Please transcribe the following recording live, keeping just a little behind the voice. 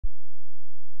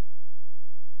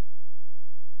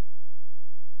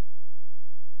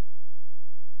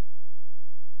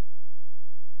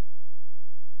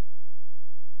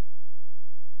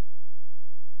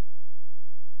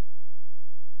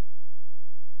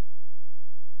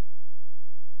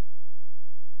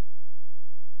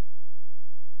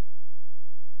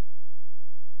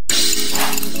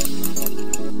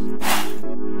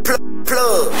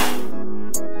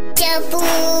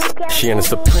She in a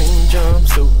Supreme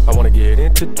jumpsuit, I wanna get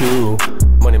into do.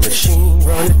 Money machine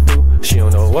running through, she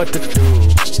don't know what to do.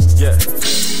 Yeah,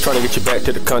 tryna get you back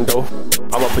to the condo.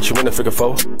 I'ma put you in a figure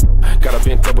four. Got her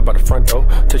bent over by the front door,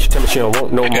 till she tell me she don't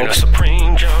want no more. In a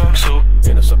Supreme jumpsuit,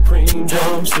 in a Supreme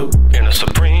jumpsuit, in a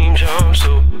Supreme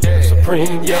jumpsuit, in a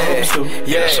Supreme jumpsuit,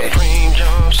 in a Supreme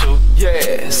jumpsuit.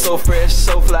 Yeah, so fresh,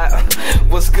 so fly.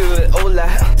 What's good? Hola.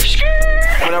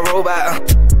 When I roll by,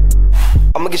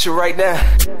 I'ma get you right now.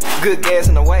 Good gas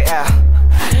in the White House.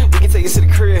 We can take you to the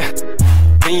crib.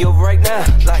 Bring you over right now.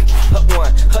 Like, hut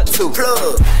one, hut two.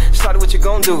 Plug. Started what you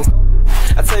gon' do.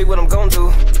 I tell you what I'm gon'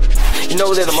 do. You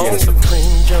know that I'm on you. She in a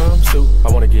Supreme jumpsuit,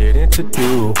 I wanna get into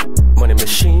do. Money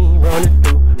machine running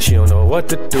through, she don't know what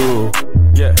to do.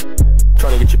 Yeah,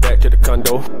 tryna get you back to the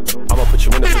condo. I'ma put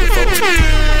you in the figure four.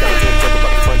 Gotta get talk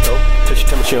about the front door, till she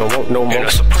tell me she don't want no more. In a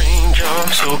Supreme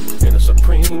jumpsuit, in a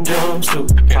Supreme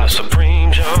jumpsuit, in a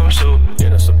Supreme jumpsuit,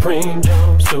 in a Supreme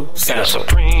jumpsuit, in a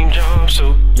Supreme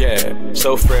jumpsuit. Yeah,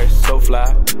 so fresh, so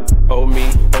fly. Oh me,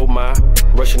 oh my,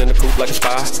 rushing in the coupe like a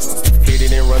spy. Hit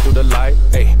it and run through the light,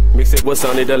 ayy. Mix it with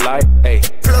Sunny Delight, ayy.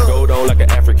 Gold on like an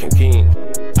African king.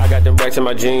 I got them racks in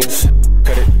my jeans.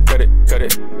 Cut it, cut it, cut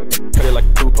it. Cut it like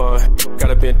a coupon.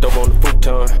 Got a bent over on the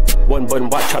futon. One button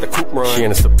watch how the coupe run. She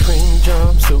in a Supreme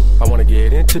jumpsuit, I wanna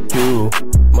get into do.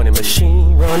 Money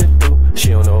machine running through, she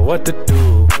don't know what to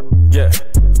do. Yeah,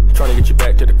 tryna get you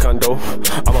back to the condo.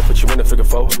 I'ma put you in a figure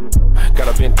four. Got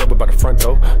a bent over by the front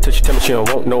door, till she tell me she don't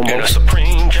want no more. In a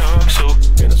Supreme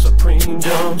jumpsuit, in a Supreme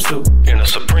jumpsuit, in a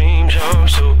Supreme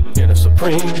jumpsuit, in a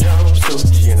Supreme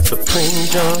jumpsuit. She in a Supreme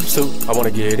jumpsuit, I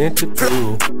wanna get into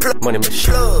do. Money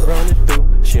machine running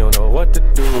through, she don't know what to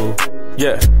do.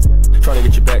 Yeah, tryna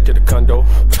get you back to the condo.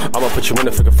 I'ma put you in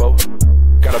a figure four.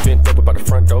 Got her bent over by the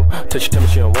front door, till she tell me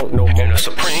she don't want no more. In a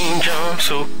Supreme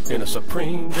jumpsuit, in a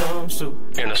Supreme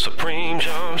jumpsuit, in a Supreme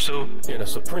jumpsuit, in a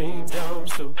Supreme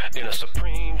jumpsuit, in a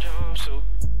Supreme jumpsuit.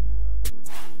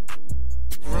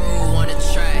 Roll on the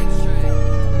track.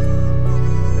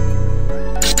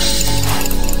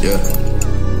 Yeah.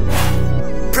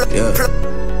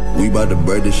 We bout to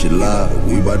break this shit live.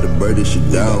 We bout to break this shit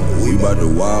down. We bout to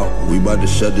wow. We bout to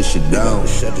shut this shit down.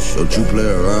 Don't you play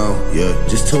around, yeah.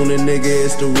 Just tune in, nigga,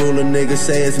 it's the ruler, nigga.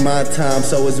 Say it's my time,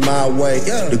 so it's my way.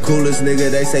 The coolest nigga,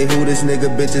 they say who this nigga,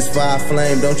 bitch is fire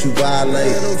flame. Don't you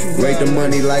violate. Rate the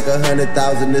money like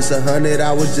 100,000, it's 100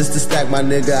 hours just to stack, my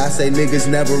nigga. I say niggas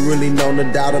never really known to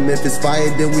doubt him. If it's fire,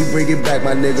 then we bring it back,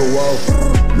 my nigga. Whoa.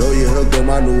 Know you hooked on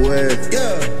my new wave.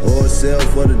 Or sell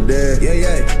for the dead.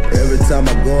 Every time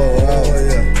I go out,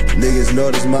 niggas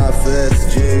know this my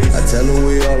fest. I tell them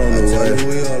we all on the way.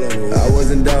 I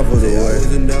wasn't down for the way.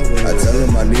 I tell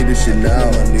them I need this shit now.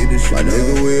 My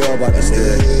nigga, we all about to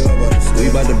stay. We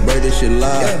bout to break this shit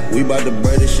live. We bout to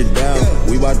break this shit down.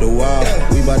 We bout to wow.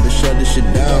 We bout to shut this shit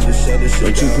down.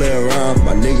 Don't you play around,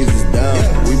 my niggas is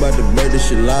down. We bout to break this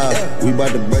shit live. We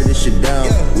bout to break this shit down.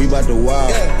 We bout to wow.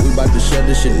 We bout to shut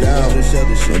this shit down.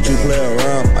 Don't you play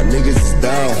around, my niggas is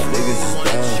down. My niggas is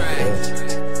down.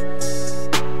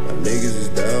 My niggas is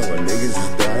down. My niggas is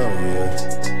down.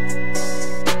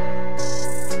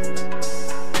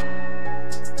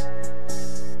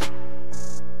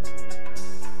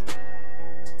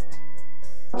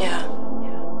 Yeah.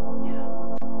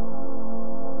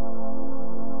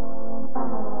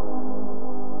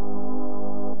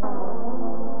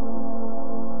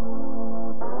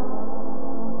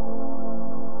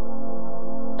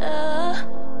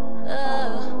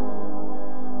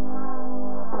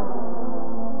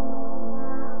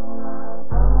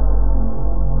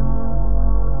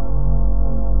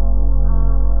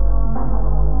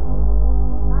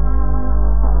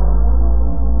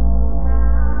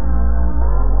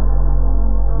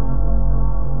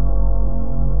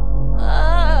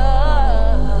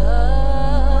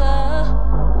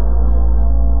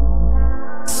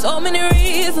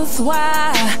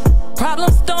 Why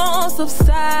problems don't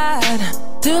subside.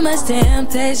 Too much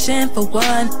temptation for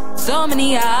one. So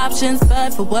many options,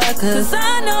 but for what? Cause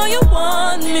I know you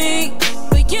want me,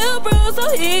 but you bruise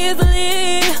so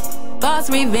easily. False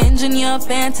revenge in your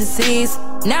fantasies,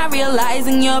 not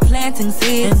realizing you're planting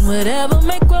seeds. And whatever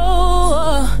may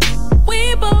grow,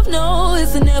 we both know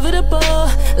it's inevitable.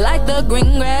 Like the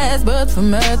green grass, birth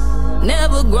from earth,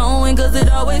 never growing cause it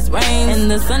always rains.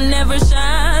 And the sun never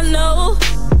shines, no.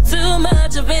 Too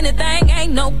much of anything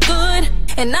ain't no good.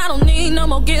 And I don't need no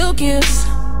more guilt gifts,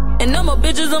 and no more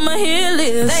bitches on my hit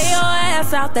list. Lay your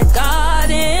ass out that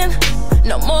garden,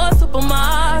 no more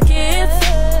supermarkets.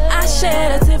 I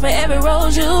shed a tear for every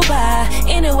rose you buy.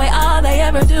 Anyway, all they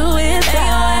ever do is die. Lay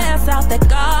your ass out that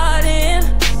garden,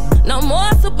 no more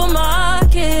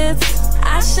supermarkets.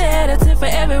 I shed a tear for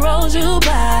every rose you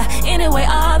buy. Anyway,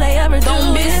 all they ever do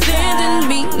is sending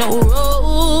me no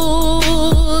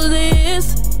roses.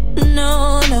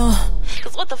 No, no.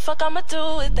 Cause what the fuck I'ma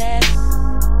do with that?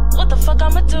 What the fuck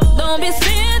I'ma do? Don't be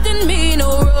sending me no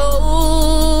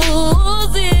roses.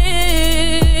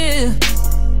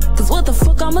 Cause what the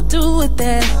fuck I'ma do with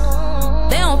that?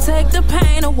 They don't take the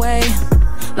pain away.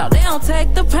 No, they don't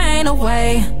take the pain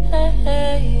away. Hey,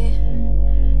 hey.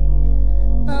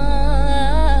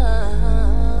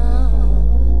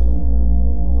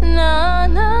 No,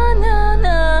 no, no,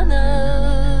 no, no.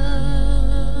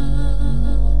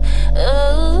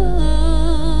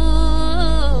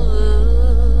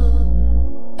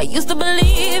 I used to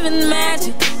believe in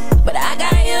magic, but I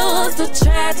got used to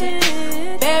tragic.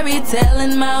 Fairy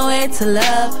telling my way to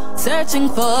love, searching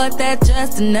for that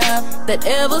just enough, that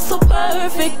ever so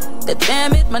perfect. God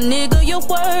damn it, my nigga, you're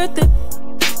worth it.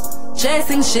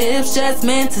 Chasing ships just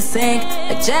meant to sink,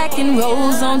 like Jack and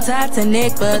Rose on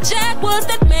Titanic. But Jack was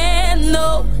that man,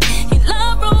 no. He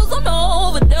loved Rose on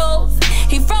overdose.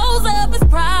 He froze up his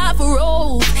pride for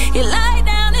Rose. He lied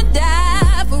down and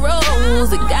died for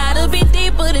Rose. It gotta be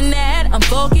deeper than that. I'm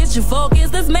focused, you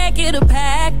focused, let's make it a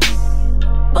pact.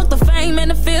 Book the fame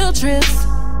and the field trips,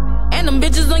 and them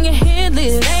bitches on your hit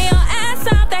list. Lay your ass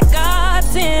out that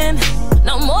garden,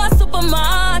 no more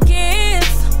supermarkets.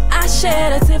 I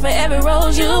shed a tear for every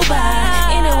rose you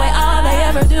buy. Anyway, all they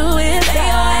ever do is lay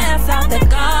your ass out that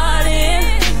garden,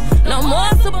 no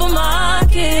more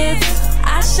supermarkets.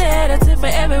 I shed a tear for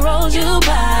every rose you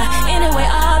buy. Anyway,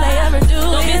 all they ever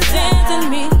do is sending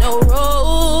me no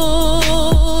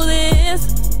roses.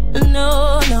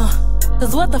 No, no.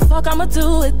 Cause what the fuck I'ma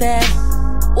do with that?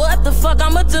 What the fuck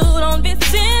I'ma do? Don't be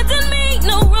sending me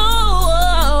no roses.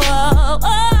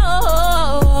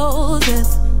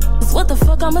 Cause what the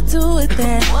fuck I'ma do with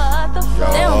that? What the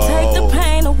fuck? They don't take the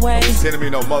pain away. Don't be sending me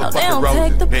no motherfucking roses, they don't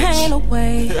take the pain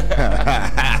away.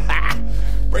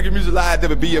 Breaking Music Live,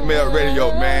 WBML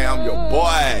Radio, man. I'm your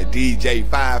boy, DJ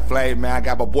Five Flame, man. I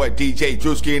got my boy DJ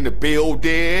Drewski in the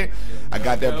building. I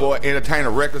got that boy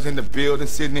Entertainer Records in the building,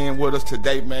 sitting in with us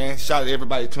today, man. Shout out to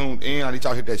everybody tuned in. I need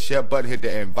y'all to hit that share button, hit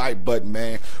that invite button,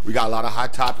 man. We got a lot of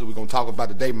hot topics we're gonna talk about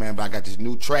today, man. But I got this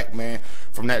new track, man,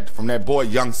 from that boy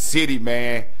Young City,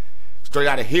 man. Straight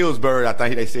out of Hillsbury, I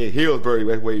think they said Hillsbury,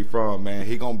 that's where he from, man.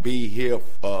 He gonna be here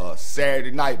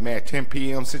Saturday night, man, 10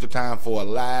 p.m. Central Time for a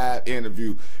live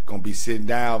interview. Gonna be sitting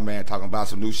down, man, talking about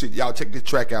some new shit. Y'all check this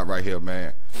track out right here,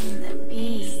 man.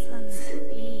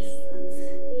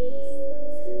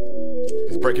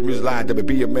 It's Breaking Music Live,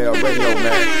 WBML Radio,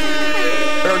 man.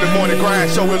 Early morning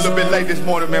grind show, we're a little bit late this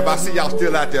morning, man, but I see y'all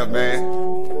still out there, man.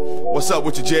 What's up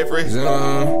with you, Jeffrey?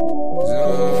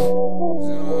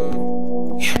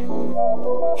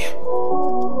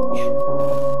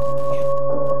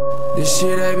 This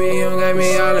shit I be on got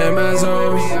me all in my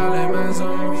zone.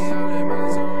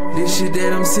 This shit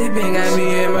that I'm sipping got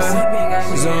me in my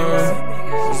zone.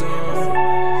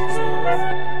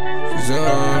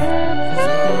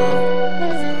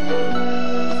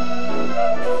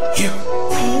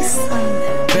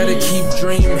 Better keep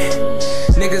dreaming.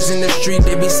 Niggas in the street,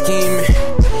 they be scheming.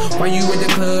 While you at the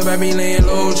club, I be laying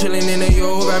low, chilling in the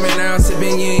yoga, I been out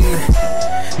sipping yin.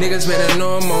 Niggas better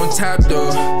know I'm on top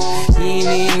though. You ain't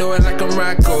even know it like I'm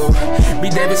Rocco. B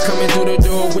Davis coming through the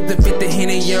door with the 50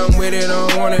 Henny, young with it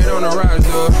on, want it on the rise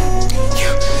though.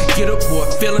 Get up, boy,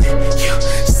 feelin'.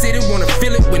 City wanna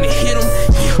feel it when it hit 'em.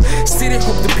 City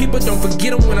hope the people don't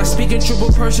forget 'em. When I speak in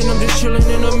triple person, I'm just chillin'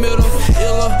 in the middle.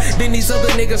 Illa, then these other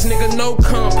niggas, nigga, no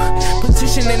comp.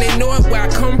 Petition and they know it where I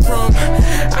come from.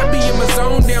 I be in my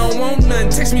zone, they don't want nothing.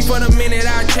 Text me for the minute,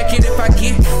 I'll check it if I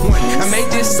get one. I made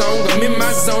this song, I'm in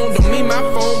my zone. Don't mean my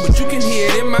phone, but you can hear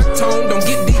it in my tone. Don't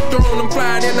get deep thrown, I'm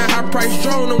flying in a high price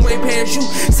drone. I'm way past you,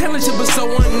 talented but so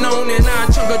unknown. And I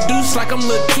chunk a deuce like I'm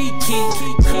Lil Kiki.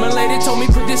 My lady told me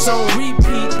put this on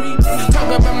repeat. Talk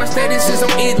about my statuses, I'm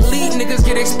elite. Niggas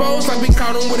get exposed like we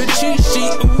caught them with a cheat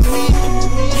sheet.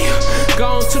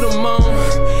 Gone to the moon.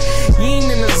 You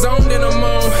ain't in the zone that I'm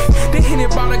on. The Henny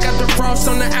baller got the frost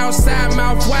on the outside,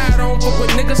 mouth wide. I don't fuck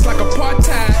with niggas like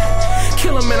apartheid.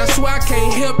 Kill him, man, I swear I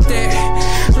can't help that.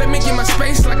 Let me get my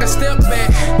space like a step back.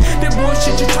 That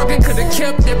bullshit you talking could've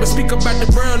kept that. But speak about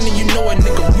the brown and you know a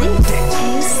nigga real that.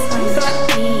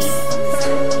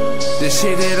 This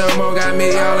shit that I'm on got me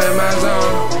all in my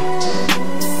zone.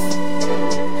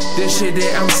 This shit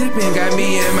that I'm sipping got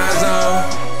me in my zone.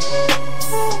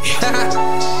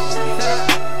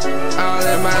 All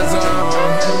in my zone.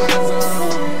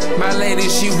 My lady,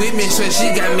 she with me, so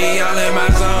she got me all in my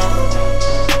zone.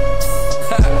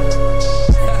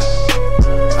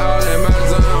 All in my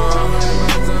zone.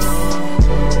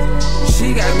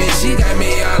 She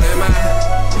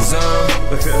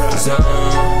All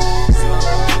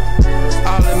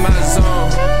in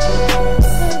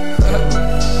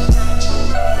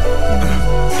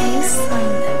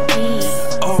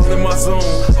my zone.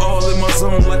 All in my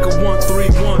zone like a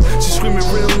 131. She screaming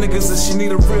real niggas and she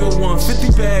need a real one.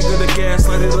 50 bag of the gas,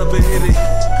 light it up and hit it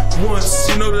once.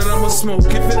 You know that I'ma smoke.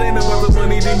 If it ain't about the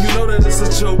money, then you know that it's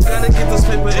a joke. Gotta get this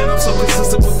paper and I'm so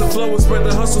consistent with the flow. And spread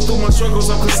the hustle through my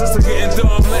struggles. I'm consistent getting through,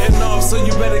 I'm letting off. So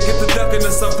you better get the ducking or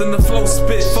something. The flow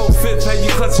spit, 4/5, how you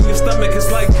clutching your stomach.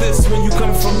 It's like this when you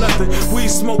come from nothing. We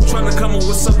smoke trying to come up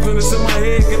with something that's in my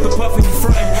head. Get the puff and you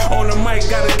frontin'. On the mic,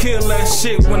 gotta kill that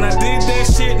shit. When I did that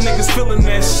shit, niggas feeling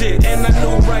that shit. And I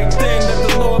knew right then that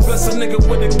the Lord bless a nigga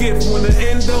with a gift. When the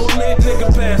endo lit,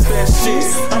 nigga pass that shit.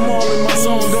 I'm all in my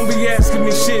zone, don't be asking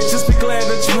me shit. Just be glad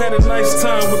that you had a nice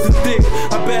time with the dick.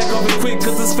 I back off it quick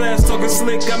cause it's fast talking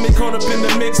slick. Got me caught up in the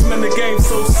mix, man, the game's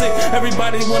so sick.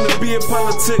 Everybody wanna be a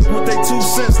politic with they 2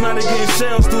 cents. Now they getting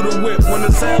shells through the whip. When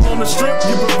it's out on the strip,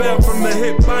 you prevail from the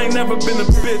hip. I ain't never been a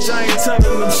bitch, I ain't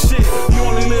telling them shit. You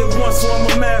only live once, so I'm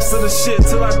a master of the shit.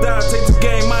 Till I die, take the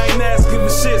game, I ain't asking for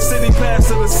shit. City pass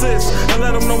and assist, and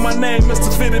let them know my name, Mr.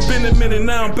 Fit. It been a minute,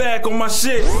 now I'm back on my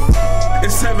shit.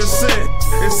 It's heaven sent,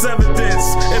 it's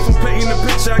evidence. If I'm painting the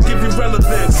picture, I give you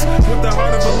relevance. With the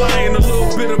heart of a lion, a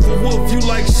little bit of a wolf. You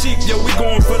like sheep, yo, we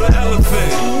going for the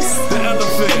elephant. The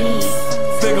elephant,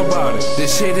 think about it.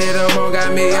 This shit that I'm on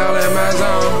got me all in my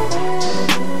zone.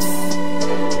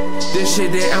 This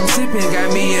shit that I'm sipping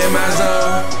got me in my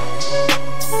zone.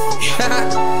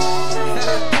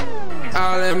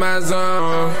 All in my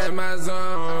zone.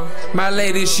 My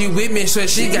lady, she with me, so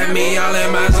she got me all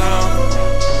in my zone.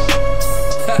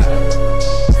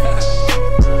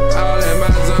 All in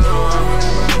my zone.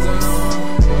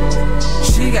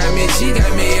 She got me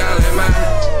all in my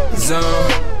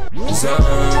zone.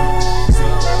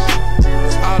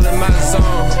 All in my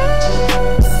zone.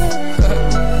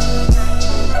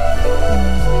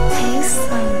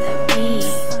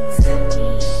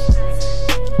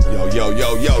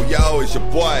 Yo, it's your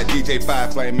boy, DJ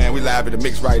Five Flame, man. We live in the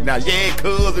mix right now. Yeah,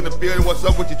 cuz in the building. What's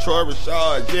up with you, Troy,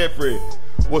 Rashad, Jeffrey?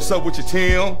 What's up with your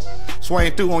Tim?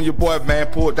 Swing through on your boy, man.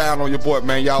 Pull down on your boy,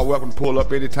 man. Y'all welcome to pull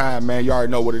up anytime, man. You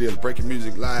already know what it is. Breaking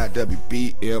Music Live,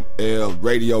 WBML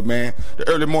Radio, man. The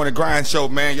early morning grind show,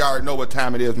 man. Y'all already know what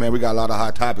time it is, man. We got a lot of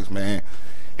hot topics, man.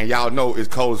 And y'all know it's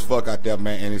cold as fuck out there,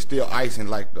 man. And it's still icing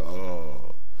like the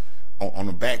on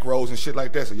the back roads and shit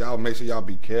like that. So y'all make sure y'all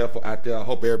be careful out there. I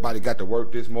hope everybody got to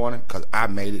work this morning, cause I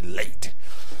made it late.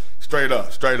 Straight up,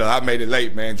 I made it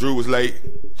late, man. Drew was late.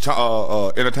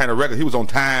 Entertainer Records, he was on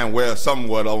time, well,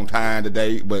 somewhat on time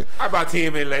today, but I about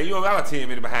 10 minutes late. You about 10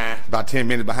 minutes behind. About 10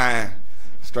 minutes behind.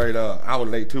 Straight up, I was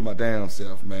late too my damn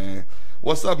self, man.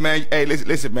 What's up, man? Hey,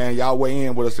 listen, man. Y'all weigh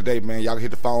in with us today, man. Y'all can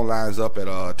hit the phone lines up at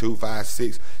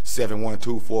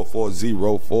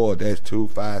 256-712-4404. That's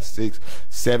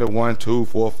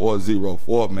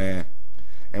 256-712-4404, man.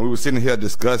 And we were sitting here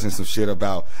discussing some shit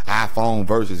about iPhone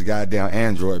versus goddamn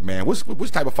Android, man.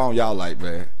 Which type of phone y'all like,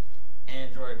 man?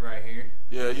 Android right here.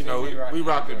 Yeah, you know, we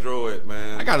rock the Droid,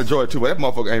 man. I got a Droid too, but that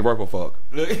motherfucker ain't worth a fuck.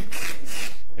 Look.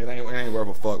 It ain't worth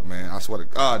a fuck, man. I swear to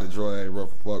God, the Droid ain't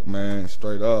worth a fuck, man.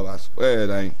 Straight up, I swear it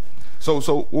ain't. So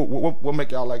what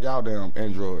make y'all like y'all damn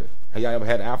Android? Have y'all ever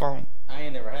had an iPhone? I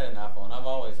ain't never had an iPhone. I've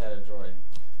always had a Droid.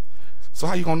 So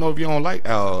how you gonna know if you don't like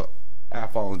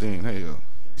iPhones then? Hell, you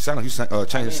sound like you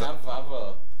changing something.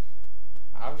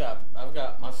 I've got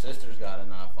my sister's got an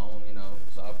iPhone, you know,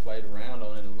 so I've played around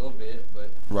on it a little bit, but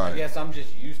right. I guess I'm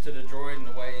just used to the Droid and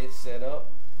the way it's set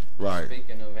up. Right.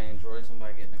 Speaking of Android,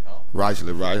 somebody getting a call.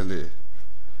 Rightly.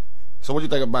 So what you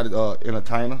think about it,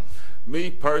 Entertainer? Me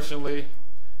personally,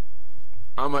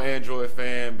 I'm an Android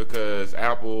fan because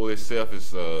Apple itself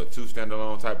is a two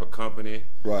standalone type of company.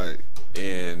 Right.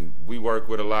 And we work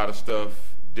with a lot of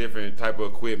stuff, different type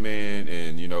of equipment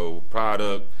and, you know,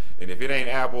 product. And if it ain't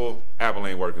Apple, Apple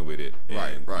ain't working with it. And,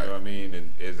 right. You know what I mean?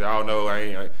 And as y'all know,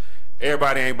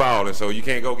 everybody ain't balling, so you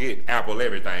can't go get Apple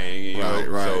everything. You know?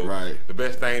 Right. The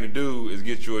best thing to do is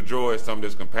get you a Droid, something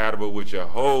that's compatible with your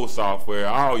whole software,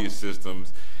 all your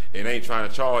systems, and ain't trying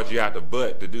to charge you out the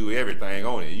butt to do everything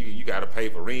on it. You got to pay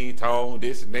for ringtone,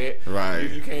 this and that. Right.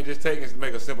 You can't just take and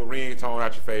make a simple ringtone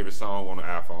out your favorite song on the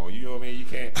iPhone. You know what I mean? You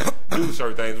can't do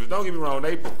certain things. But don't get me wrong,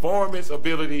 their performance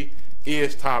ability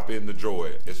is topping the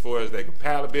Droid. As far as their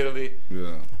compatibility,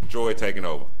 yeah. Droid taking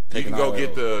over. You can go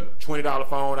get the $20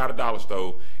 phone out of dollar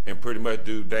store and pretty much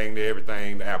do dang near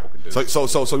everything the Apple can do. So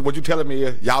what you telling me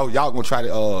is y'all gonna try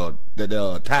the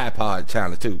Tidepod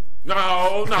challenge too?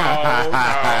 No.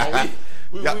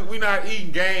 We not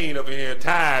eating gain up in here.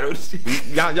 Tired.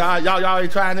 y'all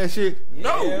ain't trying that shit?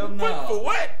 No. Hell no. For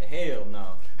what? Hell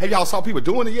no. Have y'all saw people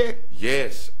doing it yet?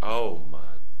 Yes. Oh my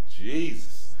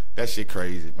Jesus. That shit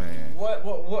crazy, man. What?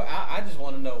 I just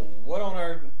want to know what on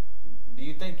earth. Do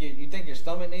you think your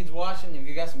stomach needs washing? If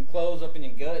you got some clothes up in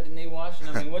your gut that need washing,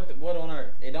 I mean, what on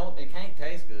earth? It can't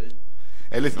taste good.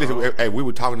 Hey, listen. Hey, we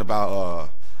were talking about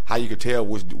how you could tell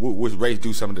which race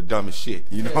do some of the dumbest shit.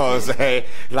 You know what I'm saying?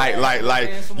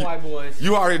 Like some white boys.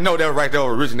 You already know that right there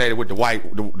originated with the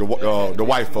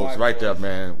white folks right there,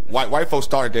 man. White folks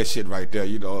started that shit right there.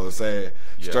 You know what I'm saying?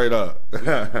 Yeah. Straight up.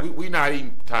 we not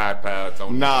eating Tide Pods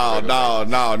on. No.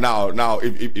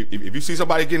 If you see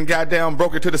somebody getting goddamn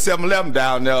broke into the 7-Eleven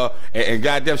down there and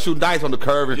goddamn shooting dice on the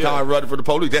curb and trying to run for the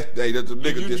police, that's a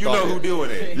nigga. You know who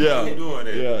doing it. Yeah. Who doing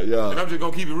it. Yeah. And I'm just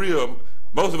gonna keep it real.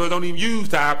 Most of us don't even use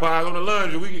Tide Pods on the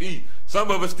laundry. We can eat. Some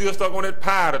of us still stuck on that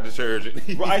pie detergent.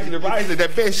 Right,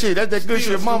 that bad shit. That's that good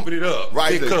shit, mama. It up.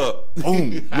 Right, big cup.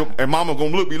 Boom. And mama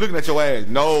gonna be looking at your ass.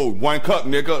 No, 1 cup,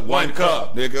 nigga. One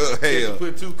cup, nigga. Hell. You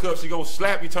put 2 cups, she gonna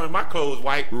slap you, turn my clothes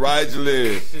white. Right, you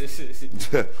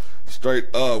live.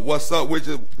 Straight up. What's up with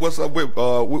your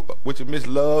Miss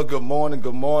Love? Good morning,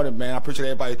 man. I appreciate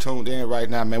everybody tuned in right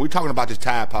now, man. We talking about this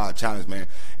Tide Pod challenge, man,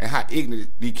 and how ignorant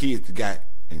these kids got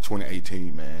in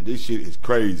 2018, man. This shit is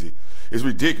crazy. It's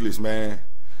ridiculous, man.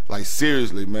 Like,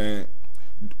 seriously, man.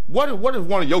 What if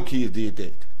one of your kids did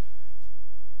that?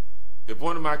 If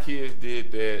one of my kids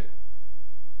did that,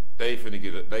 they finna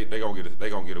get they gonna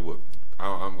get a whooping.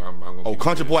 I'm gonna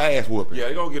country boy ass whooping. Yeah,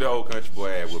 they gonna get an old country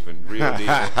boy ass whooping. Real deal.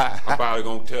 I'm probably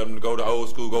gonna tell them to go to old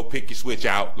school, go pick your switch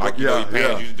out, like you know your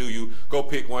parents used to do. You go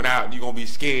pick one out, and you gonna be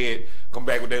scared. Come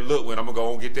back with that little one. I'm gonna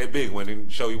go and get that big one and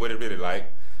show you what it really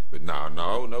like. But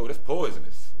no, that's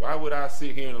poisonous. Why would I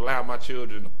sit here and allow my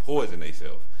children to poison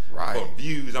themselves? Right. For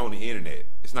views on the internet.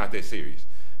 It's not that serious.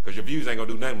 Because your views ain't gonna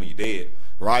do nothing when you're dead.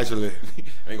 Rightly.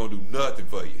 Ain't gonna do nothing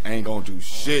for you. Ain't gonna do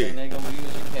shit. Ain't gonna use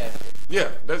your casket.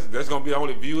 Yeah, that's gonna be the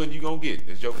only viewing you gonna get.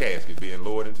 It's your casket being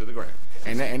lowered into the ground.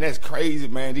 And that's crazy,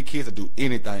 man. These kids will do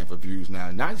anything for views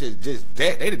now. Not just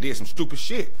that. They did some stupid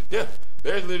shit. Yeah.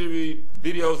 There's literally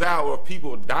videos out of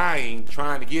people dying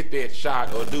trying to get that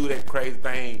shot or do that crazy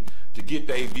thing to get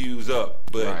their views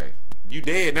up. But you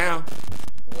dead now.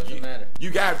 What does it matter? You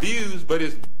got views, but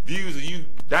it's views of you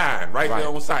dying right there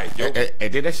on site.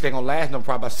 And then that shit ain't gonna last them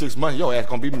probably about 6 months. Your ass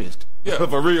gonna be missed. Yeah.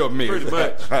 For real missed. Pretty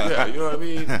much. Yeah, you know what I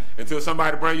mean? Until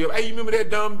somebody bring you up, hey, you remember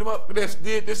that dumb up that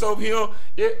did this over here?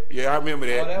 Yeah, I remember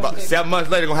that. About 7 months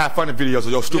later, gonna have funny videos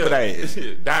of your stupid ass.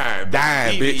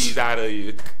 Dying, bitch. Out of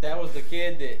you. That was the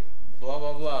kid that blah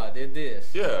blah blah did this.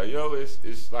 Yeah, you know,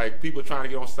 it's like people trying to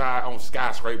get on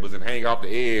skyscrapers and hang off the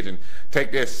edge and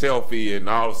take that selfie, and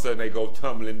all of a sudden they go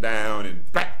tumbling down and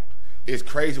back. It's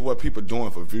crazy what people doing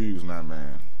for views now,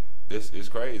 man. It's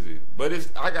crazy, but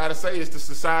I gotta say it's the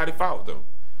society fault though,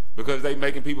 because they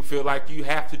making people feel like you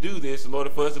have to do this in order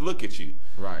for us to look at you.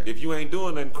 Right. If you ain't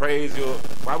doing nothing crazy,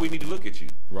 why we need to look at you?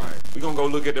 Right. We gonna go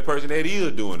look at the person that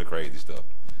is doing the crazy stuff,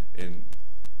 and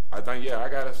I think I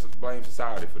gotta blame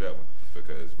society for that one,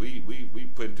 because we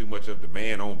putting too much of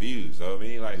demand on views. So, I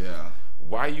mean, like,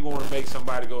 why you want to make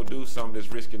somebody go do something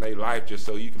that's risking their life just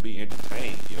so you can be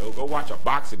entertained? You know, go watch a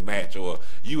boxing match or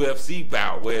a UFC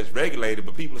bout where it's regulated,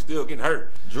 but people are still getting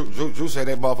hurt. Drew said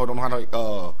that motherfucker don't know how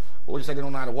to. What you say? They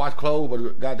don't know how to wash clothes,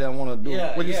 but goddamn want to do.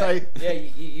 What you say? Yeah,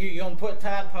 you gonna put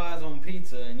Tide Pods on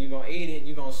pizza and you gonna eat it and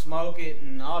you gonna smoke it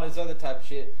and all this other type of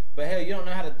shit. But hell, you don't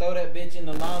know how to throw that bitch in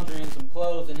the laundry and some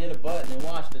clothes and hit a button and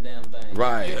wash the damn thing.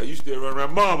 Right. Yeah, you still run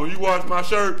around, Mama, you wash my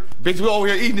shirt. Bitch, we over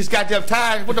here eating this goddamn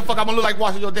Tide. What the fuck I'm gonna look like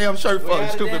washing your damn shirt for, you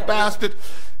stupid bastard?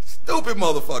 Stupid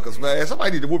motherfuckers, man.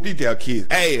 Somebody need to whoop these damn kids'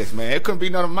 ass, man. It couldn't be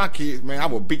none of my kids, man. I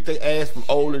will beat their ass from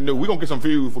old and new. We gonna get some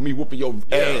views for me whooping your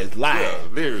ass live. Yeah,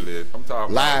 literally. I'm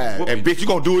talking live. And bitch, you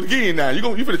gonna do it again now. You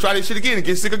finna try this shit again and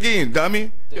get sick again,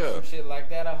 dummy. Do some shit like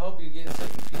that. I hope you get sick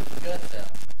and get your guts out.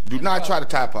 Do not try the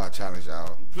Tide Pod challenge,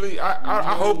 y'all. Please,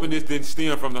 I'm hoping this didn't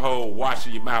stem from the whole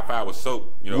washing your mouth out with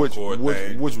soap, you know,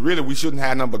 which really we shouldn't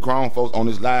have none but grown folks on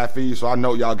this live feed. So I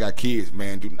know y'all got kids,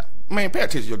 man. Man, pay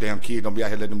attention to your damn kids. Don't be out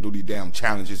here letting them do these damn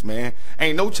challenges, man.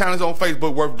 Ain't no challenge on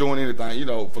Facebook worth doing anything, you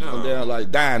know, for them down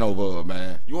like dying over,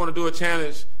 man. You want to do a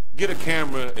challenge? Get a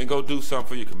camera and go do something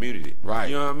for your community. Right.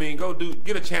 You know what I mean?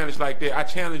 Get a challenge like that. I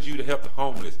challenge you to help the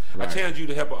homeless. Right. I challenge you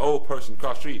to help an old person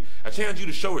cross the street. I challenge you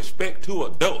to show respect to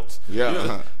adults. Yeah. You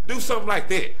know, do something like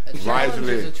that. A challenge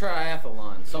is a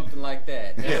triathlon, something like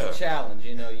that. That's a challenge,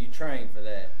 you know, you train for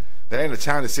that. That ain't a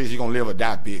challenge that says you're going to live or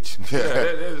die, bitch. Yeah,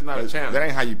 that is not a challenge. That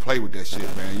ain't how you play with that shit,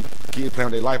 man. Kids play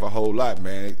with their life a whole lot,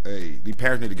 man. Hey, these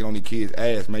parents need to get on these kids'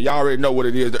 ass, man. Y'all already know what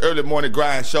it is. The Early Morning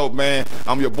Grind Show, man.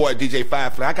 I'm your boy, DJ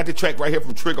Firefly. I got the track right here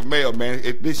from Trigger Mail, man.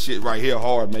 This shit right here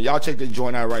hard, man. Y'all check this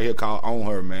joint out right here called On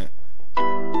Her, man. Hey,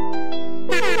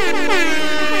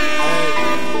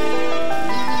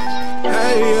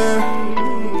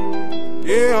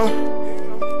 yeah.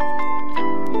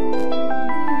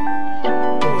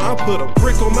 I put a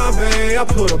brick on my bag, I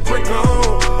put a brick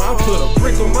on. I put a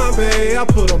brick on my bag, I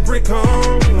put a brick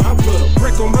on. I put a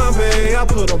brick on my bag, I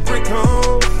put a brick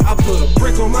on. I put a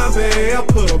brick on my bag, I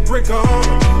put a brick on. You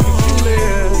too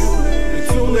late, you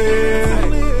too late.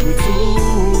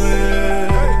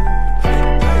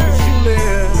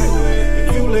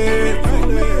 You late,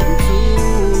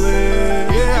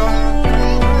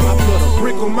 yeah. I put a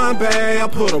brick on my bag, I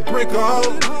put a brick on.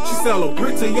 She sell a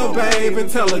brick to your babe and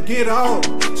tell her get on.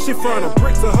 She front a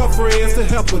brick to her friends to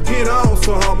help her get on.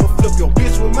 So I'ma flip your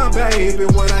bitch with my baby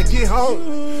when I get home.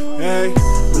 Hey,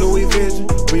 Louis Vision,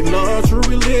 we love true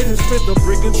religion. Spit the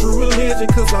brick in true religion,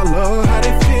 cause I love how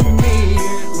they fit me.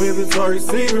 With Victoria's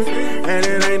Secret, and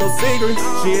it ain't no secret.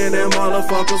 She and that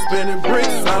motherfucker spinning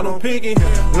bricks out on Piggy.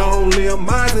 Long live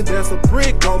mine, and that's a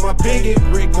brick on my piggy.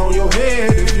 Brick on your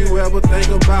head if you ever think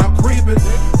about creeping.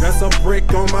 That's a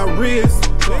brick on my wrist.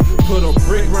 Put a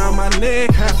brick round my neck,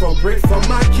 half a brick for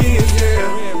my kids, yeah.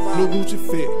 New Gucci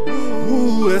fit,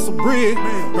 ooh, that's a brick.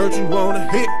 Heard you wanna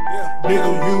hit,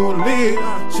 nigga, you lit.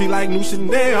 She like new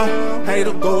Chanel,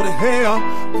 hater go to hell.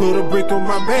 Put a brick on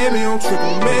my baby on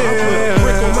triple mail. I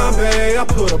put a brick on my bag, I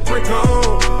put a brick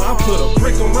on. I put a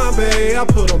brick on my bag, I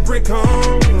put a brick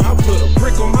on. I put a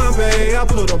brick on my bag, I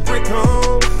put a brick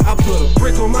on. I put a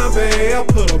brick on my bag, I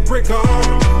put a brick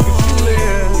on.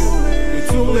 You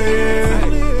too late.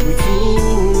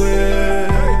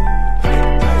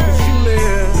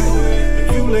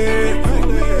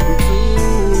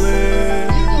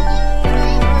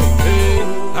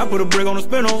 I put a brick on a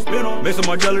spin on, mess up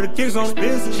my jelly to kiss on.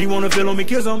 She wanna feel on me,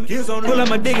 kiss on. Pull out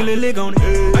my dick and lick on it.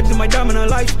 I just might diamond her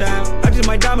lifestyle, I just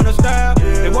might diamond her style.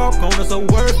 They walk on her so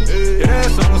worth it, that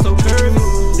ass on her so curvy.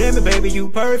 Damn it, baby, you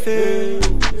perfect.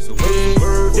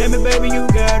 Damn it, baby, you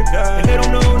got it. And they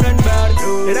don't know nothing about it.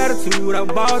 That attitude, I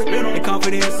bought it. That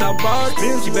confidence, I bought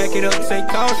it. She back it up and say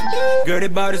caution. Girl,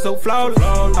 that body so flawless.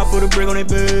 I put a brick on that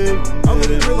bed.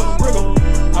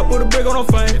 I put a brick on her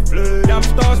fame. Diamond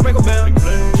stars, sprinkle band.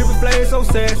 Drippin' play so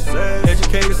sassy.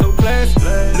 Educated so classy.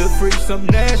 Look free,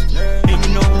 something nasty. And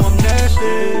you know I'm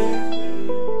nasty.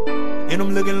 And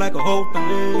I'm looking like a whole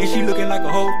thing. And she looking like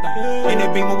a whole thing. And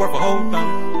that beam will worth a whole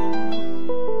thing.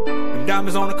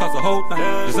 Diamonds on the cost a whole thing.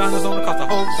 Designers on the cost a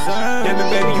whole thing. Damn it,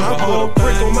 baby, you a whole thing. I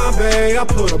put a brick on my bag, I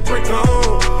put a brick on.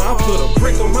 I put a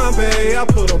brick on my bag, I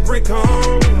put a brick on.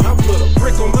 I put a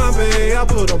brick on my bag, I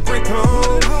put a brick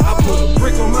on. I put a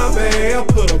brick on my bag, I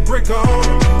put a brick on.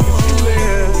 You too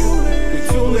late, you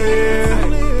too late.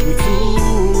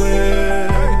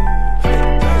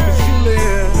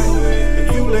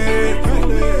 You late.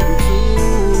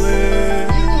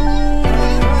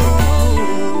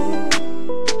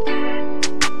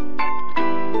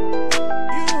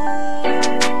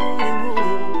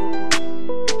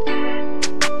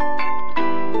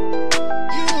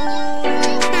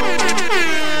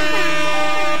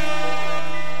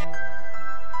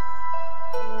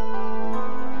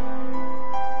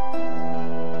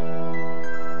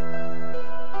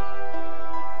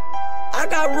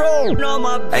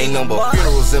 Ain't no more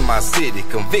funerals in my city,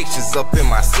 convictions up in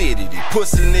my city. These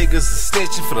pussy niggas is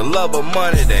snitching for the love of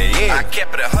money they in. I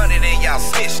kept it 100 and y'all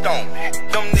snitched on me.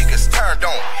 Them niggas turned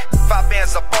on me. 5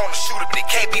 bands up on the shooter, but they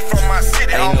can't be from my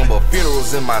city. Ain't no more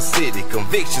funerals in my city,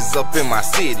 convictions up in my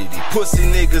city. These pussy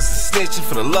niggas is snitching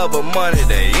for the love of money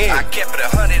they in. I kept it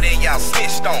 100 and y'all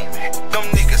snitched on me. Them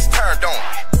niggas turned on me.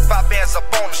 5 bands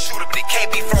up on the shooter, but they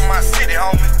can't be from my city,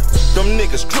 homie. Them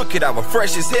niggas crooked, I was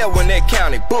fresh as hell when that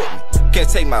county booked me. Can't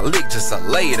take my lick, just a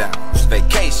lay down,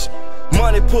 vacation.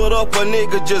 Money put up, a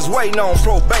nigga just waiting on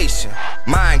probation.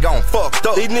 Mine gon' fucked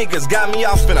up. These niggas got me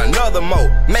off in another mode.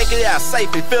 Make it out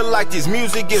safe, it feel like this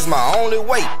music is my only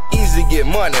way. Easy to get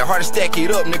money, hard to stack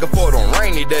it up, nigga, for them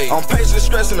rainy days. I'm patient,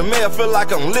 stress in the mail, feel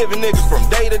like I'm living, nigga, from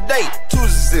day to day.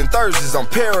 Tuesdays and Thursdays, I'm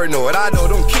paranoid, I know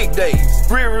them kick days.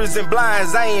 Rearers and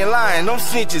blinds, I ain't lying, them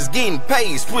snitches getting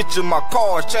paid. Switching my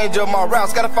cars, change up my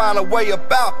routes, gotta find a way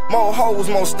about. More hoes,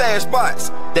 more stash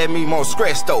spots, that mean more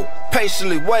scratch though.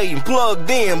 Patiently waiting, plugged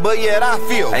in, but yet I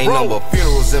feel ain't no more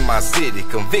funerals in my city,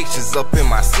 convictions up in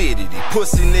my city. These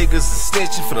pussy niggas is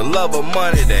snitching for the love of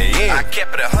money they in. I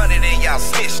kept it 100 and y'all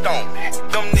snitched on me.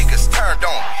 Them niggas turned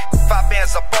on me. 5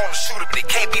 bands up on the shooter, but they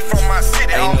can't be from my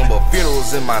city. Ain't no more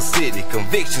funerals in my city,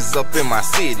 convictions up in my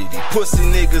city. These pussy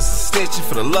niggas is snitching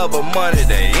for the love of money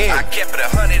they in. I kept it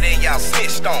 100 and y'all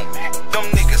snitched on me. Them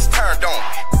niggas turned on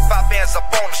me. 5 bands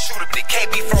up on the shooter, but they can't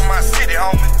be from my city,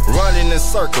 homie. Running in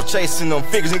circle, chasing them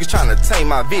figures, niggas trying to to tame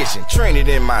my vision. Trended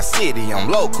in my city, I'm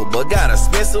local, but got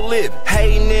expensive living.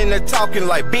 Hating in the talking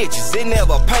like bitches, it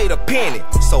never paid a penny.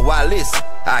 So I listen,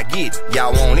 I get it,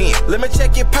 y'all want in. Let me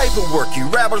check your paperwork. You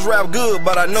rappers rap good,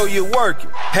 but I know you're working.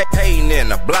 Hating in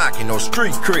the block, you know,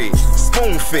 street cred,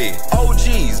 spoon fed.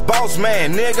 OGs, boss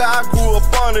man, nigga, I grew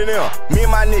up under them. Me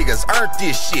and my niggas earned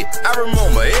this shit. I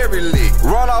remember every lick.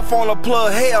 Run off on a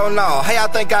plug, hell no. Hey, I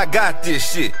think I got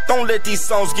this shit. Don't let these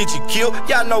songs get you killed.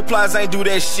 Y'all know Plies ain't do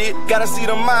that shit. Gotta see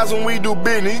the minds when we do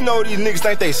business. You know these niggas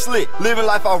think they slick. Living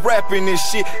life off rapping this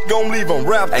shit. Gon' leave them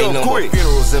wrapped Ain't up no quick.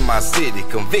 funerals in my city,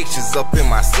 convictions up in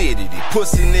my city. These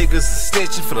pussy niggas is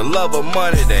snitching for the love of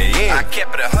money they in. I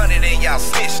kept it 100 and y'all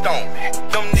snitched on me.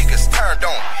 Them niggas turned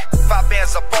on me. 5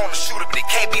 bands up on the shooter, but it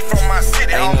can't be from my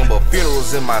city. Ain't no but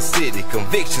funerals in my city,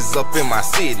 convictions up in my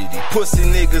city. These pussy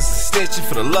niggas is snitching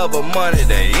for the love of money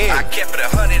they in. I kept it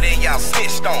 100 and y'all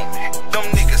snitched on me. Them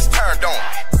niggas turned on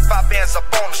me. 5 bands up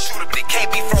on the shooter, but it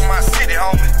can't be from my city,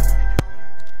 homie.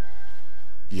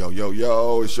 Yo, yo,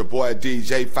 yo, it's your boy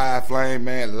DJ Five Flame,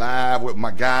 man, live with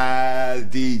my guys,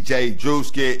 DJ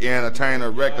Drewski,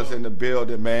 Entertainer Records in the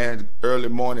building, man. Early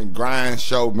morning grind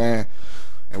show, man.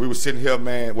 And we were sitting here,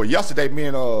 man. Well, yesterday, me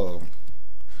and old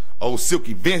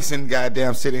Silky Vincent,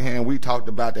 goddamn, sitting here, and we talked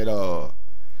about that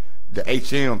the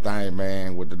HM thing,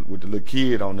 man, with the little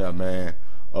kid on there, man.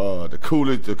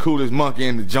 The coolest monkey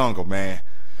in the jungle, man.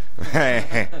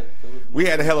 Man, we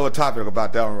had a hell of a topic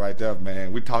about that one right there,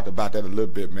 man. We talked about that a little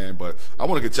bit, man, but I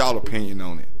want to get y'all opinion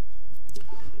on it.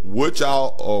 Would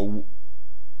y'all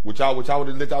would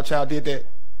have let y'all child did that?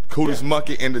 Coolest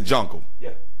monkey in the jungle.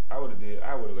 Yeah, I would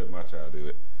have let my child do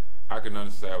it. I can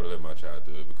understand I would have let my child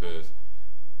do it because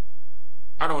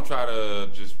I don't try to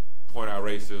just point out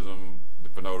racism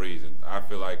for no reason. I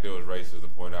feel like there was racism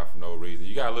pointed out for no reason.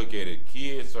 You gotta look at it.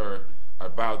 Kids are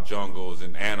about jungles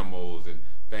and animals and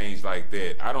things like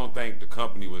that. I don't think the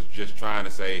company was just trying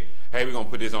to say, hey, we're going to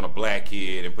put this on a black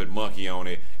kid and put monkey on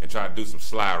it and try to do some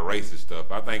sly racist stuff.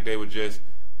 I think they were just...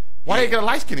 Why they get a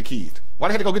light-skinned kid? Why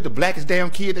they had to go get the blackest damn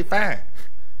kid they find?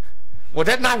 Well,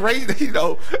 that's not racist, you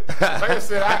know. Like I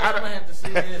said, I don't have to see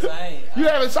this. You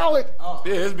haven't saw it?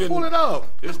 Yeah, it's been... Pull it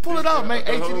up. Just pull it up, man.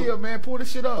 HDL, man. Pull this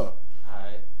shit up.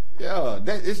 Alright. Yeah,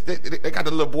 they got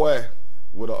the little boy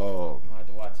with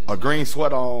a green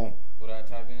sweater on. What do I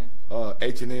type in?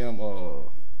 H&M,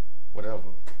 whatever.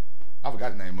 I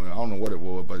forgot the name of it. I don't know what it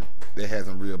was, but they had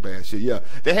some real bad shit. Yeah,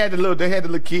 they had the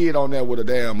little kid on there with a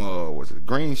damn was it a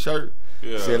green shirt?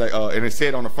 Yeah. It said like and it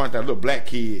said on the front that little black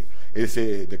kid. It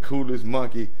said the coolest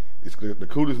monkey. It's the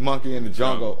coolest monkey in the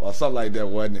jungle or something like that,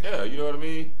 wasn't it? Yeah, you know what I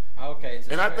mean. Okay.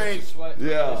 And I think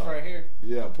yeah, it's right here.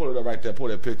 Yeah, pull it up right there. Pull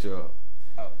that picture up.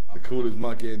 Oh, okay. The coolest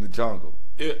monkey in the jungle.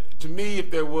 To me, if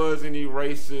there was any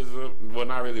racism, well,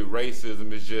 not really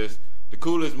racism, it's just the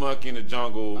coolest monkey in the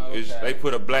jungle is they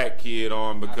put a black kid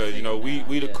on because you know we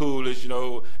the coolest. You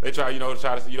know they try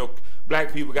to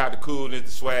black people got the coolness, the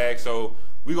swag, so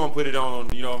we gonna put it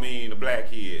on. You know what I mean, the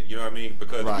black kid. You know what I mean,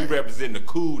 because we represent the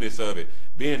coolness of it,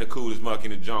 being the coolest monkey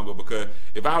in the jungle. Because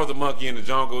if I was a monkey in the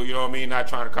jungle, you know what I mean, not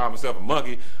trying to call myself a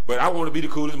monkey, but I want to be the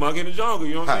coolest monkey in the jungle.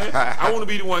 You know what I'm saying? I want to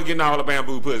be the one getting all the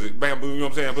bamboo pussy, you know what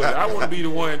I'm saying? Pussy. I want to be the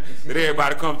one that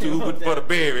everybody come to for the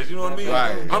berries. You know what I mean?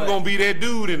 Right. I'm gonna be that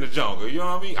dude in the jungle. You know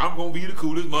what I mean? I'm gonna be the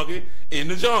coolest monkey in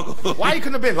the jungle. Why you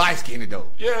couldn't have been light skinned though?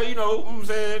 Yeah, you know what I'm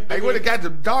saying? They would have got the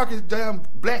darkest damn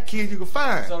black kids you could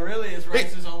find. So really, it's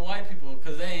racist on white people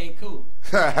because they ain't cool.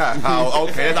 Oh,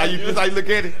 okay. That's how you look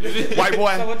at it, white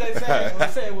boy. So what they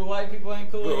say when white people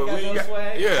ain't cool, they got no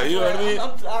swag. Yeah, you know what I mean.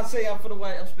 I say I'm for the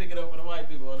white. I'm speaking up for the white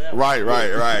people on that.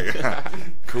 Right.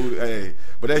 Cool. Hey,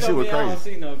 but that shit was crazy. I don't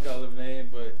see no color, man.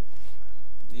 But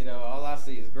you know, all I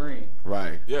see is green.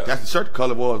 Right. Yeah. That's the shirt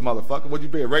color was, motherfucker. What you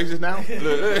being racist now?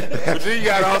 But then you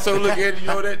gotta also look at you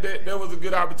know that was a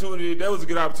good opportunity. That was a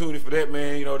good opportunity for that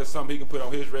man. You know, that's something he can put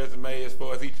on his resume as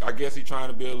far as I guess he trying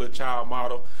to be a little child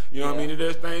model. You know what I mean? And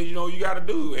there's things you know you gotta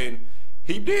do and.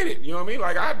 He did it, you know what I mean?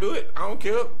 Like, I do it. I don't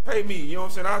care. Pay me, you know what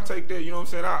I'm saying? I'll take that, you know what I'm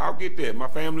saying? I'll get that. My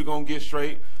family gonna get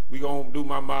straight. We gonna do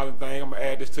my modeling thing. I'm gonna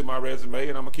add this to my resume,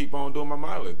 and I'm gonna keep on doing my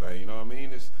modeling thing, you know what I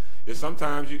mean? It's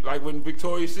sometimes, like when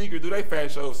Victoria's Secret do they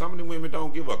fashion shows, some of the women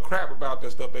don't give a crap about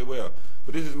that stuff they wear.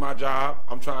 But this is my job.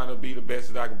 I'm trying to be the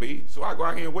best that I can be. So I go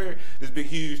out here and wear this big,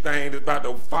 huge thing that's about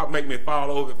to make me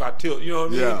fall over if I tilt, you know what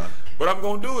I mean? Yeah. But I'm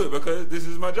gonna do it because this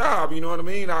is my job. You know what I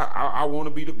mean? I want to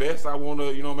be the best. I want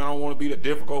to, you know what I mean? I don't want to be the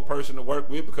difficult person to work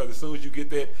with because as soon as you get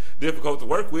that difficult to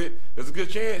work with, there's a good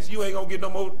chance you ain't gonna get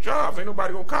no more jobs. Ain't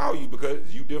nobody gonna call you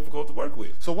because you difficult to work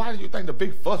with. So why do you think the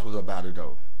big fuss was about it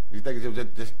though? You think it was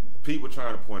just people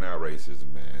trying to point out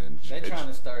racism, man? They trying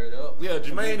to stir it up. Yeah,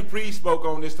 Jermaine Dupri spoke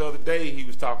on this the other day. He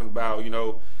was talking about, you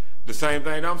know, the same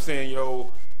thing I'm saying,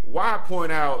 yo, why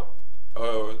point out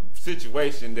a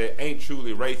situation that ain't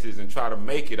truly racist and try to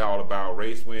make it all about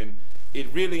race when it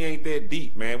really ain't that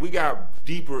deep, man. We got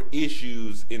deeper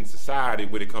issues in society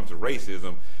when it comes to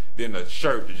racism than a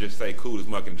shirt to just say cool as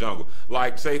muck in the jungle.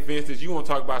 Like, say, for instance, you want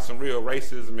to talk about some real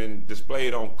racism and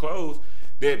displayed on clothes,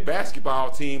 that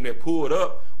basketball team that pulled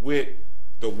up with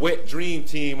the Wet Dream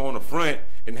team on the front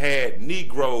and had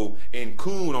Negro and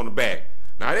Coon on the back.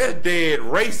 Now, that's dead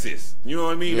racist. You know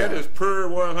what I mean? Yeah. That is pure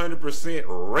 100%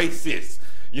 racist.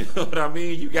 You know what I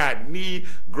mean? You got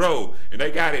Negro, and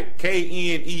they got it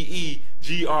K-N-E-E-G-R-O-W.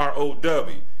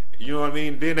 You know what I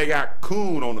mean? Then they got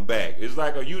Coon on the back. It's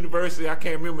like a university. I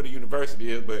can't remember the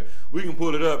university is, but we can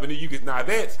pull it up, and then you can. Now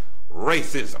that's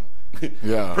racism.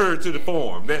 Yeah. Per to the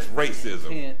form. That's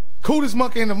racism. Coolest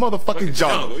monkey in the motherfucking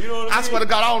jungle. You know what I mean? I swear to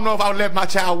God, I don't know if I would let my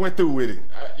child went through with it.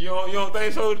 You don't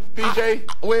think so, DJ?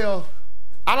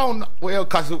 I don't.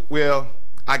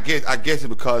 I guess it's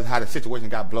because how the situation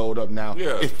got blowed up now.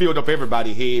 Yeah. It filled up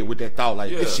everybody's head with that thought, like,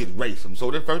 this shit racism.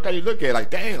 So the first thing you look at, like,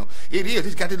 damn, it is.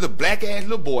 He's got this little black ass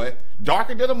little boy,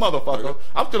 darker than a motherfucker. Okay.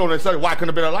 I'm still on that side. Why couldn't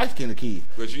have been a light skinned kid?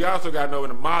 But you also got to know in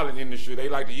the modeling industry, they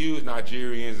like to use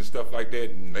Nigerians and stuff like that,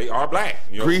 and they are black.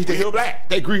 You know, real black.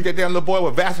 They greased that damn little boy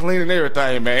with Vaseline and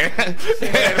everything, man. Man,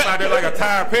 about that like a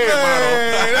Tyler Perry model.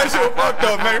 Man, that shit fucked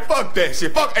up, man. Fuck that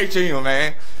shit. Fuck H&M,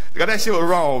 man. That shit was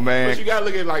wrong, man. But you gotta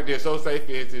look at it like this. So say,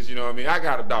 for instance, you know what I mean? I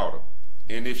got a daughter.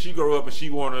 And if she grow up and she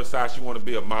want to decide she want to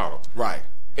be a model. Right.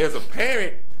 As a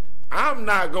parent, I'm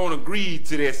not going to agree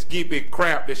to that skimpy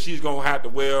crap that she's going to have to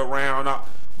wear around.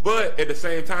 But at the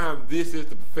same time, this is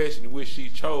the profession in which she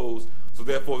chose. So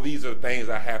therefore, these are the things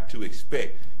I have to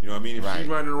expect. You know what I mean? If she's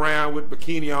running around with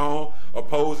bikini on, or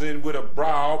posing with a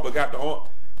bra, but got the on...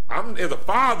 as a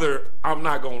father, I'm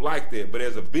not gonna like that, but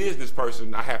as a business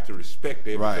person, I have to respect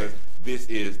that because this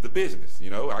is the business. You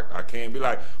know, I can't be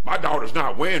like, my daughter's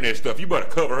not wearing that stuff. You better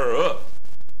cover her up.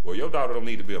 Well, your daughter don't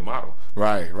need to be a model.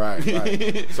 Right.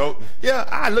 So yeah,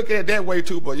 I look at it that way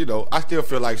too, but you know, I still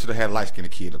feel like should have had a light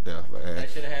skinned kid up there. They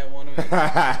should have had one of them.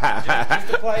 just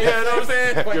to play. Yeah, you know what I'm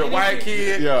saying? You're a white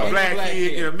kid, a black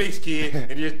kid, and a mixed kid,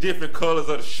 and just different colors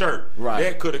of the shirt. Right.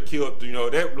 That could have killed, you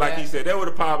know, that like he said, that would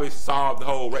have probably solved the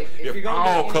whole race if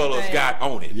all colors got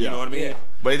on it. You know what I mean? Yeah.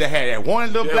 But they had that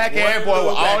one little black ass boy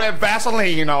with all that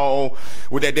Vaseline on,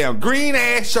 with that damn green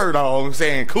ass shirt on,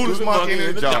 saying coolest monkey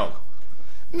in the jungle.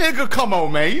 Nigga, come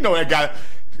on, man. You know that guy.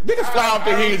 Niggas fly off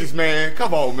their hinges, man.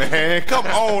 Come on, man. Come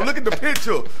on. Look at the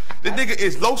picture. The nigga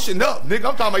is lotioned up. Nigga,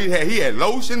 I'm talking about he had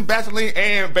lotion, Vaseline,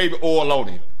 and baby oil on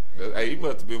him. Hey, he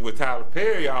must have been with Tyler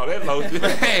Perry, all that lotion.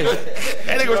 That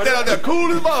nigga was standing out there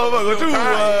cool as motherfucker, too.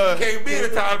 You can't be in a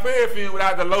Tyler Perry film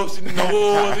without the lotion and the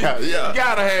oil. You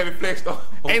gotta have it flexed on.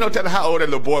 Ain't no telling how old that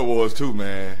little boy was, too,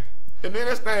 man. And then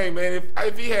this thing, man,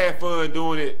 if he had fun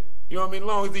doing it, you know what I mean? As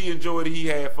long as he enjoyed it, he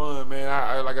had fun,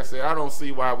 man. Like I said, I don't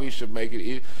see why we should make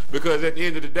it. Because at the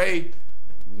end of the day,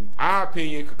 our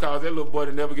opinion could cause that little boy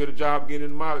to never get a job again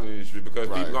in the modeling industry. Because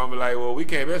people going to be like, well, we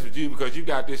can't mess with you because you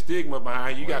got this stigma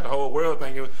behind you. You got the whole world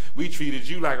thinking we treated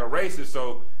you like a racist,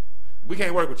 so we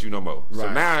can't work with you no more.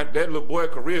 So now that little boy's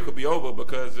career could be over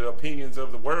because of the opinions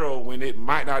of the world when it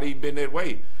might not even been that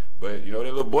way. But, you know,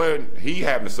 that little boy, he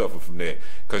having to suffer from that.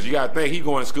 Because you got to think, he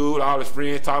going to school, all his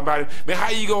friends talking about it. Man,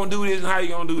 how you going to do this and how you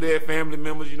going to do that? Family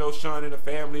members, you know, shunning the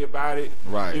family about it.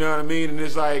 Right. You know what I mean? And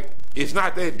it's like, it's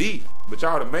not that deep. But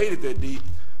y'all have made it that deep.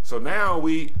 So now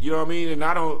we, you know what I mean? And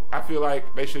I feel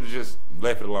like they should have just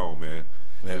left it alone, man.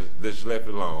 Just left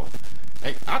it alone.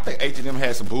 I think H&M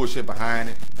had some bullshit behind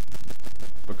it.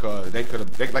 Because they could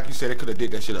have, like you said, they could have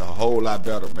did that shit a whole lot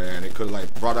better, man. They could have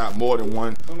like brought out more than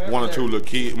one or two little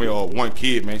kids, or one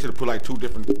kid, man. Should have put like two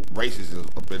different races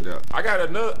up in there. I got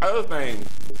other thing.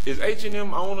 Is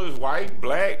H&M owners white,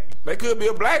 black? They could be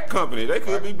a black company. They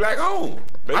could be black owned.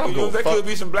 They could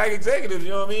be some black executives.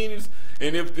 You know what I mean?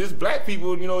 And if there's black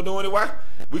people, you know, doing it, why?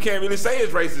 We can't really say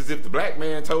it's racist if the black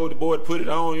man told the boy to put it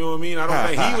on. You know what I mean? I don't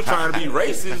think he was trying to be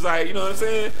racist. Like, you know what I'm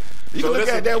saying? You can look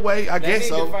at it that way, I guess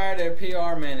so. They need to fire their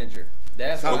PR manager.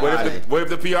 That's what if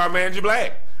the PR manager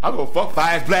black? I'm gonna fuck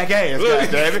Fire's black ass,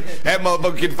 goddammit. That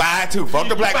motherfucker get fired too. Fuck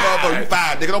the black motherfucker, you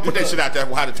fired. Nigga, don't put that shit out there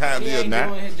how the time is now. He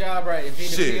ain't doing his job right. If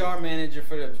he's the PR manager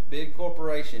for the big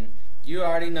corporation, you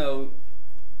already know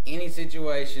any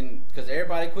situation, because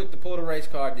everybody quit to pull the race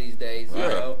card these days, you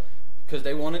know, because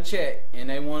they want to check and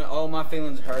they want, oh, my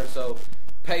feelings hurt, so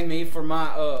pay me for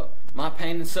my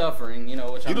pain and suffering, you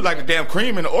know. Which you look like the damn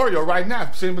cream in the Oreo right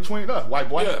now, sitting between us, white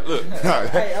boy. Yeah, look.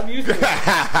 Hey, I'm used to it.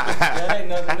 That ain't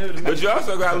nothing new to me. But you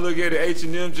also got to look at it.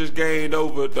 H&M just gained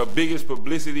over the biggest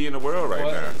publicity in the world right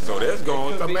now. So that's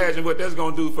going. Imagine what that's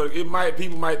going to do for. People might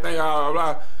think, oh,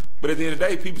 blah. But at the end of the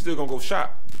day, people still gonna go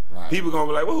shop. Right. People gonna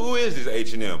be like, well, who is this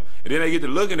H&M? And then they get to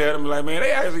looking at them and like, man,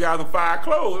 they actually got some fire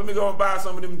clothes. Let me go and buy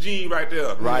some of them jeans right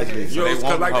there. Right. You know,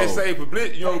 because like they say,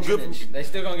 publicity, you know, good. They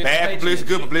still gonna get bad publicity,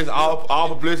 good publicity, all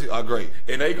publicity are great.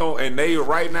 And they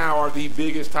right now are the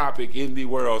biggest topic in the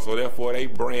world. So therefore, they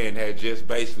brand had just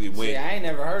basically went. See, I ain't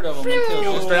never heard of them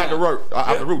until straight out the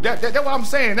root. That's what I'm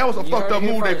saying. That was a fucked up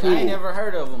move they pulled. I ain't never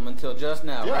heard of them until just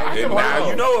now. Yeah, right? And now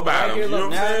you know about them. You know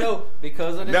what I'm saying? I know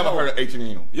because of this. Never heard of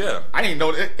H&M. Yeah, I didn't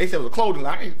know that. They said it was a clothing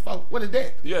line. What is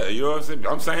that? Yeah, you know what I'm saying?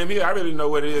 I'm saying here, I really didn't know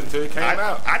what it is until it came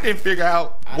out. I didn't figure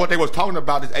out what they was talking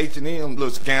about, this H&M little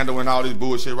scandal and all this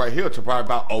bullshit right here till probably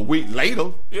about a week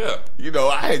later. Yeah. You know,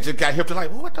 I had just got hip to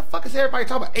like, well, what the fuck is everybody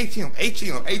talking about?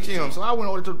 H&M. So I went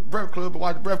over to the Breakfast Club and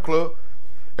watched the Breakfast Club.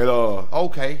 And,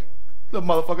 okay. Little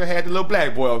motherfucker had the little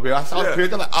black boy up here. I saw the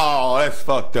picture, like, oh, that's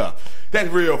fucked up. That's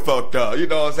real fucked up. You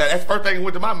know what I'm saying? That's the first thing that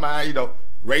went to my mind, you know,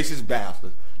 racist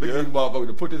bastards. Look at this motherfucker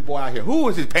to put this boy out here. Who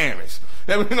is his parents?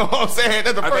 You know what I'm saying?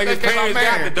 That's the first thing that came out, man. I think his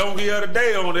parents got the donkey of the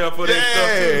day on there for that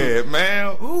stuff too. Yeah,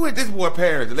 man. Who is this boy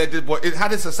parents? Let this boy. How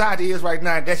this society is right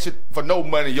now. That shit, for no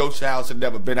money, your child should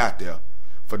never been out there.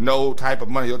 For no type of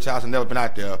money, your child should never been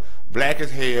out there. Black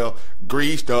as hell,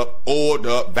 greased up, oiled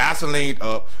up, Vaseline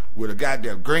up, with a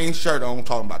goddamn green shirt on,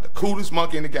 talking about the coolest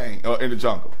monkey in the game, in the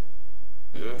jungle.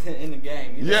 Yeah. In the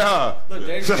game. You know? Yeah. Look,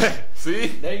 there you go. See?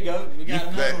 There you go. We got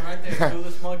another one right there.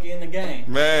 Coolest monkey in the game.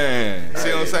 Man.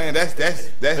 See what I'm saying? That's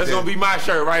gonna be my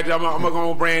shirt right there. I'm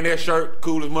gonna brand that shirt,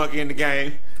 coolest monkey in the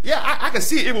game. Yeah, I can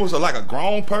see it was like a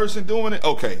grown person doing it.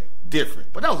 Okay,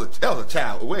 different. But that was a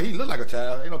child. Well, he looked like a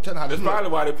child. Ain't no telling how. That's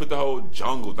probably why they put the whole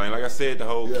jungle thing. Like I said, the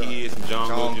whole kids and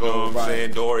jungle. You know what I'm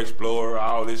saying? Dora Explorer,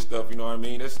 all this stuff. You know what I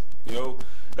mean? That's that's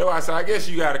why I said. I guess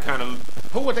you got to kind of.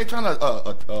 Who were they trying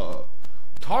to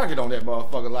target on that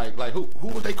motherfucker? Like who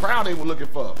was they crowd they were looking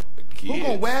for? The kids. Who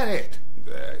gonna wear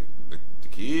that? The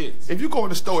kids. If you go in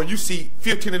the store and you see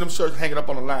 15 of them shirts hanging up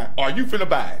on the line, are you finna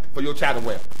buy it for your child to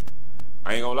wear?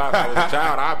 I ain't gonna lie, if I was a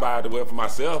child, I'd buy it to wear for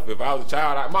myself. If I was a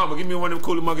child, Mama, give me one of them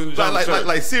coolest monkeys in the jungle shirts.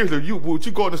 Like seriously, would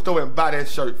you go in the store and buy that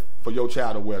shirt for your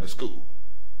child to wear to school?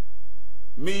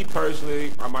 Me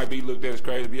personally, I might be looked at as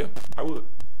crazy, but yeah, I would.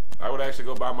 I would actually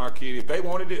go buy my kid. If they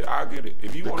wanted it, I'll get it.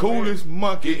 If you want the coolest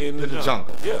monkey in the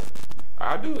jungle. Yeah,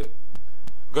 I'll do it.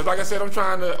 Because like I said, I'm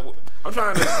trying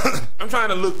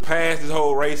to look past this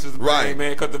whole racism thing,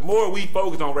 man. Because the more we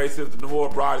focus on racism, the more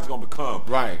broad it's gonna become.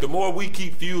 Right. The more we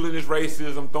keep fueling this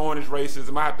racism, throwing this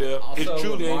racism out there, also, it's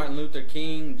truly with Martin Luther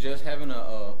King just having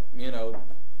a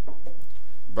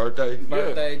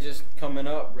birthday just coming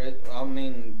up. I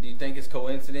mean, do you think it's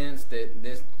coincidence that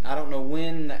this? I don't know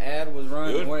when the ad was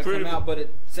run, when it came out, but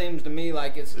it seems to me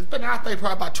like it's been out there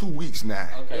probably about 2 weeks now.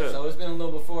 Okay, so it's been a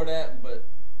little before that, but.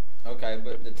 Okay,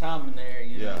 but the timing there,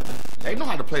 you know. They know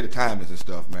how to play the timings and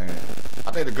stuff, man.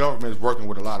 I think the government is working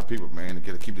with a lot of people, man,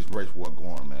 to keep this race war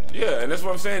going, man. Yeah, and that's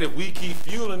what I'm saying. If we keep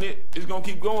fueling it, it's gonna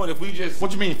keep going. If we just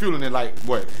what you mean fueling it? Like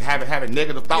what? Having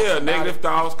negative thoughts? Yeah, negative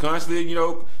thoughts constantly. You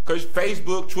know, because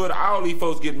Facebook, Twitter, all these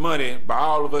folks get money by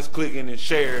all of us clicking and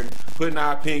sharing, putting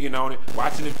our opinion on it,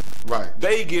 watching it. Right.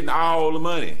 They getting all the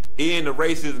money, and the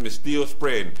racism is still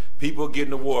spreading. People getting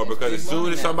the war because as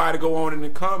soon as somebody go on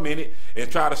and comment it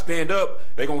and try to stand up,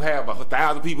 they gonna have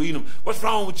 1,000 people eating them. What's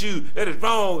wrong with you? That is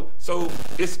wrong. So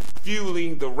it's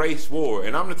fueling the race war.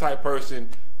 And I'm the type of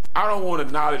person, I don't want to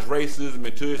acknowledge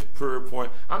racism to its pure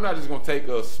point. I'm not just gonna take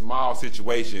a small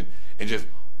situation and just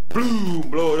boom,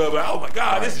 blow it up. Like, oh my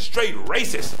God, this is straight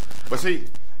racist. But see,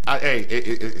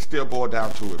 it still boiled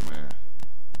down to it, man.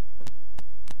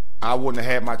 I wouldn't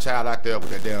have had my child out there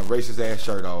with that damn racist ass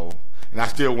shirt on. And I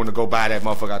still want to go buy that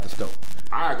motherfucker out the store.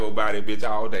 I go buy that bitch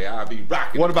all day. I'll be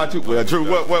rocking. What about you? Well, Drew,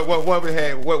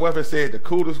 what if it said the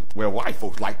coolest? Well, white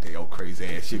folks like that old crazy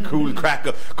ass shit. Coolest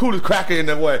cracker in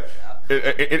the what?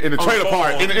 In the trailer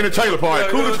park. In the trailer park.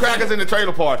 Coolest crackers in the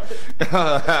trailer park.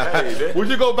 Would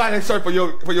you go buy that shirt for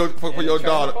your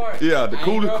daughter? Park? Yeah, the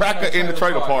coolest cracker in the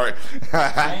trailer park.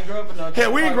 I ain't grew up in no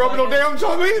trailer we ain't grow up in no damn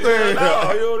jungle either.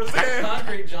 No, you understand?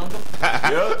 Concrete jungle.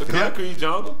 Yeah, the concrete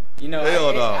jungle. You know,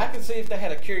 I can see if they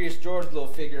had a Curious George little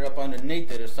figure up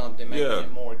underneath it or something, making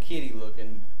it more kitty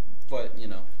looking. But you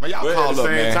know, but at the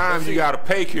same time, you gotta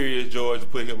pay Curious George to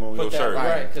put him on your shirt,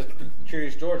 right? Because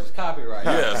Curious George is copyright.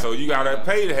 Yeah, so you gotta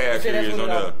pay to have Curious on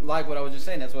there. Like what I was just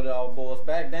saying, that's what it all boils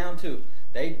back down to.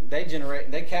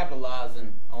 they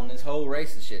capitalizing on this whole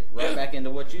racist shit right back into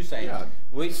what you saying. Yeah.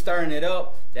 We stirring it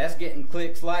up. That's getting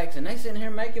clicks, likes, and they sitting here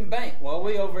making bank while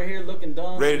we over here looking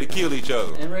dumb, ready to kill each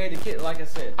other, and ready to kill. Like I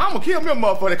said, I'm gonna kill me a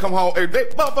motherfucker that come home. If they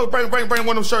motherfucker bring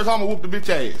one of them shirts, I'm gonna whoop the bitch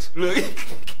ass. Look.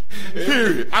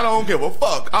 Period. I don't give a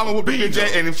fuck. I'm gonna whoop the bitch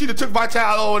ass. And if she done took my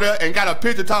child over there and got a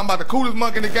picture talking about the coolest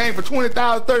monkey in the game for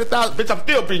 20,000, 30,000, bitch, I'm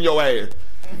still beating your ass.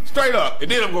 Straight up.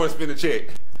 And then I'm gonna spend a check.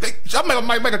 I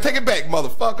might make her take it back,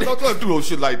 motherfucker. Don't do no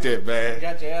shit like that, man.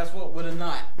 Got your ass whooped with a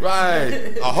knot.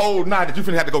 Right. A whole knot that you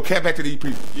finna have to go cat back to these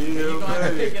people. Yeah, you gonna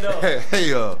have to pick it up.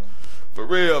 Hey, for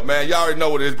real, man. Y'all already know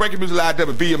what it is. Breaking Music Live,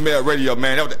 BML Radio,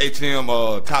 man. That was the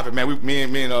ATM topic, man. Me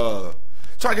and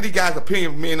trying to get these guys'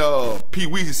 opinion. Me and P.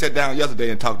 Weezy sat down yesterday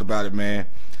and talked about it, man.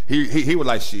 He was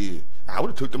like, shit, I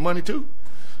would have took the money too.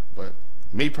 But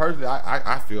me personally,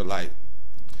 I feel like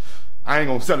I ain't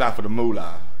gonna sell out for the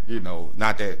moolah. You know,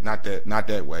 not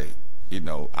that way. You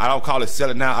know, I don't call it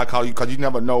selling out. I call you because you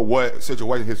never know what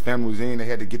situation his family was in. They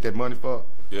had to get that money for.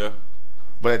 Yeah.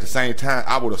 But at the same time,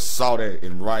 I would have saw that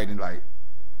in writing. Like,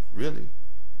 really?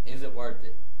 Is it worth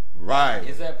it? Right.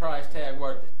 Is that price tag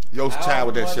worth it? Your child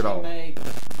with that shit on. Made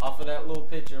off of that little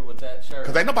picture with that shirt.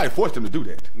 Because ain't nobody forced him to do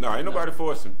that. No, ain't nobody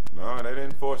forced him. No, they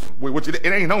didn't force him. It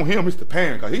ain't on him, it's the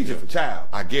parent, because he's just a child.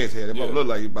 I guess, that look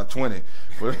like he's about 20.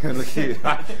 But look here,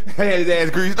 I had his ass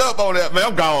greased up on that, man.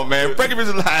 I'm gone, man. Breaking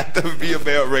Music Live,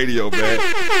 WBML Radio, man.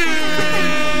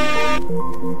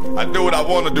 I do what I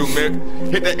want to do, man.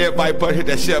 Hit that invite button, hit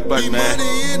that share button, man.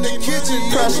 In the kitchen,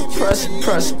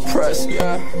 press,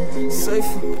 yeah. Safe.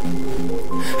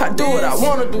 I do what I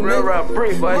wanna do, nigga.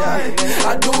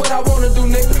 I do what I wanna do,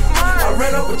 nigga. I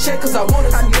ran up a check cause I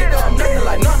wanted to, nigga. I'm nothing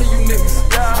like none of you niggas.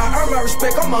 I earn my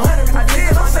respect, I'm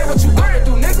 100%. Don't say what you gonna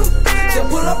do, nigga. Just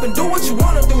pull up and do what you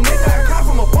wanna do, nigga. I caught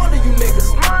from up under you niggas.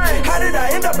 How did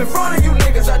I end up in front of you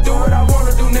niggas? I do what I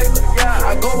wanna do, nigga.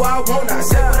 I go where I wanna, I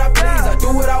say what I please. I do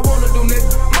what I wanna do,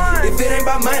 nigga. If it ain't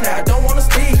by money, I don't wanna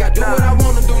speak. I do what I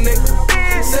wanna do, nigga.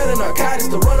 Selling narcotics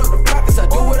to run up the pockets. I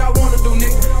do what I wanna do,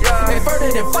 nigga. Ain't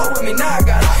further than fuck with me, now I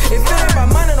got it. If it ain't by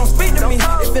money, don't speak to me.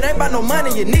 If it ain't by no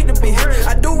money, you need to be.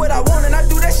 I do what I want and I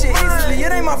do that shit easily.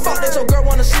 It ain't my fault that your girl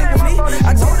wanna sleep with me.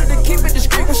 I told her to keep it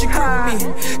discreet when she cool with me.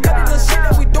 Cause the little shit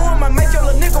that we doing might make your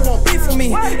little nigga want beef with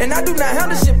me. And I do not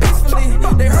handle shit peacefully.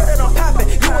 They heard that I'm poppin'.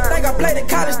 You would think I played in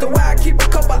college the way I keep a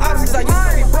couple options. I used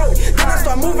to be broke, then I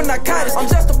start moving narcotics. I'm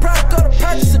just a product of the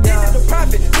purchase, addicted to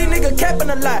profit. These niggas capping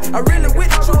a lot. I really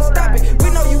with it, you will stop it. We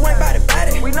know you ain't bout it.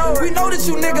 We know that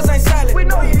you niggas ain't solid.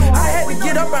 I had to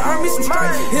get up and earn me some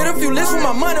stripes. Hit a few lists with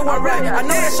my money went right. I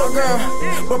know that's your girl,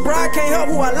 but bro, I can't help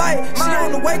who I like. She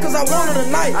on the way cause I want her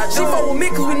tonight. She fuck with me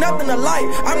cause we nothing alike.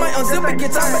 I might unzip and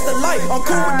get top at the light. I'm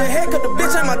cool with the head cause the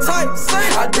bitch ain't my type.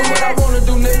 I do what I wanna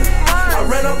do, nigga. I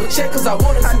ran up a check cause I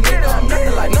wanted to, nigga. I'm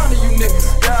nothing like none of you niggas.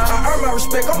 I earn my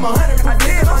respect, I'm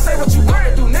 100%. Don't say what you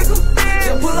gonna do, nigga.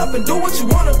 Just pull up and do what you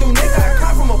wanna do, nigga. I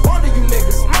caught from up under you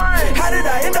niggas. How did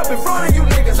I end up in front of you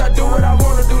niggas? I do what I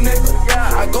wanna do, nigga.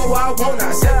 I go where I wanna,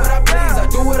 I say what I please. I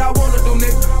do what I wanna do,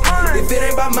 nigga. If it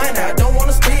ain't by money, I don't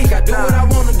wanna speak. I do what I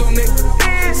wanna do,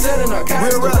 nigga. Selling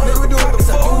narcotics, I do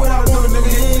what I wanna do,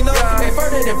 nigga. Ain't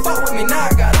further than fuck with me, now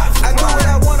I got options. I do what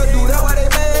I wanna do, that's why they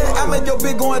mad. I make your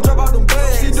bitch go and drop out them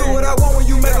bags. She do what I want when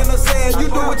you making her sad. You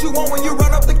do what you want when you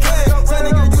run up the cash. Say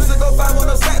nigga used to go 5 on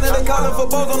a sack, now they callin' for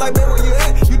balls. I'm like, babe, where you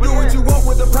at? You do what you want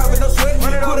with the profit, no sweat.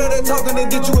 Cool that they talking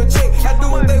and get you a check. I do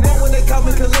what they want when they call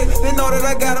me collect. They know that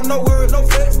I got them, no worries, no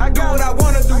flex. I do what I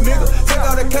wanna do, nigga. Take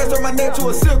all the cash from my neck to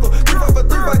a circle. 3 for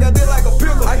 3, I got this like a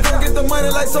pickle. I can't get the money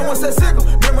like someone said sickle.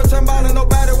 Remember time ballin',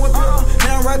 nobody went pickle.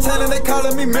 Now I'm right town and they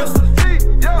calling me mister.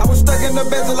 I was stuck in the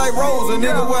bedroom like Rose. A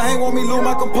nigga would hang on me, lose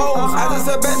my compose. I just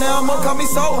said back now, I'ma call me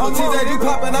soul. TJD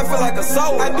poppin', I feel like a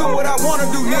soul. I do what I wanna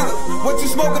do, nigga. What you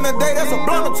smoking today, that's a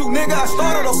blunt or two, nigga. I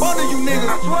started up under you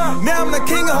niggas. Now I'm the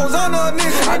king of Hosanna,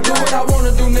 nigga. I do what I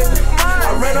wanna do, nigga.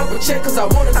 I ran up a check cause I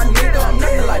wanted to, nigga. I'm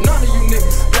nothing like none of you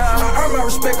niggas. I earn my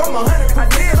respect, I'm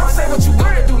 100%. Don't say what you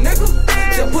gonna do, nigga.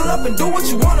 Just pull up and do what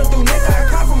you wanna do, nigga. I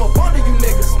caught from up under you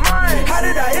niggas. How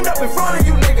did I end up in front of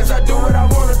you niggas? I do what I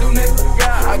wanna do, nigga.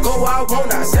 I go where I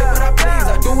wanna, I say what I please.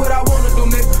 I do what I wanna do,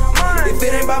 nigga. If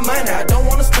it ain't by money, I don't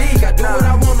wanna speak. I do what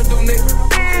I wanna do,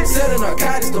 nigga. Selling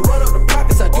narcotics to run up the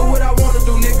pockets. I do what I wanna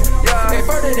do, nigga. Ain't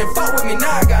further than fuck with me,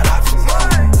 now I got options.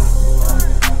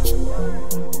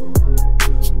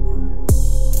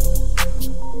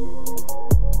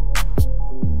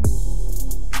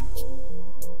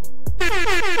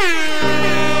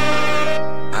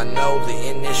 I know that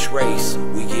in this race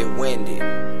we get winded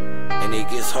and it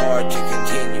gets hard to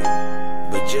continue.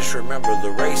 But just remember,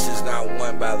 the race is not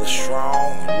won by the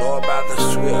strong nor by the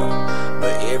swift,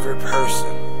 but every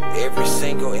person, every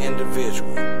single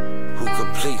individual who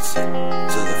completes it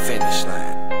to the finish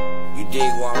line. You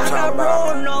dig what I'm talking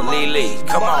about? Lily,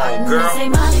 come on, girl. They say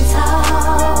money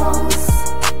talks,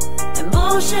 and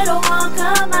bullshit will walk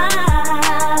a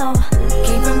mile.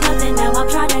 Came from nothing, now I'm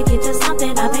trying to get to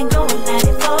something. I've been going at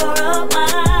it for a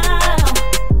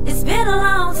while. It's been a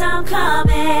long time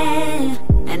coming,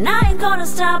 and I ain't gonna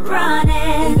stop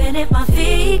running. Even if my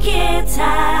feet get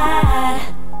tired,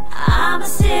 I'ma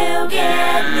still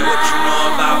get mine. What you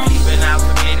know about keeping out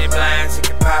from any blinds? It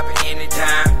can pop at any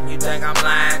time. You think I'm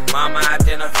lying? Mama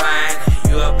identifying.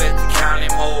 You up at the county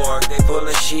morgue. They pull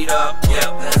a sheet up.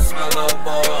 Yep, that's my little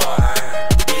boy.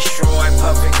 Destroyed,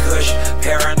 puffin' kush.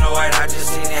 Paranoid, I just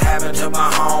seen it happen to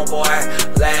my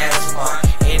homeboy last month.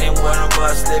 Any one of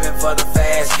us living for the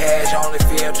fast cash only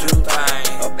fear two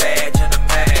things: a badge and a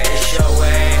mask. Show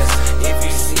ass if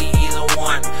you see either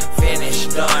one.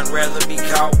 Finished, done. Rather be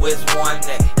caught with one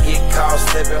than get caught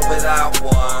slipping without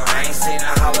one. I ain't seen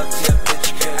a hollow tip that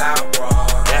you could outrun.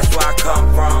 That's where I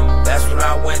come from, that's what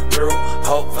I went through.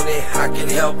 Hopefully I can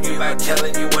help you by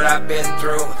telling you what I've been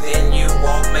through. Then you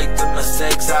won't make the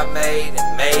mistakes I made,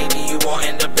 and maybe you won't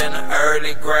end up in an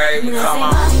early grave. Come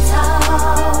on. Money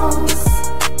talks,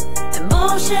 and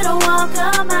bullshit will walk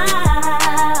a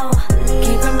mile.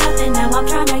 Came from nothing, now I'm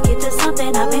trying to get to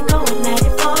something. I've been going at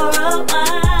it for a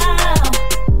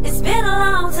while. It's been a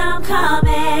long time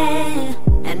coming,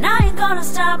 and I ain't gonna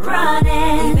stop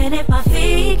running. Even if my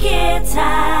feet get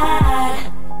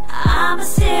tired, I'ma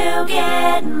still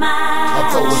get mine.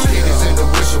 I'm throwing pennies in the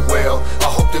wishing well. I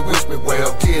hope they wish me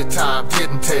well. Did time,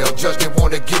 didn't tell. Judge didn't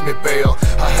want to give me bail.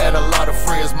 I had a lot of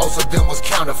friends, most of them was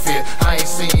counterfeit. I ain't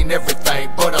seen everything,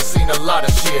 but I seen a lot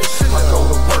of shit. I go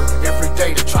to work every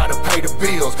day to try to pay the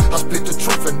bills. I spit the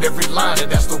truth in every line,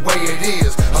 and that's the way it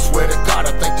is. I swear to God,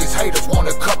 I think these haters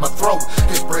wanna cut my throat.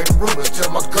 They spreading rumors, tell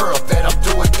my girl that I'm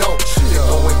doing dope. They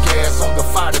throwing gas on the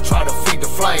fire to try to feed the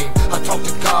flame. I talk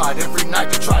to God every night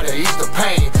to try to ease the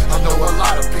pain. I know a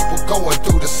lot of people going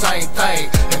through the same thing,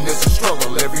 and it's a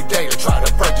struggle every day to try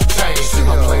to break the chain.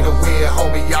 I play to win,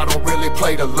 homie, I don't really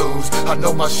play to lose. I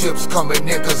know my ship's coming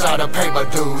in cause I done pay my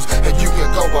dues. And you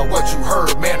can go by what you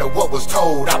heard, man, or what was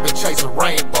told. I've been chasing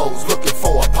rainbows, looking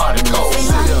for a pot of gold.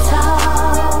 Money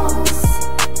talks,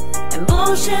 and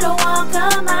bullshit will walk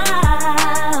a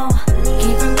mile.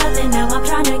 Came from nothing, now I'm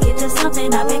trying to get to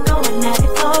something. I've been going at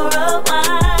it for a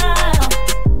while.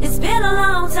 It's been a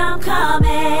long time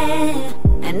coming,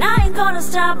 and I ain't gonna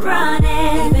stop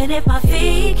running. Even if my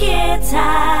feet get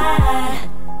tired,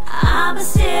 I'ma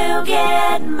still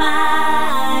get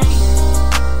mine.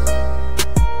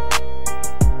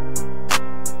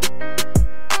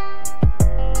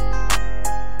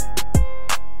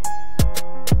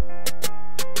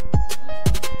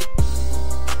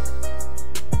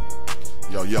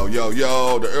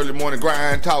 Yo, the early morning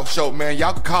grind talk show, man.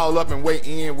 Y'all can call up and weigh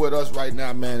in with us right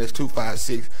now, man. It's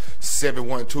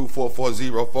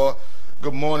 256-712-4404.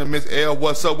 Good morning, Miss L.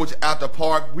 What's up with you out the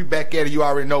park? We back at it. You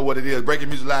already know what it is. Breaking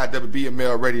Music Live,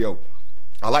 WBML Radio.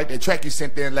 I like that track you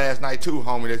sent in last night too,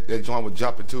 homie. That joint was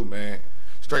jumping too, man.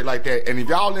 Straight like that. And if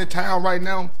y'all in town right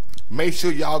now, make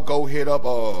sure y'all go hit up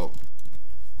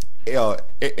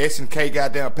S&K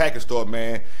goddamn package store,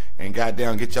 man, and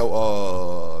goddamn get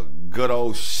your good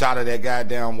old shot of that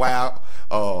goddamn wild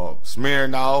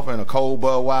Smirnoff and a cold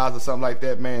Budweiser or something like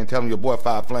that, man. Tell them your boy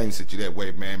Five Flames sent you that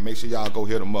way, man. Make sure y'all go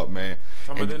hit them up, man.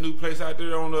 Talking about that new place out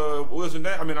there on Wilson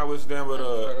Dam. I mean, I was down with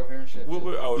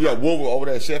Woodward. Oh, yeah, Woodward over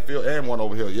there at Sheffield, and one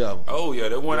over here, yeah. Oh yeah,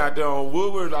 that one out there on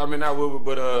Woodward. I mean, not Woodward,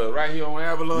 but right here on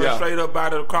Avalon, straight up by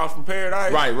the across from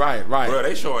Paradise. Right. Bro,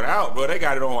 they showing out, bro. They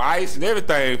got it on ice and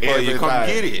everything for you. Come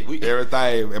get it.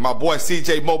 Everything. And my boy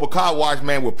CJ Mobile Car Wash,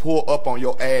 man, will pull up on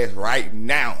your ass right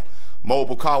now.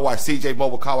 Mobile Car Wash, CJ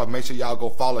Mobile Car Wash. Make sure y'all go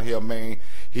follow him, man.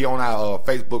 He on our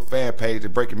Facebook fan page, the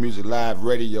Breaking Music Live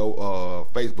Radio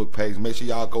Facebook page. Make sure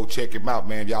y'all go check him out,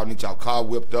 man. Y'all need y'all car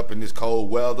whipped up in this cold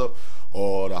weather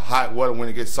or the hot weather when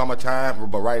it gets summertime.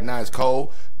 But right now it's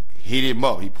cold. Hit him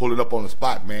up. He pull it up on the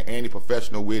spot, man. And he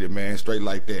professional with it, man. Straight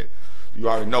like that. You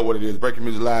already know what it is. Breaking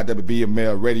Music Live,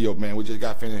 WBML Radio, man. We just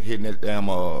got finished hitting that damn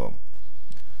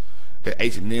the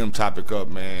H&M topic up,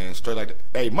 man. Straight like that.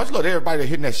 Hey, much love to everybody that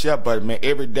hitting that share button, man.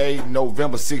 Every day,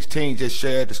 November 16th, just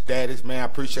shared the status, man. I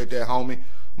appreciate that, homie.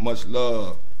 Much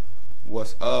love.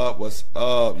 What's up? What's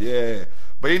up? Yeah.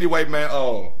 But anyway, man,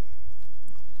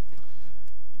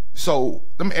 so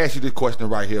let me ask you this question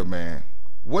right here, man.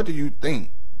 What do you think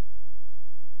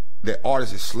that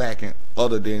artists is slacking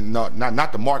other than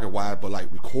not the market wise, but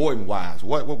like recording wise?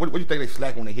 What do you think they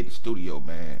slack when they hit the studio,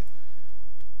 man?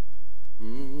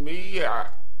 Me,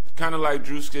 kind of like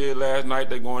Drew said last night,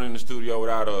 they going in the studio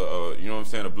without a you know what I'm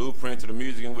saying, a blueprint to the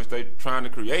music in which they trying to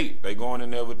create. They going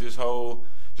in there with this whole,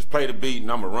 just play the beat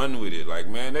and I'ma run with it. Like,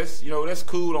 man, that's, you know, that's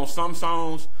cool on some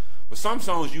songs, but some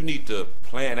songs you need to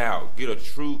plan out, get a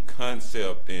true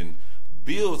concept and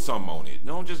build something on it.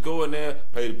 Don't just go in there,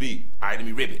 play the beat, all right, let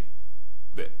me rip it.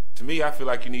 But to me, I feel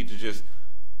like you need to just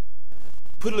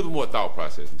put a little more thought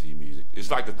process into your music.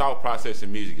 It's like the thought process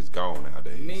in music is gone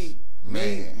nowadays.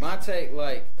 Me, my take,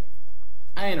 like,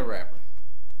 I ain't a rapper,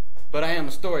 but I am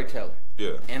a storyteller.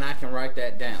 Yeah. And I can write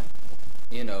that down,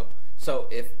 you know. So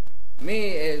if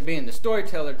me as being the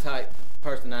storyteller type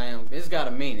person I am, it's got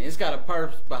a meaning. It's got a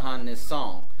purpose behind this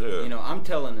song. Yeah. You know, I'm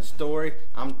telling a story.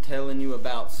 I'm telling you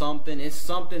about something. It's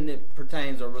something that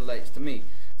pertains or relates to me.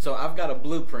 So I've got a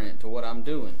blueprint to what I'm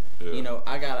doing. Yeah. You know,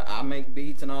 I make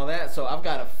beats and all that. So I've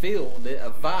got a feel, a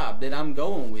vibe that I'm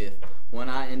going with when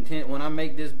I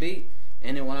make this beat,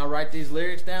 and then when I write these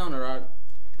lyrics down, or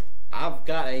I've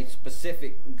got a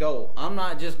specific goal. I'm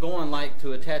not just going like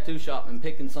to a tattoo shop and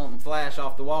picking something flash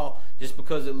off the wall just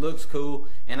because it looks cool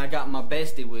and I got my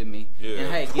bestie with me. Yeah.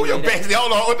 And hey, Who your bestie?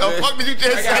 Hold on, what the fuck did you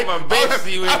just say? I got my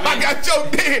bestie with me. I got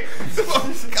your dick.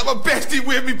 Got my bestie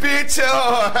with me, bitch.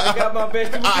 I got my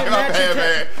bestie with me.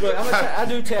 Man. Look, I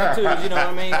do tattoos, you know what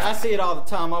I mean? I see it all the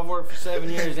time. I've worked for 7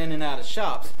 years in and out of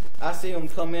shops. I see them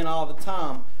come in all the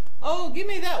time. Oh, give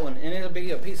me that one. And it'll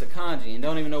be a piece of kanji and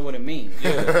don't even know what it means.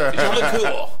 Yeah. It don't look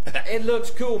cool. It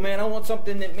looks cool, man. I want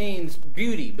something that means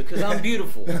beauty because I'm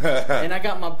beautiful. And I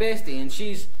got my bestie and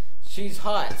she's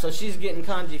hot. So she's getting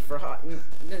kanji for hot.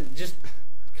 Just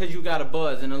because you got a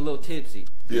buzz and a little tipsy.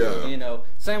 Yeah. You know,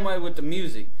 same way with the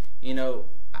music. You know,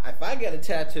 if I get a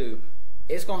tattoo,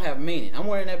 it's going to have meaning. I'm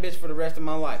wearing that bitch for the rest of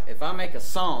my life. If I make a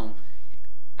song,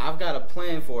 I've got a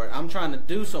plan for it. I'm trying to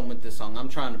do something with this song. I'm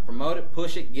trying to promote it,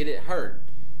 push it, get it heard.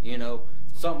 You know,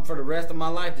 something for the rest of my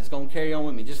life that's going to carry on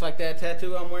with me. Just like that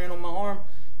tattoo I'm wearing on my arm,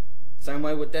 same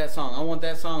way with that song. I want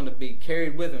that song to be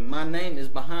carried with me. My name is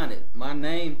behind it. My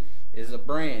name is a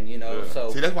brand, you know. Yeah.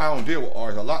 So see, that's why I don't deal with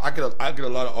artists. I get a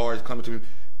lot of artists coming to me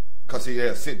because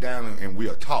they'll sit down and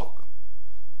we'll talk.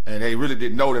 And they really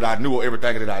didn't know that I knew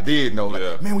everything that I did know.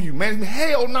 Like, man, when you manage me,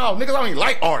 hell no, niggas, I don't even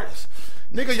like artists.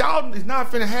 Nigga, y'all is not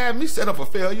finna have me set up for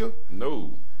failure.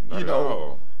 No, not you know, at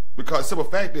all. Because simple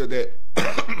fact is that,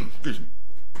 excuse me.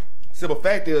 Simple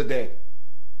fact is that,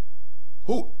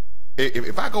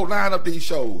 if I go line up these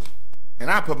shows and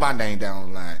I put my name down on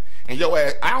the line and your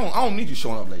ass, I don't need you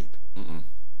showing up late.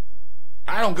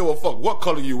 I don't give a fuck what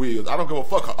color you is. I don't give a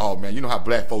fuck. Oh man, you know how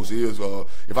black folks is.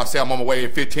 If I say I'm on my way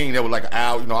in 15, that was like an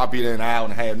hour. You know, I'll be there in an hour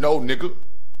and a half. No, nigga.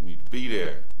 You need to be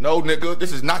there. No, nigga,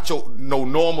 this is not your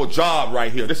normal job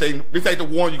right here. This ain't the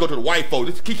one you go to the white folks.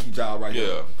 This is Kiki job right here.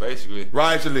 Yeah, basically.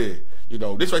 Rightly, you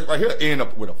know, this right here end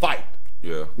up with a fight.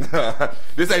 Yeah.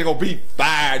 This ain't gonna be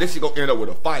fire. This shit gonna end up with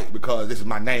a fight because this is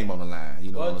my name on the line.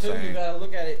 You know what I'm saying? You gotta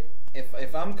look at it.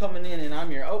 If I'm coming in and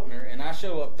I'm your opener and I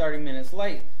show up 30 minutes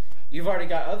late, you've already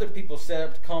got other people set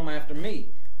up to come after me.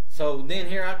 So then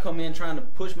here I come in trying to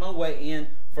push my way in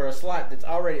for a slot that's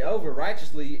already over.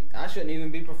 Righteously, I shouldn't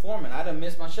even be performing. I done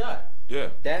missed my shot. Yeah.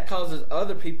 That causes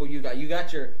other people, you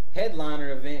got your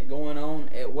headliner event going on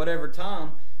at whatever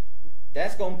time.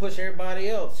 That's gonna push everybody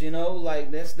else, you know,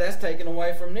 like that's taken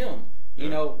away from them. You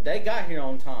know, they got here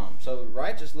on time. So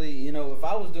righteously, you know, if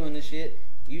I was doing this shit,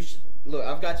 look,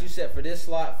 I've got you set for this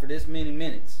slot for this many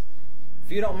minutes.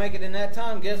 If you don't make it in that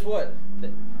time, guess what?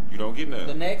 You don't get nothing.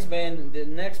 The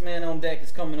next man on deck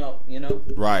is coming up, you know?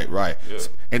 Right. Yeah.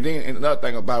 And then another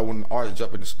thing about when artists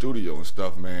jump in the studio and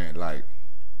stuff, man, like,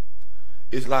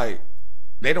 it's like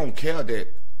they don't care that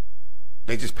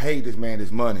they just paid this man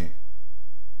this money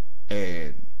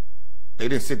and they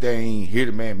didn't sit there and hear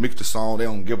the man mix the song. They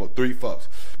don't give up 3 fucks.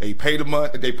 They pay the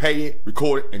money, they pay it,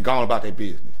 record it, and gone about their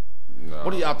business. No.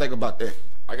 What do y'all think about that?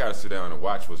 I gotta sit down and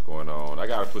watch what's going on. I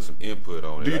gotta put some input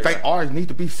on it. Do you think artists need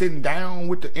to be sitting down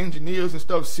with the engineers and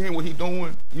stuff, seeing what he's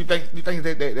doing? You think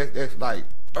that's like?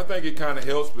 I think it kind of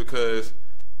helps because,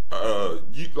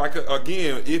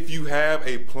 again, if you have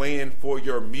a plan for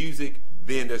your music,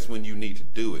 then that's when you need to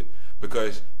do it.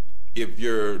 Because if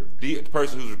the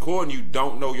person who's recording you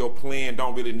don't know your plan,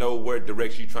 don't really know where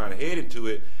direction you're trying to head into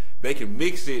it, they can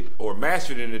mix it or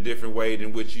master it in a different way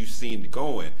than what you've seen it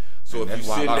going. So if you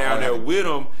sit down there with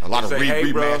them and say,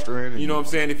 hey, bro, you know what I'm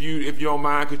saying? If you don't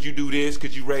mind, could you do this?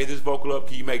 Could you raise this vocal up?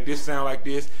 Can you make this sound like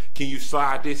this? Can you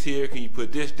slide this here? Can you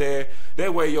put this there?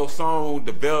 That way your song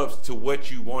develops to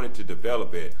what you want it to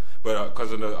develop at. But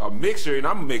because of a mixer, and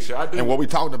I'm a mixer, I do. And what we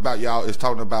talking about, y'all, is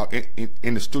talking about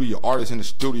in the studio, artists in the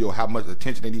studio, how much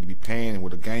attention they need to be paying and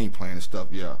with the game plan and stuff.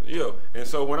 Yeah. Yeah. And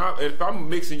so if I'm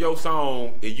mixing your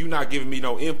song and you not giving me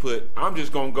no input, I'm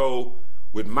just gonna go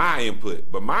with my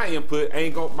input. But my input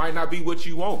might not be what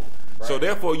you want. Right. So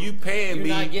therefore, you paying me.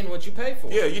 You're not getting what you pay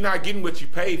for. Yeah, you're not getting what you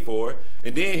pay for.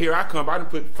 And then here I come. I done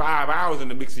put 5 hours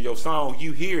into mixing your song.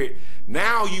 You hear it.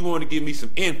 Now you want to give me some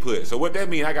input. So what that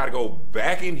means? I got to go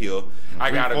back in here.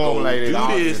 I got to go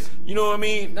do this. You know what I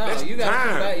mean? No, that's you got to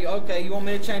come back. Okay, you want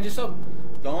me to change this up?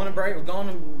 Go on and break. Go on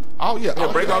and. Oh yeah,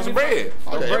 break off some bread.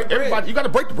 Everybody, you got to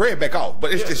break the bread back off.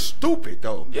 But it's just stupid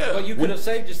though. Yeah. Well, you could have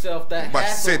saved yourself that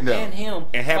hassle and him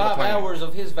and 5 hours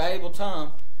of his valuable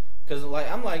time. Because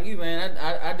I'm like you, man.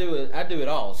 I do it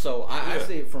all. So I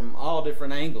see it from all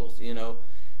different angles, you know.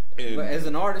 But as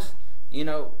an artist, you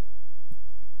know,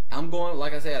 I'm going,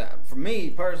 like I said, for me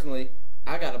personally,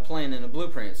 I got a plan and a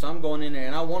blueprint. So I'm going in there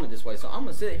and I want it this way. So I'm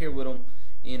gonna sit here with them,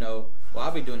 you know. Well,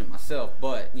 I'll be doing it myself,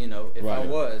 but you know, if I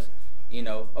was, you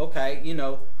know, okay, you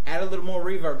know, add a little more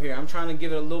reverb here. I'm trying to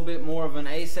give it a little bit more of an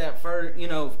ASAP, you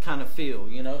know, kind of feel,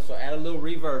 you know. So add a little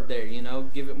reverb there, you know,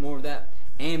 give it more of that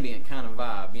ambient kind of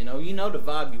vibe, you know the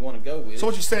vibe you want to go with. So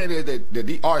what you're saying is that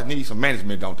the artists need some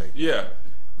management, don't they? Yeah.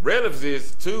 Relevance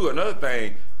is too another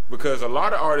thing, because a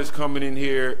lot of artists coming in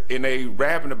here and they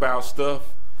rapping about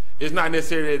stuff. It's not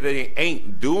necessarily that they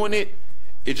ain't doing it.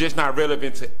 It's just not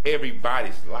relevant to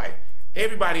everybody's life.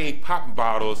 Everybody ain't popping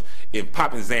bottles and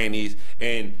popping Xannies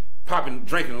and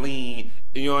drinking lean.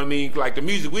 You know what I mean? Like the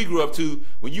music we grew up to,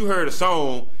 when you heard a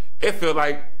song, it felt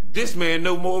like this man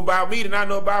know more about me than I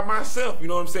know about myself. You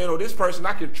know what I'm saying? Or this person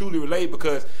I can truly relate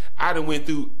because I done went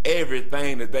through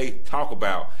everything that they talk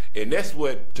about. And that's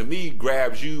what, to me,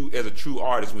 grabs you as a true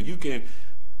artist. When you can,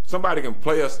 somebody can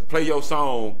play your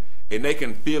song and they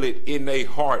can feel it in their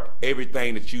heart,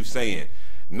 everything that you saying.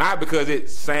 Not because it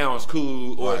sounds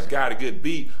cool or it's got a good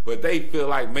beat, but they feel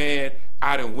like, man,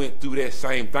 I done went through that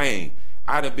same thing.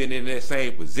 I done been in that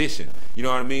same position. You know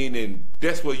what I mean? And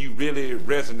that's where you really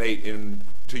resonate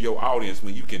to your audience,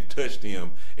 when you can touch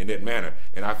them in that manner.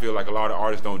 And I feel like a lot of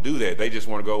artists don't do that. They just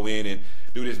want to go in and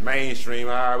do this mainstream,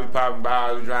 we popping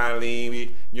bottles, we trying to lean,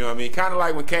 you know what I mean? Kind of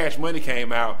like when Cash Money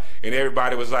came out and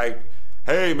everybody was like,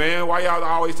 hey man, why y'all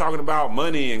always talking about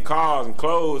money and cars and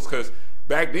clothes? Because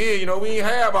back then, you know, we didn't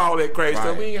have all that crazy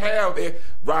stuff. We didn't have it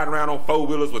riding around on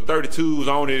 4-wheelers with 32s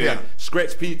on it and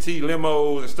Scratch PT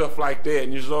limos and stuff like that.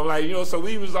 And you're so like, you know, so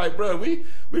we was like, bro, we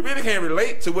really can't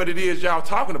relate to what it is y'all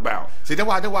talking about. See, that's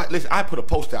why, listen, I put a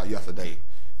post out yesterday.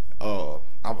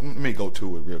 Let me go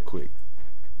to it real quick.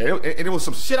 And it was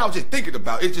some shit I was just thinking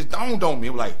about. It just dawned on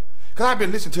me. Like, because I've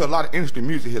been listening to a lot of industry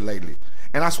music here lately.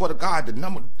 And I swear to God,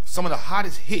 some of the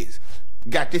hottest hits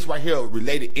got this right here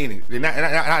related in it. And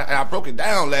I broke it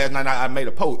down last night. I made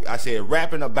a post. I said,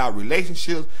 rapping about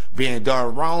relationships being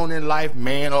done wrong in life,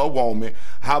 man or woman,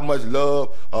 how much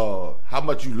love, how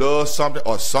much you love something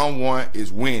or someone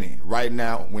is winning right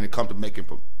now when it comes to making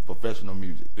professional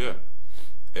music. Yeah.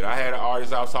 And I had an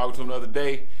artist I was talking to him the other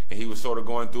day, and he was sort of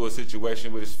going through a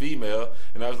situation with his female,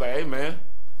 and I was like, hey man,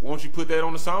 why don't you put that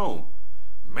on the song?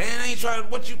 Man, I ain't trying,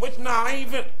 I ain't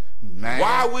even,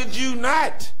 why would you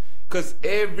not? Because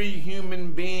every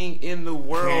human being in the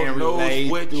world knows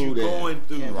what you're going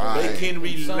through. They can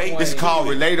relate. It's called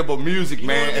relatable music,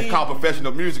 man. It's called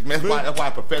professional music, man. That's why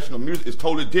professional music is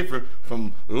totally different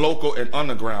from local and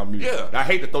underground music. Yeah. I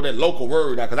hate to throw that local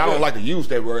word out because I don't like to use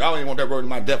that word. I don't even want that word in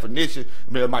my definition,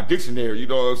 my dictionary. You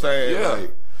know what I'm saying? Yeah.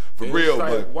 Like, for real.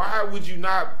 Like, but why would you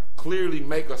not clearly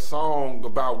make a song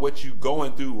about what you're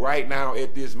going through right now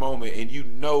at this moment, and you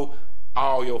know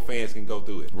all your fans can go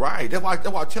through it? Right. That's why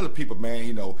I tell people, man,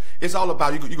 you know, it's all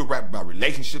about, you can rap about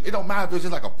relationship. It don't matter if it's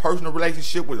just like a personal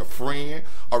relationship with a friend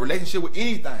or relationship with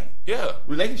anything. Yeah.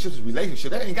 Relationships is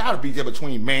relationship. That ain't got to be just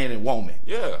between man and woman.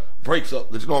 Yeah. Breaks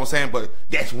up, you know what I'm saying? But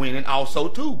that's winning also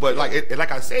too. But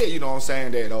like I said, you know what I'm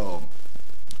saying, that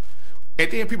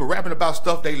and then people rapping about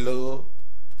stuff they love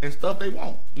and stuff they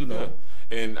want, you know.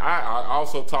 Yeah. And I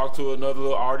also talked to another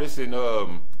little artist, and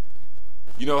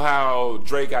you know how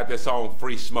Drake got that song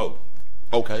Free Smoke?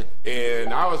 Okay.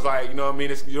 And I was like, you know what I mean?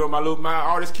 It's, you know, my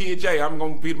artist Kid J. I'm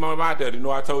going to beat him out there. You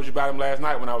know, I told you about him last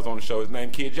night when I was on the show. His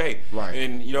name Kid J. Right.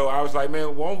 And, you know, I was like,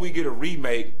 man, why don't we get a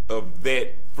remake of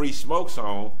that Free Smoke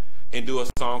song and do a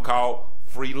song called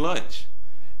Free Lunch?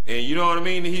 And you know what I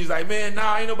mean? And he's like, man,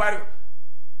 nah, ain't nobody...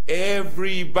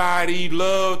 Everybody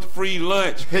loved free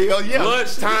lunch. Hell yeah.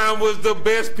 Lunchtime was the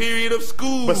best period of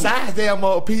school. Besides damn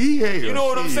PE. You know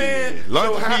what I'm saying?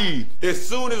 Lunch PE. As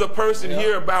soon as a person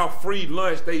hear about free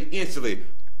lunch, they instantly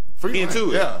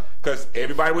into it. Yeah. Because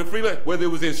everybody went free lunch, whether it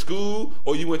was in school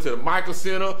or you went to the Michael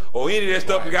Center or any of that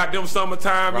stuff. You got them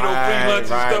summertime, free lunches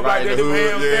and stuff like that. You know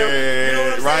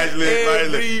what I'm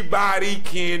saying? Everybody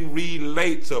can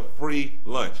relate to free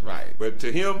lunch. Right. But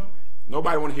to him,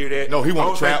 nobody want to hear that. No, he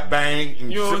want to trap bang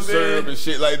and serve and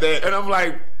shit like that. And I'm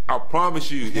like, I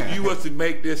promise you, if you was to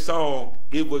make this song,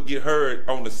 it would get heard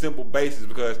on a simple basis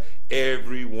because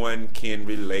everyone can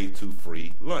relate to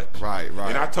free lunch. Right.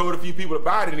 And I told a few people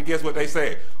about it, and guess what they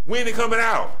said? When it coming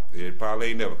out? It probably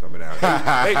ain't never coming out.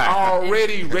 They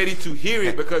already ready to hear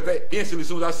it because they instantly, as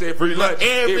soon as I said free lunch,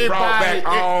 it brought back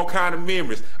all kind of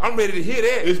memories. I'm ready to hear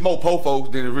that. It's more poor folks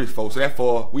than the rich folks, so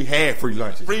therefore we had free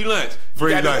lunches. Free lunch,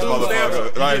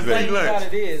 motherfucker. Free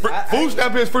lunch. Food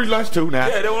stamp is free lunch too now.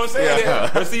 Yeah, that's what I'm saying.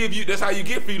 Yeah. But see, that's how you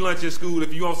get free lunch in school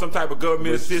if you on some type of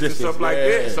government assistance, stuff like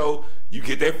that. So you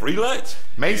get that free lunch.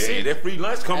 Mason, that free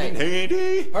lunch come in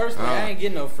handy. Personally, I ain't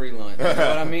getting no free lunch. You know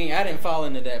what I mean? I didn't fall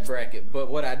into that bracket.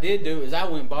 But what I did do is I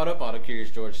went and bought up all the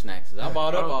Curious George snacks. I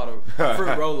bought up all the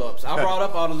fruit roll-ups. I brought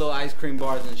up all the little ice cream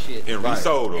bars and shit. And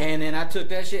resold them. And then I took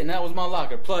that shit, and that was my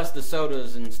locker. Plus the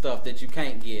sodas and stuff that you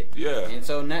can't get. Yeah. And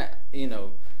so now, you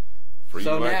know. Free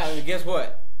lunch. Now, guess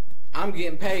what? I'm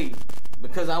getting paid.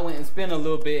 Because I went and spent a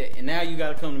little bit, and now you got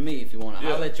to come to me if you want to.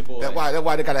 I'll let your boy. That's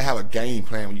why they got to have a game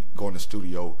plan when you go in the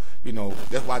studio. You know,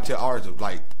 that's why I tell artists,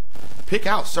 like, pick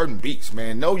out certain beats,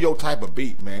 man. Know your type of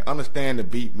beat, man. Understand the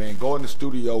beat, man. Go in the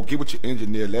studio, get with your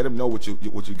engineer, let him know what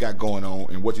you got going on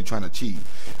and what you're trying to achieve.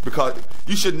 Because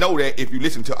you should know that if you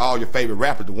listen to all your favorite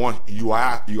rappers, the ones you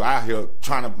out here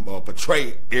trying to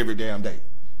portray every damn day.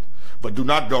 But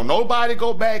don't nobody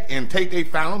go back and take their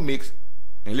final mix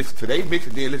and listen to their mix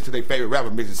and then listen to their favorite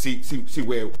rapper mix and see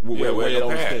where it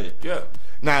on stand. Yeah.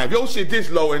 Now, if your shit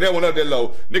this low and that one up that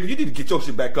low, nigga, you need to get your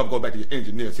shit back up, go back to your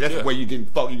engineer. See, that's the way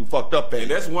you fucked up at. And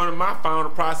that's one of my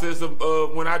final process of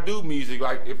when I do music.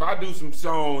 Like, if I do some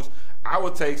songs, I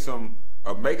would take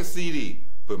make a CD,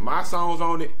 put my songs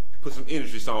on it, put some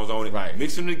industry songs on it,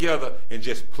 mix them together, and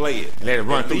just play it. And let it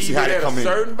run through, see how they come in. At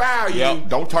a certain value. Yep.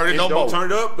 Don't turn it no more. Don't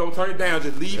turn it up, don't turn it down.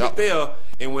 Just leave it there.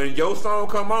 And when your song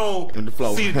come on,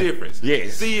 see the difference.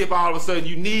 Yes. See if all of a sudden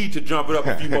you need to jump it up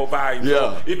a few more volumes.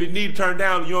 If it need to turn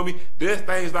down, you know what I mean? There's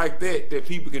things like that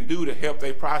people can do to help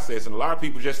their process. And a lot of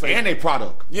people just say... And their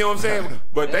product. You know what I'm saying?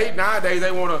 But nowadays,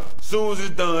 they want to, as soon as it's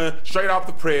done, straight off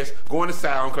the press, going to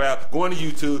SoundCloud, going to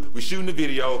YouTube, we shooting the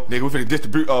video. Nigga, we finna get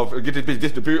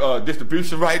this bitch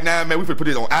distribution right now, man. We finna put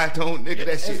it on iTunes. Nigga,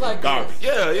 that shit like garbage.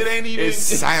 Yeah, it ain't even... It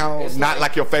sounds not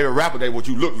like your favorite rapper, that what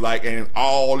you look like, and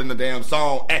all in the damn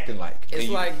song acting like. It's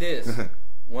like this.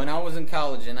 When I was in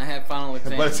college and I had final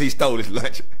exams. But he stole his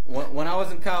lunch. When I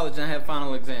was in college and I had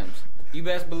final exams, you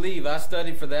best believe I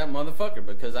studied for that motherfucker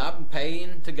because I'm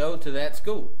paying to go to that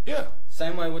school. Yeah.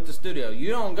 Same way with the studio. You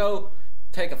don't go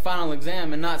take a final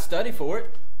exam and not study for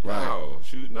it. Right.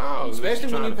 No.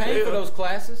 Especially when you're paying for those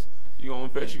classes. You're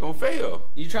gonna fail.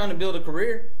 You trying to build a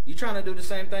career. You trying to do the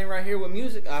same thing right here with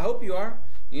music. I hope you are.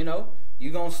 You know,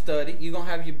 you're going to study. You're going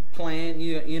to have your plan.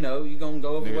 You know, you're going to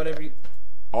go over whatever you...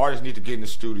 Artists need to get in the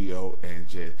studio and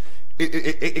just...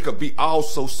 It could be all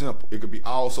so simple. It could be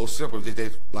all so simple.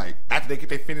 Just like, after they get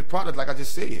their finished product, like I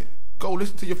just said, go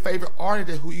listen to your favorite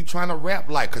artist who you trying to rap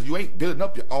like, because you ain't building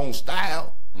up your own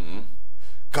style.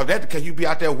 Because you be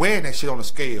out there wearing that shit on the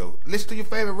scale. Listen to your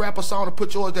favorite rapper song and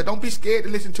put yours there. Don't be scared to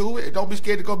listen to it. Don't be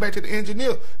scared to go back to the engineer.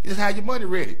 You just have your money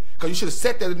ready. Because you should have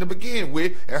set that in the beginning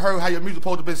with and heard how your music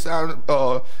supposed to be sounding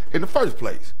in the first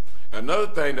place. Another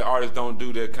thing that artists don't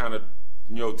do that kind of,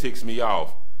 ticks me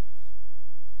off.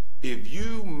 If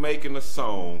you making a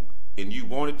song and you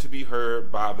want it to be heard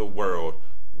by the world,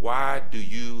 why do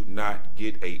you not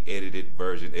get a edited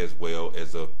version as well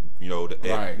as a you know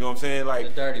what I'm saying? Like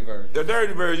the dirty version. The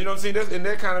dirty version, you know what I'm saying? And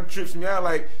that kind of trips me out.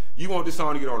 Like, you want this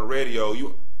song to get on the radio,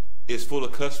 it's full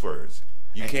of cuss words.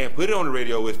 You can't put it on the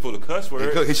radio, it's full of cuss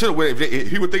words. He should have,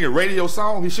 if he was thinking radio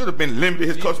song, he should have been limited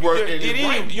his cuss words. You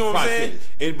know what I'm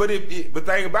saying? But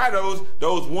thing about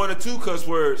those one or two cuss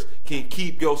words can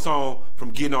keep your song from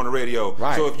getting on the radio.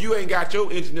 Right. So if you ain't got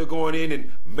your engineer going in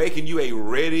and making you a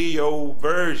radio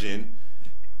version,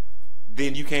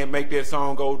 then you can't make that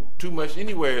song go too much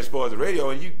anywhere as far as the radio.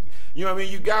 And you know what I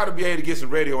mean? You got to be able to get some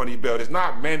radio on your belt. It's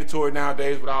not mandatory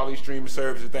nowadays with all these streaming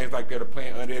services and things like that are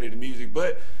playing unedited music,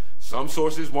 but some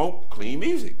sources want clean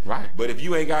music. Right. But if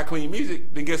you ain't got clean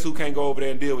music, then guess who can't go over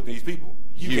there and deal with these people?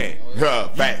 You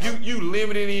can't. You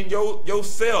limiting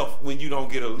yourself when you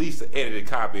don't get at least an edited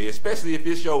copy, especially if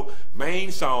it's your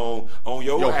main song on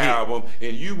your album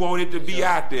and you want it to be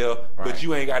out there, but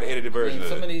you ain't got an edited version of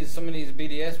it. Some of these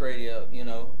BDS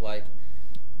radio, like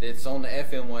it's on the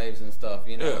FM waves and stuff,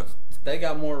 it's they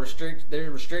got more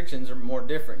their restrictions are more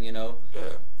different, you know. Yeah.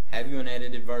 Have you an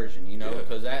edited version, you know,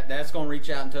 because that's gonna reach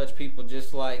out and touch people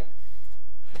just like.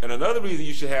 And another reason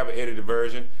you should have an edited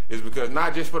version is because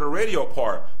not just for the radio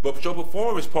part, but for your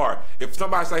performance part. If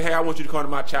somebody say, "Hey, I want you to come to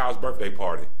my child's birthday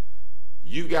party,"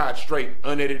 you got straight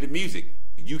unedited music.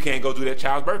 You can't go do that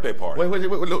child's birthday party. Wait,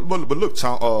 but look,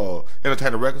 Tom,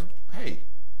 Entertainer Records. Hey,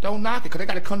 don't knock it, because they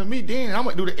got to come to me then. I'm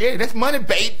going to do the edit. That's money,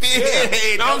 baby. Yeah.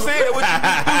 You know what I'm saying? What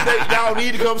you need to do, y'all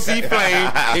need to come see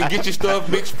Flame and get your stuff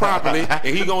mixed properly,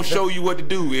 and he going to show you what to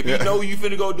do. If you know you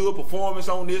finna go do a performance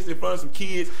on this in front of some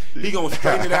kids, he going to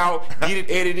straighten it out, get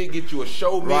it edited, get you a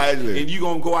show mix, and you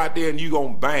going to go out there and you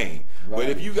going to bang. But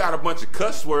if you got a bunch of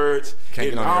cuss words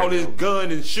and all this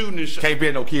gun and shooting and can't be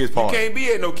at no kids' party. You can't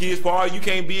be at no kids' party. You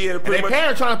can't be at a pretty much.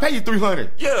 Parents trying to pay you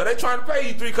 $300. Yeah, they trying to pay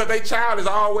you $300 because their child is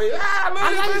always look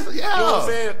at this. You know what I'm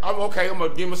saying? I'm gonna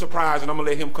give him a surprise and I'm gonna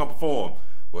let him come perform.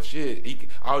 Well, shit,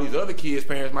 all these other kids'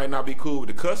 parents might not be cool with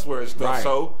the cuss words and stuff. Right.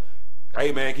 So,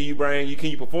 hey man, can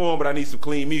you perform? But I need some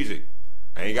clean music.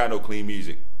 I ain't got no clean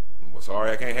music.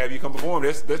 Sorry, I can't have you come perform.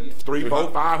 That's $300,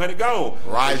 $400, $500 gone.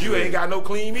 Right. You ain't got no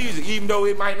clean music, even though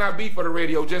it might not be for the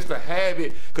radio, just to have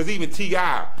it. Because even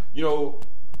T.I., you know,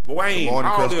 Wayne,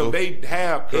 all of them, they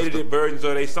have edited versions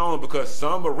of their song because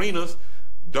some arenas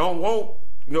don't want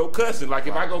cussing. Like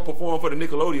if I go perform for the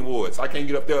Nickelodeon Awards, I can't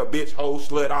get up there, bitch, hoe,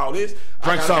 slut, all this.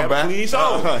 Drink I gotta have a clean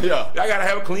song. Yeah. I gotta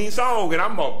have a clean song, and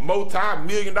I'm a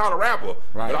multi-million-dollar rapper,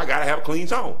 but I gotta have a clean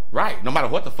song. Right. No matter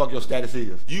what the fuck your status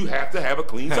is, you have to have a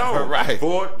clean song. Right.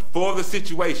 For the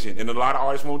situation, and a lot of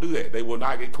artists won't do that. They will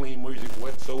not get clean music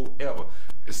whatsoever.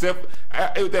 Except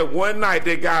it was that one night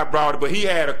that guy brought it, but he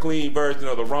had a clean version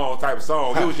of the wrong type of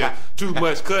song. It was just too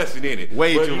much cussing in it.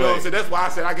 Way too much. You know what I'm saying? That's why I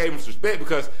said I gave him some respect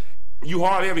because. You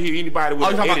hardly ever hear anybody with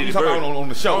an edited version. On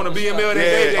the show. On the BML that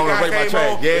day, that guy came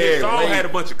on, his song had a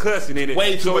bunch of cussing in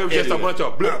it. So it was just a bunch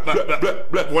of blah, blah, blah, blah,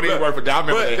 blah. What ain't worth for that?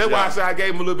 But that's why I said I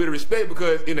gave him a little bit of respect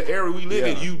because in the era we live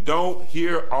in, you don't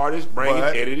hear artists bringing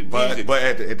edited music. But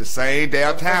at the same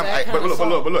damn time, but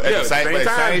look, at the same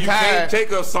time, you can't take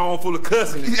a song full of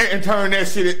cussing and turn that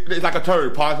shit, it's like a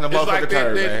turd, pausing the motherfucking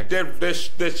turd, man.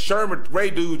 That Sherman Ray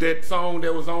dude, that song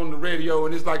that was on the radio,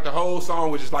 and it's like the whole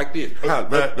song was just like this.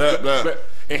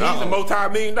 And he's a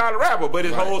multi-million-dollar rapper, but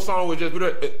his whole song was just.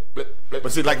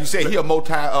 But see, like you said, he a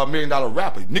multi-million-dollar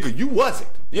rapper, nigga. You wasn't.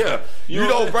 Yeah, you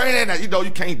don't bring that.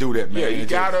 You can't do that, man. Yeah, you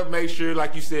gotta make sure,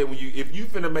 like you said, if you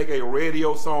finna make a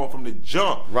radio song from the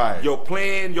jump, right? Your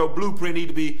plan, your blueprint need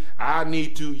to be. I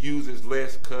need to use as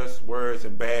less cuss words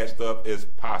and bad stuff as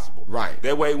possible. Right.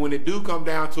 That way, when it do come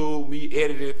down to me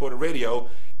editing for the radio,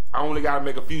 I only gotta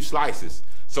make a few slices.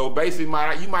 So basically,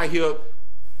 you might hear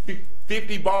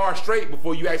 50 bars straight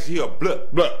before you actually hear a bluh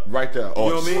right there. You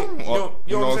know what I mean?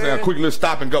 You know what I'm saying? Quick little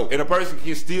stop and go. And a person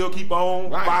can still keep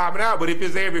on vibing out, but if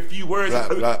it's every few words,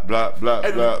 blah blah blah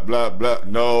blah blah blah.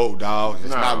 No, dog,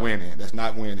 it's not winning. That's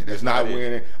not winning. That's not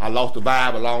winning. I lost the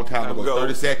vibe a long time ago.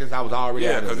 30 seconds, I was already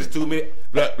out of it. because it's 2 minutes.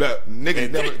 Blah blah.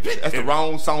 Niggas never. That's the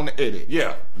wrong song to edit.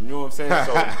 Yeah, you know what I'm saying.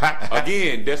 So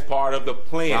again, that's part of the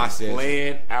plan.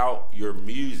 Plan out your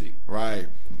music. Right.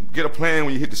 Get a plan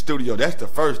when you hit the studio. That's the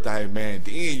first thing, man.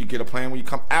 Then you get a plan when you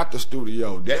come out the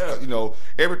studio. That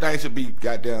everything should be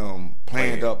goddamn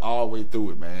planned up all the way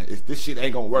through it, man. This shit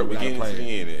ain't gonna work without a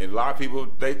plan. And a lot of people,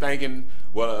 they thinking,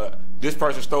 well, this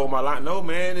person stole my line. No,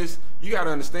 man, you gotta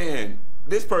understand.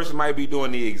 This person might be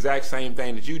doing the exact same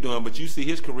thing that you doing, but you see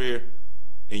his career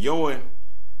and yours.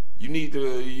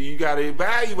 You gotta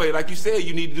evaluate, like you said.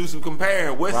 You need to do some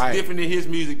comparing. What's different in his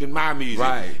music than my music?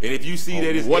 Right. And if you see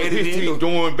that it's what his team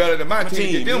doing better than my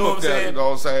team, you know what I'm saying? You know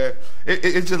what I'm saying?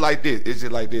 It's just like this. It's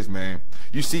just like this, man.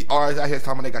 You see artists out here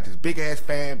talking, they got this big ass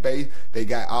fan base. They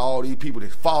got all these people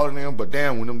that's following them. But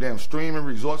damn, when them damn streaming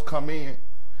resorts come in,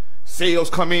 sales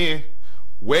come in.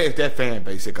 Where's that fan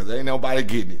base? Because ain't nobody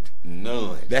getting it.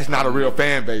 None. That's not a real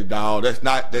fan base, dog. That's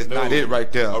not it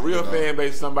right there. A real fan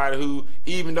base is somebody who,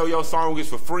 even though your song is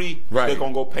for free, they're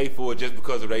gonna go pay for it just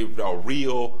because of a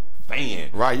real fan.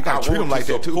 Right, you gotta treat them like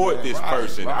that too. Support this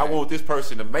person. I want this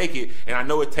person to make it, and I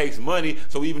know it takes money.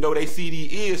 So even though their CD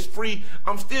is free,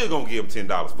 I'm still gonna give them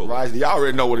 $10 for it. Right, y'all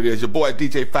already know what it is. Your boy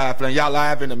DJ 5 Flame. Y'all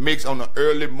live in the mix on the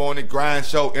early morning grind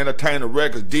show. Entertainer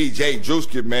Records. DJ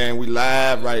Drewski, man. We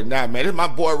live right now, man. This is my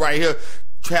boy right here.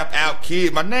 Trap Out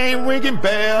Kid. My name ringing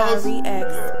bells.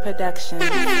 REX Production. Y'all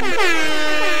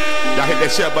hit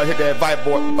that share button, hit that invite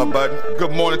button.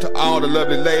 Good morning to all the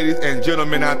lovely ladies and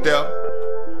gentlemen out there.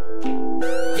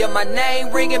 Yeah, my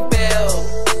name ringing bells.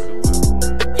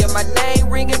 Yeah, my name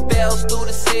ringing bells through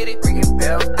the city. Ringing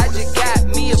bells. I just got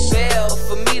me a bell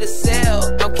for me to sell.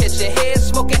 I'm catching heads,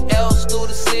 smoking L's through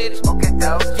the city. Smoking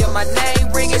L's. Yeah, my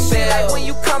name ringing bells.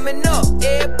 you coming up,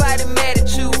 everybody mad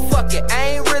at you. Fuck it,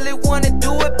 I ain't really wanna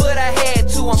do it, but I had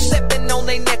to. I'm stepping on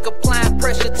their neck, applying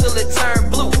pressure till it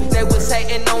turned blue. They was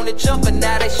hating on the jump, and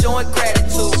now they showing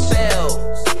gratitude. Bells,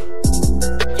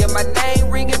 yeah, my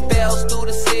name ringing bells through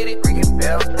the city. Ringing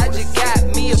bells. I just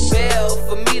got me a bell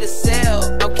for me to sell.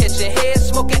 I'm catching heads,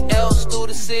 smoking L's through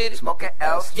the city. Smoking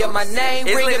L's. Yeah, my name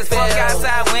it's ringing bells. bells. It's lit as fuck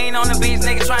outside. We ain't on the beach,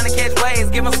 nigga trying to catch waves.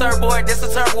 Give him surfboard, this a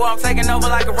turbo. I'm taking over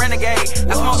like a renegade.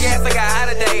 I smoke gas, I got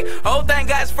high today. Whole thing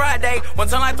got it's Friday. One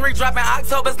turn like 3 dropping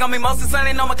October. It's gonna be mostly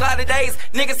sunny, no more cloudy days.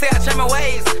 Niggas say I change my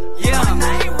ways. Yeah. My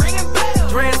name ringing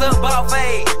bells. Dreads up, ball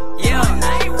fade. Yeah. My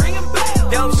name ringing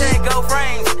bells. Dope shade, gold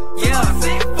frames. Yeah.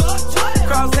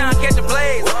 Cross town, catch a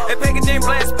blaze. They pick a gym,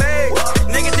 play a spade.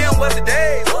 Nigga, them was the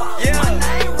days. Yeah. My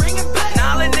name ringing bells.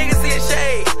 Now all the niggas see a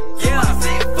shade.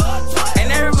 Yeah.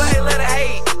 And everybody let her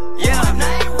hate. Yeah. My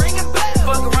name ringing bells.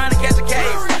 Fuck around and catch a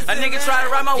case. A nigga try to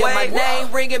ride my way. Yeah, my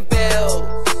name ringing bells.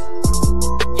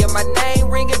 Yeah, my name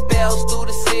ringing bells through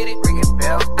the city. Ringing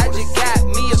bells. I just got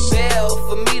me a bell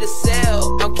for me to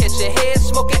sell. I'm catching heads,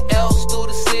 smoking L's through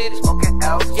the city. Smoking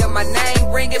L's. Yeah, my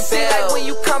name ringing bells. See, like when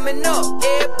you coming up,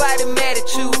 everybody mad at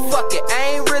you. Fuck it,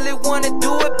 I ain't really wanna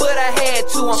do it, but I had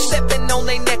to. I'm stepping on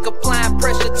their neck, applying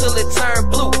pressure till it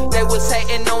turned blue. They was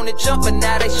hating on the jump, but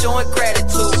now they showing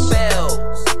gratitude. Bells.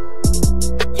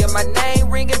 Yeah, my name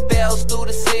ringing bells through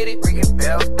the city. Ringing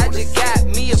bells. I just got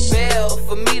me a bell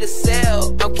for me to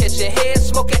sell. I'm catching heads,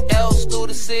 smoking L's through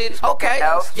the city. Okay.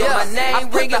 Yeah, my name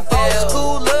ringing bells.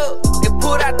 School up and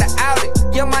put out the outing.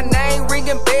 Yeah, my name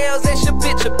ringing bells. That's your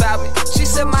bitch about me. She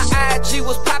said my IG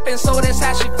was popping, so that's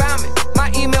how she found me.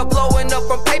 My email blowing up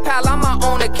from PayPal. I'm my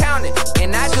own accountant,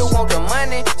 and I just want the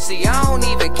money. See, I don't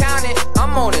even count it.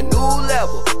 I'm on a new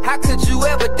level. How could you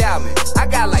ever doubt me? I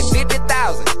got like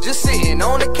 50,000 just sitting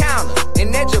on the counter,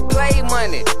 and that your play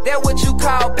money. That what you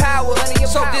call power.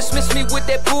 So dismiss me with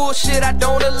that bullshit, I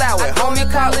don't allow it. Homie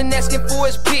calling asking for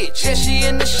his bitch, and she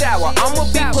in the shower. I'ma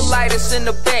be politest in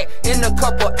the back in a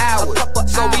couple hours.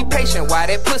 So be patient while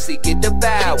that pussy get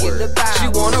devoured. She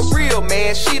want a real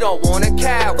man, she don't want a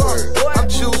coward. I'm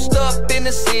juiced up in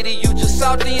the city, you just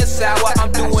salty and sour.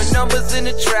 I'm doing numbers in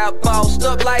the trap, bossed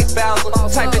up like Bowser.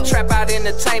 Type of trap out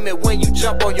entertainment when you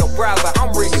jump on your browser.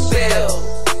 I'm ringing bells.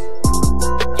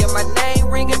 Yeah, my name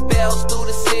ringing bells through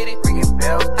the city. Ringing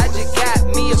bells. I just got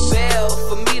me a bell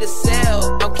for me to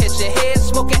sell. I'm catching heads,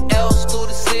 smoking L's through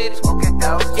the city. Smoking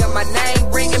L's. Yeah, my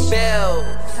name ringing bells.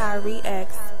 Tyree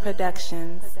X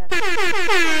Productions.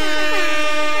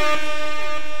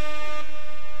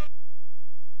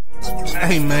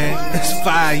 Hey man, it's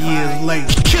 5 years late.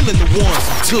 Killing the ones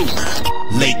and two.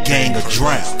 Late gang of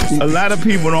drought. A lot of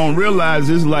people don't realize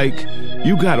it's like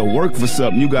you gotta work for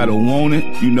something. You gotta want it,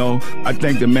 you know. I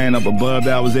thank the man up above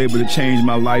that I was able to change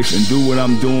my life and do what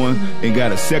I'm doing and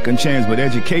got a second chance. But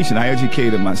education, I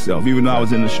educated myself. Even though I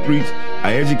was in the streets,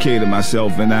 I educated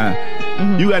myself, and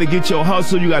you gotta get your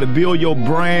hustle, you gotta build your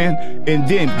brand, and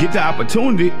then get the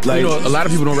opportunity. Like, you know, a lot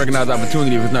of people don't recognize the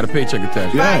opportunity if it's not a paycheck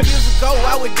attached. Yeah. 5 years ago,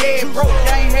 I was dead broke.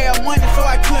 I ain't had money, so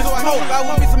I couldn't smoke. I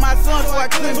was missing my son, so I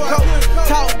couldn't cope.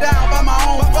 Talked down by my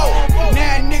own folk.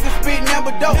 Now niggas spit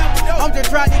number dope. I'm just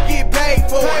trying to get paid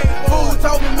for it. Fool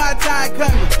told me my time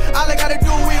coming. All I gotta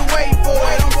do is wait for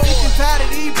it. I'm sick and tired of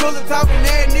these bullets talking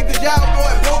ass niggas. Y'all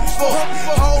boy broke for.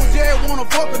 Whole Jerry wanna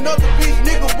fuck another bitch.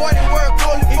 Nigga boy, the world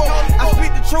calling for. I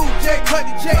spit the truth, Jack, cut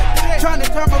the check. Trying to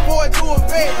turn my boy to a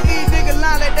vet. These niggas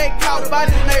line like they caught by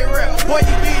this name rap. Boy,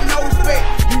 you get no respect.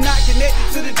 You not connected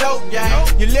to the dope gang.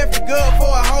 You left the girl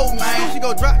for a hoe, man. She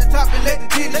go drop the top and let the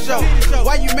titty show.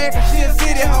 Why you mad? Cause she a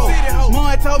city hoe.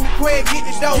 Mom told me Quay get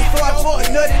the dough. So I fucked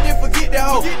nutty, then forget the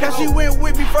hoe. Cause she went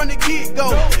with me from the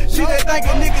get-go. She just think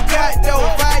a nigga got dough.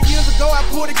 5 years ago I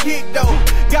pulled a kick though.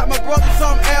 Got my brother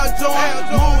some Al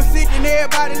joint. Mom was sick and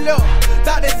everybody looked.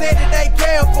 Thought they said that they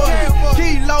cared for me.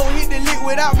 Kilo hit the lick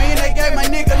without me and they gave my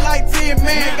nigga like 10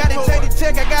 man. Gotta take the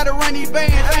check, I gotta run these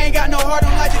bands. I ain't got no heart,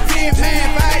 I'm like the 10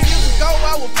 man. 5 years ago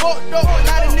I was fucked up. A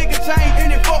lot of niggas changed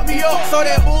and it fucked me up. So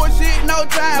that bullshit, no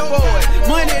time for it.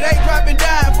 Money they dropping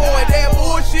down for it. That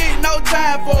bullshit, no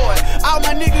time for it. All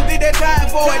my niggas did that time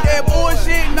for it. That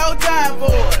bullshit, no time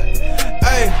for it.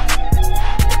 Hey.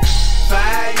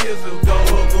 5 years ago,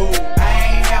 I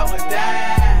ain't have a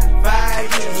dime. 5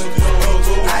 years ago,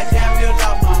 I damn near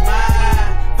lost my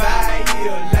mind. 5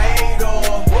 years later,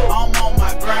 I'm on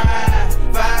my grind.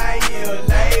 5 years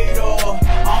later,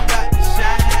 I'm about to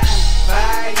shine.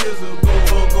 5 years ago,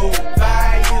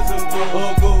 5 years ago,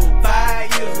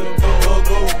 5 years ago,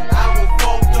 I was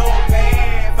fucked up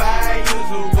bad. 5 years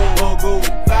ago,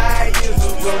 5 years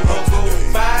ago,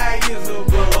 5 years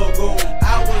ago.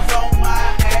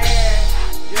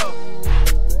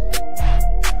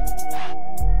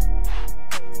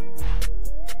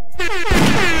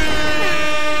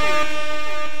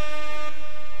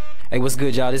 Hey, what's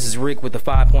good, y'all? This is Rick with the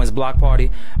 5 Points Block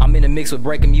Party. I'm in the mix with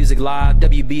Breaking Music Live,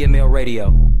 WBML Radio.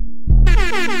 I'm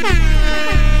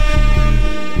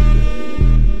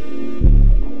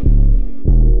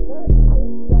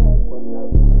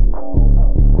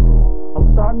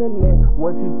starting to let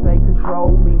what you say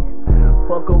control me.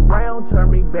 Fuck around, turn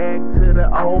me back to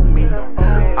the old me.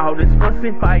 All this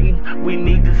fussing fighting, we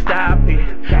need to stop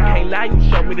it. Can't lie, you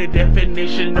show me the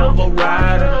definition of a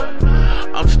rider.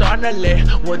 I'm starting to let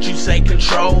what you say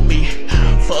control me.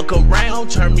 Fuck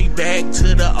around, turn me back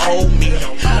to the old me.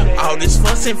 All this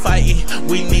fussing fighting,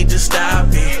 we need to stop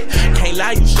it. Can't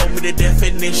lie, you show me the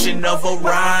definition of a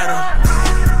rider.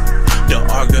 The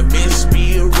arguments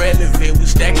be irrelevant. We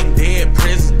stacking dead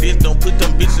presidents. Don't put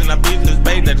them bitches in our business,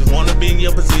 babe. I just wanna be in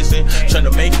your position.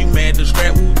 Tryna make you mad. The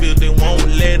scrap we built, they won't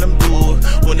let them do it.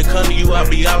 When it come to you, I'll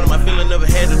be all in my feeling. Never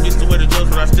had a bitch to wear the drugs,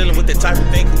 but I'm stealing with that type of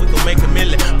thing. Cause we gon' make a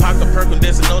million. Pocket Perkin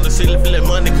dancing on the ceiling. Feel that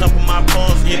money come from my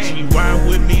palms. Yeah, you ride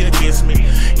with me against me.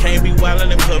 Can't be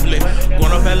wildin' in public.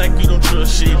 Going off act like you don't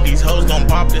trust shit. These hoes gon'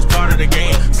 bop, that's part of the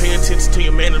game. Pay attention to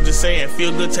your man, I'm just saying.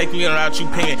 Feel good taking it out, you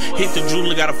paying. Hit the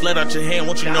jeweler, got a flat out your hand.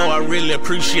 Won't you know I really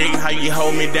appreciate how you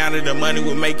hold me down to the money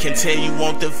we make. Can tell you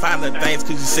want the finer things,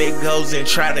 cause you say goes and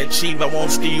try to achieve. I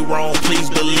won't steer you wrong, please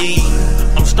believe.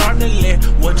 I'm starting to let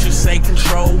what you say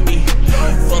control me.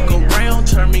 Fuck around,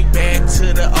 turn me back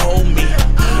to the old me.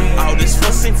 All this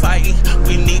fussing fighting,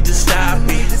 we need to stop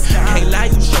it. Can't lie,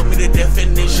 you show me the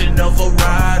definition of a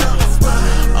rider.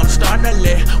 I'm starting to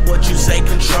let what you say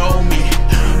control me.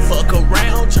 Fuck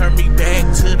around, turn me back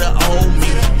to the old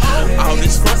me. All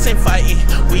this fussing fighting,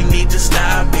 we need to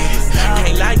stop it.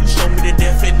 Can't lie, you show me the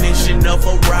definition of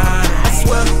a rider. I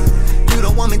swear, you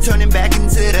don't want me turning back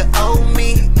into the old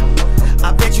me.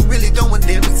 I bet you really don't want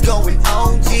lyrics going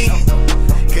on, G.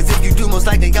 Cause if you do, most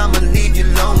likely I'ma leave you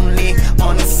lonely.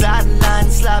 On the sideline,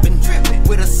 slobbing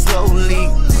with a slowly.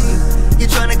 You're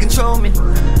trying to control me,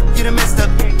 you done messed up.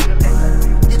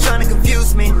 You're trying to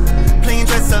confuse me, playing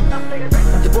dress up.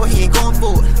 Your boy, he ain't going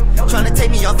for it, trying to take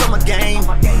me off of my game.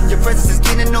 Your presence is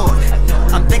getting annoyed,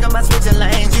 I'm thinking about switching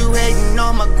lanes. You hating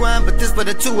on my grind, but this for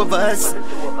the two of us.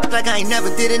 Like I ain't never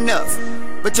did enough,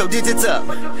 but your digits up.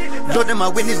 Lord to my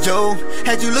witness, Joe,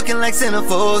 had you looking like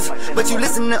centerfolds. But you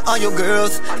listen to all your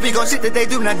girls, speak on shit that they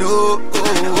do not do.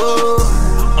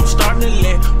 I'm starting to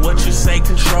let what you say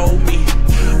control me.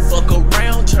 Fuck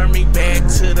around, turn me back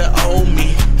to the old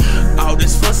me. All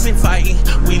this fussing fighting,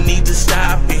 we need to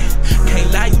stop it.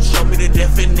 Can't lie, you show me the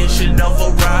definition of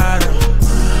a rider.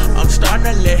 I'm starting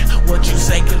to let what you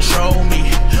say control me.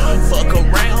 Fuck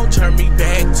around, turn me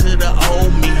back to the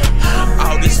old me.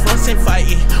 All this fussing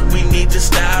fighting, we need to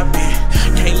stop it.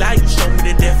 Can't lie, you show me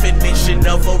the definition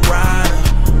of a rider.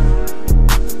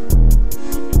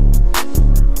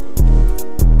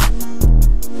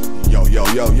 Yo,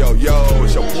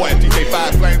 it's your boy DJ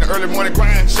 5 Flame, the early morning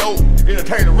grind show,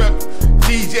 entertainer rep,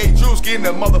 DJ Drewski in the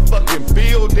motherfucking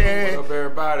building. What's up,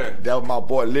 everybody? That was my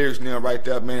boy Lyrics now right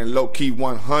there, man. Low key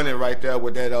 100 right there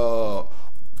with that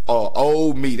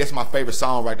old me. That's my favorite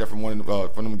song right there from one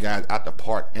of from them guys out the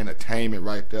Park Entertainment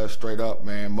right there. Straight up,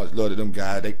 man. Much love to them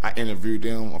guys. I interviewed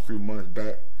them a few months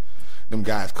back. Them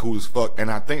guys cool as fuck,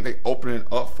 and I think they opening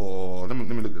up for. Let me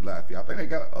look at the live. I think they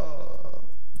got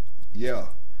yeah.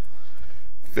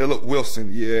 Philip Wilson,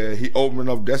 yeah, he opening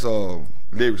up. That's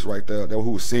Lyrics right there. That was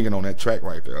who was singing on that track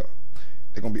right there.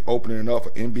 They're gonna be opening up for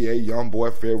NBA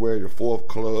YoungBoy February the 4th,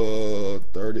 Club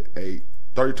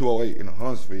 3208 in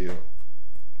Huntsville.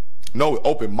 No,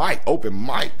 open mic.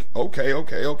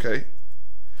 Okay.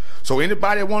 So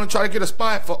anybody that want to try to get a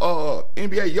spot for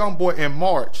NBA YoungBoy in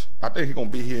March, I think he's gonna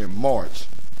be here in March.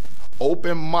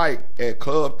 Open mic at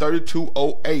Club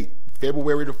 3208,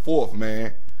 February the 4th,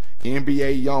 man.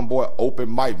 NBA YoungBoy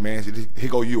open mic, man. He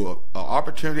go you an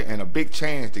opportunity and a big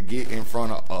chance to get in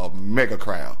front of a mega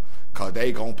crowd, cause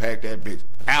they gonna pack that bitch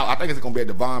out. I think it's gonna be at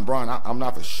Devon Brown. I'm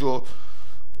not for sure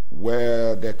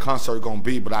where that concert gonna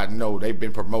be, but I know they've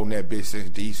been promoting that bitch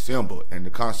since December, and the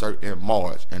concert in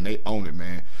March, and they own it,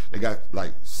 man. They got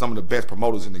like some of the best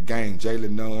promoters in the game,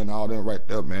 Jalen Nunn, all them right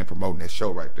there, man, promoting that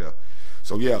show right there.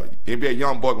 So yeah, NBA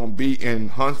YoungBoy gonna be in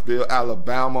Huntsville,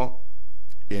 Alabama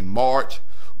in March.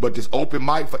 But this open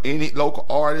mic for any local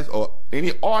artist or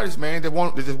any artist, man, that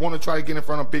just want to try to get in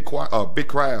front of a big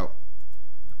crowd.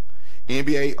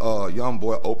 NBA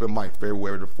YoungBoy open mic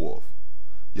February the 4th.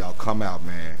 Y'all come out,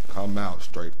 man. Come out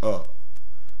straight up,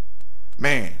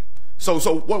 man. So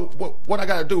what I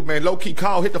gotta do, man? Low key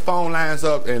call, hit the phone lines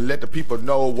up, and let the people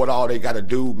know what all they gotta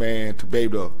do, man, to be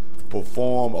able to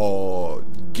perform or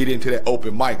get into that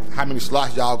open mic. How many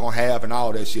slots y'all gonna have and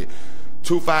all that shit.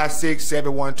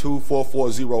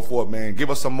 256-712-4404, man. Give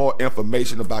us some more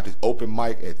information about this open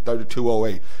mic at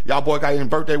 3208. Y'all boy got any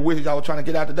birthday wishes y'all were trying to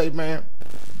get out today, man?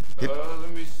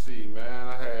 Let me see, man.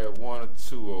 I had 1 or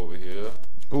 2 over here.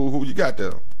 Who you got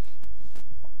there?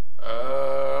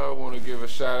 I want to give a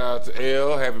shout out to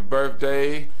L, happy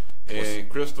birthday, and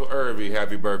Crystal Irby,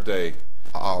 happy birthday.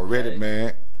 Already,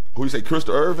 man. Who you say,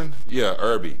 Crystal Irvin? Yeah,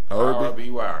 Irby.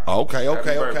 R-B-Y. Okay.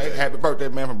 Happy birthday,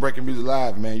 man, from Breaking Music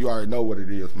Live, man. You already know what it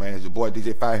is, man. It's your boy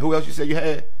DJ Fine. Who else you said you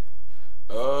had?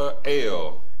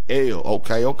 L.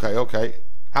 Okay.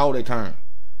 How old they turn?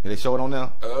 Did they show it on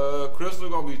there? Crystal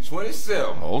gonna be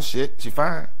 27. Oh shit, she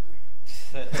fine.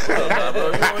 She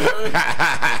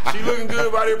looking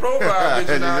good by their profile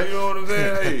picture now, you know what I'm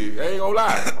saying? Hey, I ain't gonna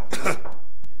lie.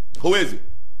 Who is it?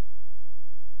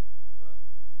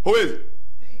 Who is it?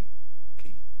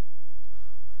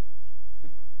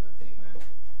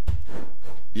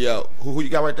 Yeah, who you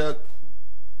got right there?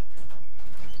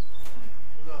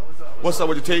 What's up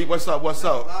with the team? What's up?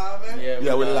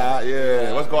 Yeah, we're live.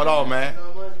 Yeah, what's going on, man?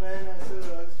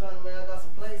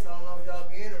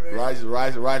 Right.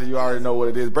 You already know what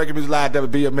it is. Breaking Music Live,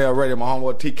 WBML Radio. My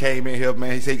homeboy T came in here,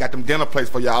 man. He said he got them dinner plates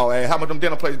for y'all. Hey, how much them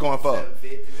dinner plates going for?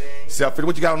 $750.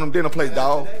 What you got on them dinner plates,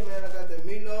 dog? Today, man, I got the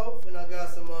meatloaf and I got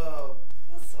some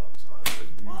what's up, John?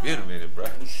 Wait a minute, bro. I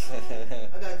got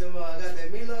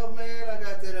that meatloaf, man. I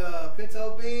got that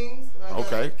pinto beans. And I got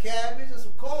some cabbage and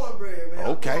some cornbread, man.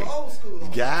 Okay. Old school. You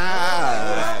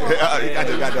got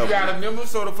a number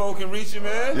so the folk can reach you,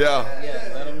 man. Yeah.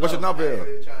 What's your number?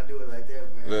 Really trying to do it like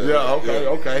that, man. Yeah.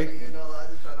 Okay.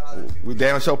 We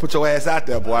damn sure put your ass out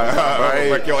there, boy. We'll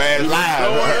break your ass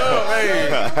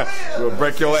live. We'll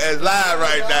break your ass live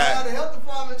right now. The health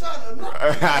department trying to know.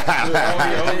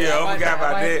 I forgot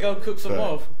about that. Go cook some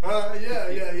more.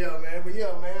 Yeah, man. But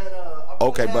yeah, man.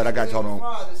 Okay, but I got you on.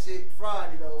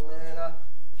 Friday though, man.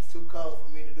 It's too cold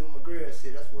for me to do my grill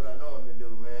shit. That's what I normally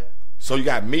do, man. So you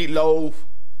got meatloaf.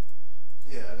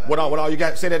 Yeah. What all you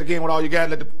got? Say that again. What all you got?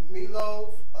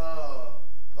 Meatloaf,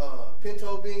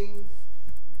 pinto beans.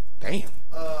 Damn.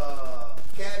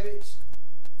 Cabbage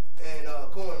and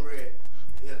cornbread.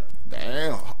 Yeah.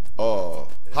 Damn.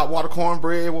 Hot water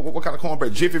cornbread. What kind of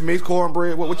cornbread? Jiffy mix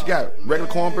cornbread. What you got?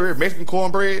 Regular cornbread? Mexican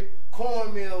cornbread?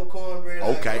 Cornmeal cornbread.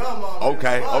 Okay.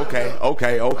 Like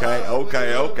Okay. You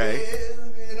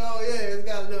know, it's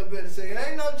got a little bit of singing. It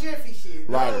ain't no Jiffy shit.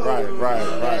 Right.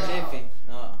 Jiffy.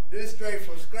 This straight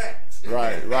from scratch.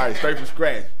 Right. Straight from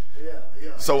scratch. Yeah.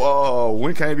 So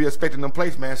when can they be expecting them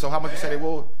plates, man? So how much you say they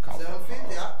will? $750. I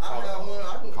have one.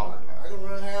 I can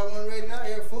have one ready now.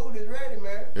 Your food is ready,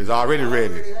 man. It's already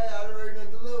ready. I already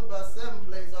delivered about 7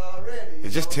 plates already.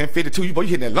 It's just 10:52. Boy, you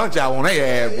hitting that lunch hour on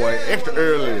their ass, boy. Extra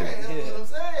early. That's what I'm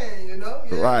saying, you know.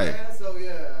 Right. Man. So I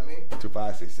mean.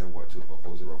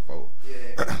 256-712-4404. Yeah,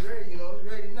 it's ready. It's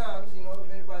ready now. If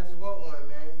anybody just want one,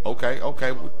 man. Okay.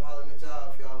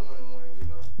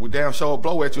 We damn sure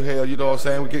blow at you, hell. You know what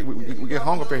I'm saying? We get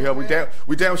hung up in here.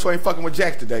 We damn sure ain't fucking with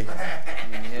Jax today.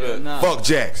 Fuck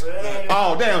Jax.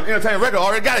 Oh damn, Entertainment Record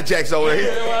already got a Jax over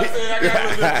here. Yeah, what I said, I got a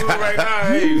little bit of food right now.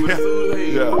 Hey, but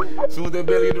as soon as that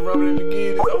belly get to rumbling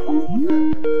again, it's over.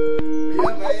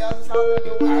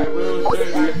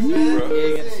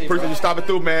 Appreciate you stopping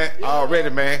through, man. Already,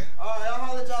 man. Alright, I'll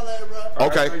holler at y'all later, bro.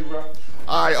 Okay.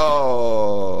 All right,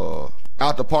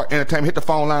 Out the Park Entertainment. Hit the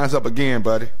phone lines up again,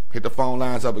 buddy. Hit the phone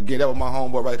lines up again. That was my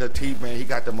homeboy right there, T, man. He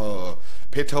got them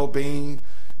pinto beans,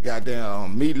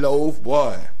 goddamn meatloaf,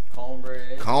 boy.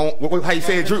 Cornbread. How you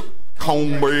say it, Drew?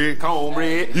 Cornbread.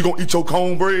 You gonna eat your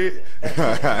cornbread?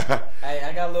 Hey,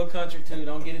 I got a little country too.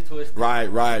 Don't get it twisted. Right,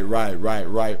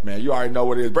 man. You already know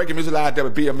what it is. Breaking Music Live,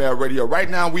 WBML Radio. Right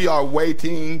now, we are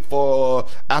waiting for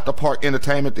After Park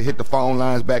Entertainment to hit the phone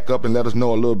lines back up and let us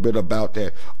know a little bit about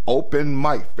that open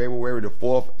mic, February the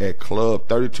 4th at Club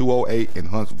 3208 in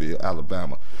Huntsville,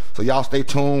 Alabama. So y'all stay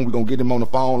tuned. We're gonna get him on the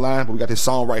phone line, but we got this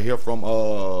song right here from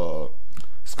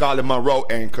Scarlett Monroe,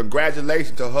 and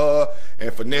congratulations to her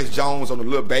and Finesse Jones on the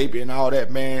little baby and all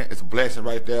that, man. It's a blessing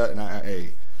right there, and I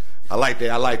like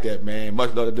that, man.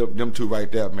 Much love to them two right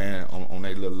there, man, on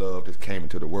their little love that came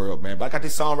into the world, man. But I got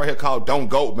this song right here called Don't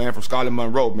Go, man, from Scarlett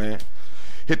Monroe, man.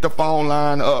 Hit the phone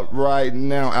line up right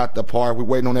now at the park. We're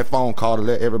waiting on that phone call to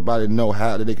let everybody know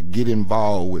how they could get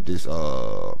involved with this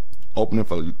opening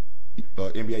for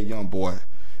NBA Youngboy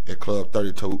at Club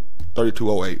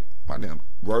 3208. My damn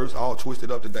words all twisted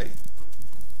up today.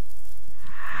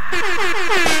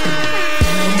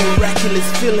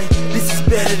 Miraculous feeling, this is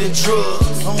better than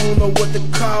drugs. I don't know what to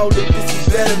call it, this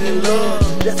is better than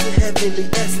love. That's a heavenly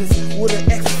essence with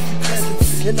an ecstasy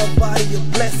presence. in a body a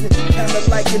blessing, kinda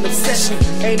like an obsession.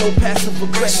 Ain't no passive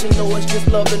aggression, no, it's just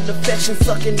love and affection.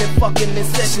 Sucking and fucking in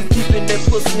session, keeping that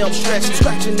pussy I'm stretching,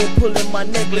 scratching and pulling my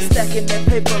necklace, stacking that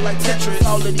paper like Tetris.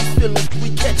 All of these feelings we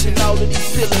catching, all of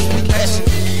these feelings we catching.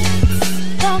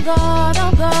 Don't go,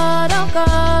 don't go, don't go,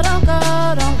 don't go,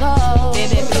 don't go.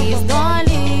 Baby, please don't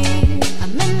leave.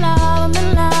 I'm in love, I'm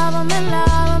in love, I'm in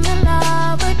love, I'm in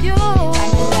love with you. I'm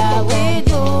in love with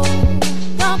you.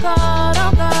 Don't go,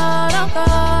 don't go, don't go,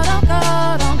 don't go,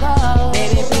 don't go.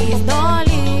 Baby, please don't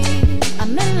leave.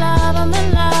 I'm in love, I'm in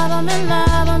love, I'm in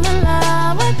love, I'm in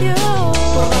love with you.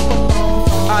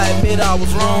 I admit I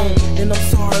was wrong, and I'm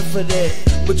sorry for that.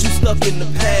 But you stuck in the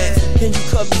past, can you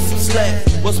cut me some slack?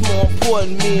 What's more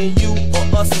important, me and you, or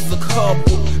us as a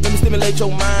couple? Let me stimulate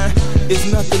your mind, it's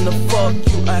nothing to fuck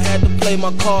you. I had to play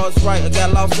my cards right, I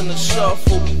got lost in the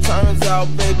shuffle. Turns out,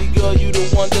 baby girl, you the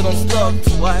one that I'm stuck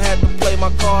to. I had to play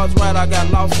my cards right, I got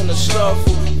lost in the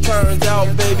shuffle. Turns out,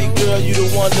 baby girl, you the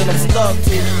one that I'm stuck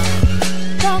to.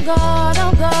 Don't go,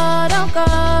 don't go, don't go,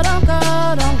 don't go,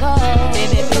 don't go.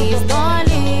 Baby, please don't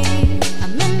leave.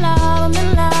 I'm in love, I'm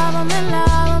in love, I'm in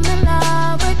love.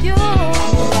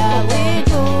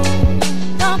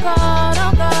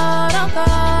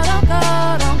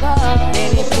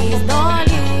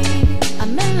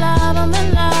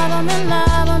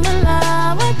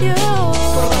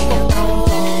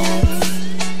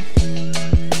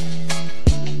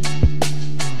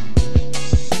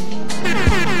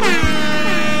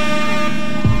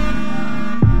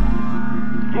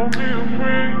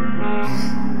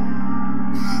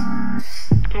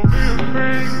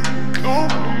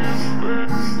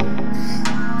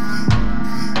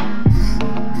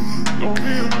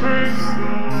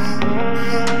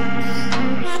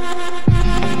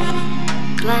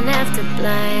 Blind after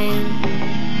blind,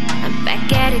 I'm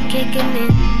back at it kicking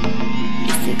it.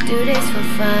 Used to do this for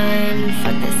fun.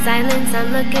 Fuck the silence,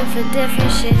 I'm looking for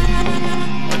different shit.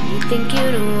 And you think you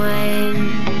the one,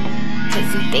 cause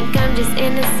you think I'm just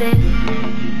innocent,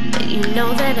 but you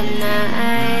know that I'm not.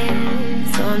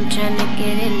 So I'm trying to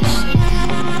get into shit.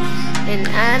 And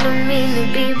I don't mean to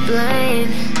be blind,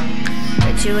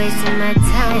 but you're wasting my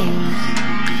time.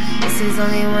 This is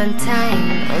only one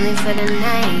time, only for the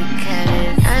night,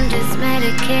 cause I'm just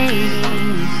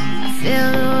medicating. I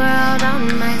feel the world on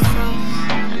my soul.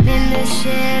 I'm in this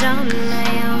shit on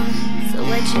my own. So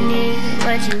what you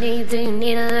need, do you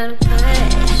need a little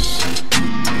push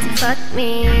to fuck me,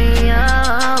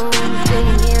 oh, do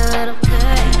you need a little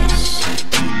push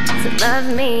to love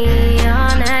me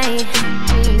all night?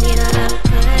 Do you need a little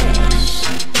push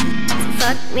to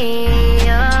fuck me,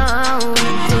 oh,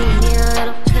 do you need a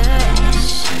little push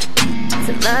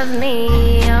to love me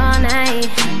all night?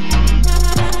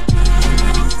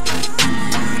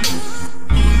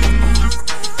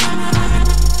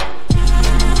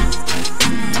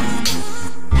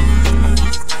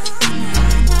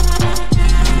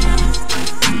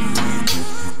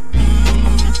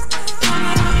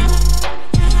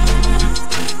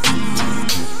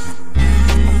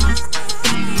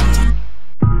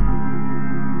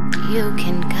 You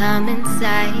can come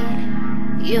inside,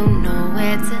 you know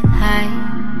where to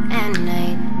hide at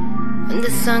night. When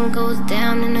the sun goes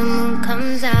down and the moon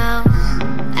comes out,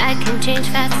 I can change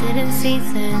faster than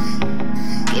season.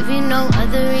 Give you no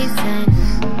other reason.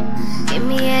 Give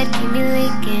me head, keep me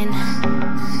leaking.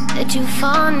 Let you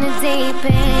fall in the deep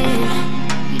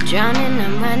end. You drowning,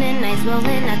 I'm running, eyes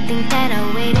rolling. I think that I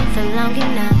waited for long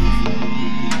enough.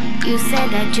 You said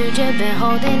that you just been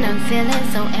holding, I'm feeling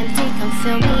so empty, come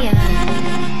fill me up.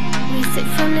 We sip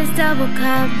from this double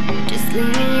cup, just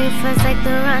leaving you first like the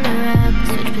runner-up.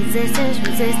 Switch positions,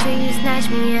 resist till you snatch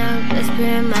me up. Whisper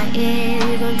in my ear,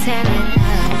 you gon' tear it up.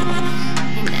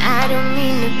 And I don't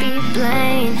mean to be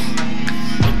blind,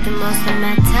 make the most of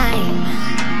my time.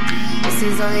 This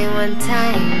is only one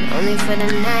time, only for the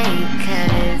night,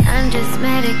 cause I'm just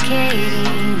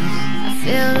medicating. I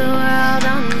feel the world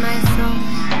on my soul.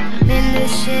 In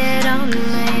this shit on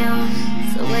my own.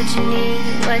 So what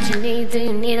you need, do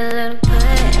you need a little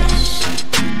push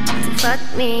to fuck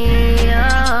me,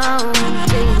 oh,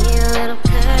 do you need a little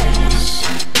push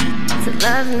to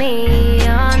love me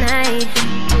all night?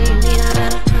 Do you need a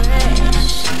little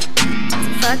push to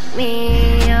fuck me,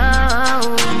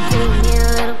 oh, do you need a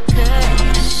little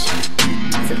push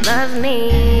to love me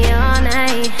all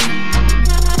night?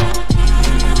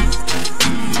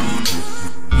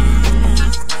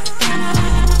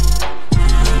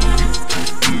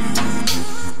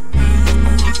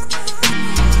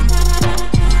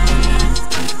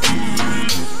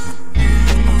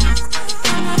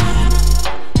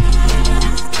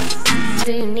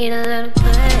 Do you need a little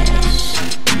push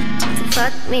to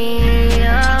fuck me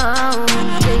up?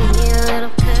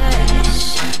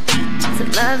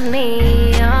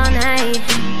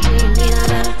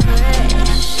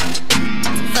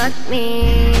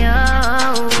 me,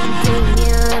 oh, give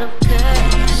me a little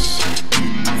push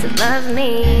to love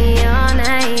me all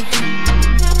night.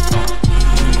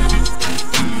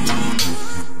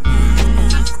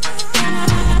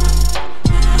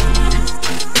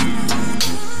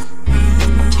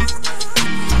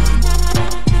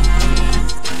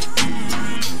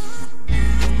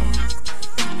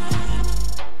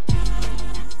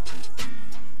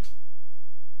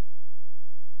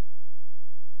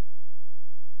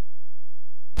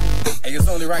 Hey, it's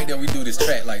only right that we do this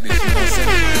track like this, you know what I'm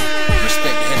saying?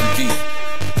 Respect the heavy beat.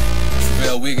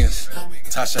 Savelle Wiggins,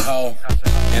 Tasha Hall,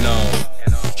 and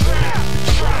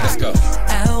let's go.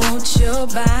 I want your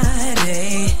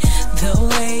body, the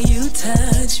way you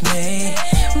touch me,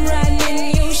 riding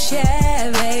in your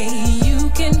Chevy. You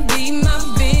can be my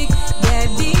big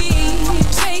daddy.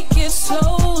 Take it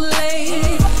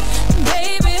slowly,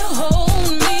 baby,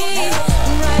 hold me,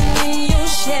 riding in your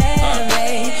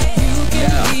Chevy. You can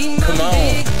be my Come on,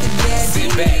 big daddy.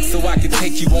 sit back so I can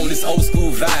take you on this old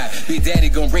school vibe. Big Daddy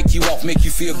gon' break you off, make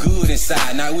you feel good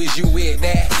inside. Now is you with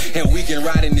that? And we can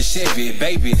ride in the Chevy,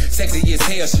 baby. Sexy as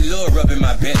hell, she love rubbing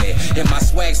my belly. And my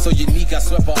swag so unique, I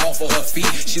swept her off of her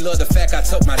feet. She love the fact I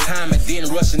took my time and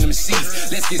didn't rush in them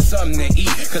seats. Let's get something to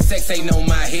eat, cause sex ain't on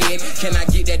my head. Can I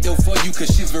get that dough for you,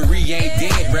 cause chivalry ain't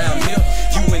dead. Round here,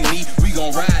 you and me, we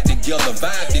gon' ride together,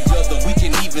 vibe together. We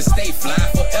can even stay fly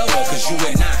forever, cause you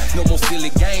and I, no more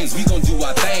silly games. We gon' do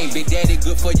our thing. Big Daddy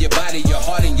good for your body, your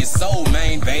heart, and your soul,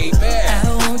 man, baby. I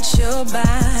want your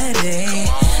body,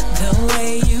 the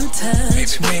way you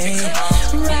touch me,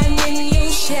 riding in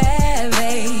your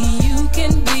Chevy. You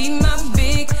can be my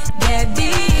big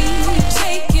daddy.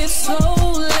 Take it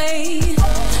slowly,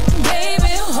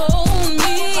 baby, hold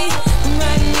me,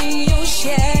 riding in your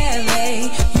Chevy.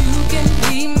 You can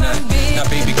be my big Now,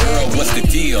 baby girl, what's the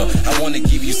deal? I wanna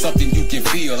give you something you can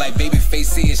feel. Like Babyface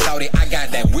said, shout it, I got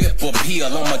that whip appeal.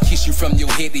 I'ma kiss you from your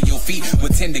head to your feet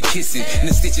with tender kissing. In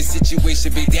a stitching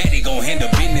situation, Big Daddy gon' handle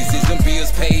businesses. Them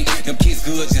bills paid, them kids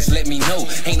good, just let me know.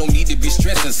 Ain't no need to be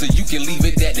stressing, so you can leave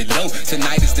it at the door.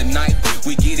 Tonight is the night,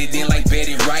 we get it in like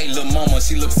Betty Wright. Lil' mama,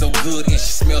 she looks so good and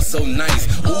she smells so nice.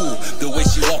 Ooh, the way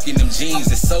she walk in them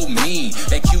jeans is so mean.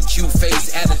 That cute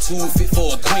face, attitude fit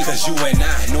for a queen. Cause you and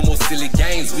I, no more silly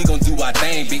games, we gon' do our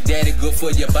thing. Big Daddy good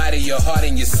for your body, your heart,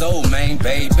 and your soul, man,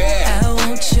 baby. I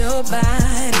want your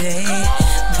body,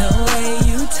 the way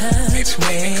you touch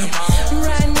me,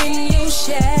 riding in your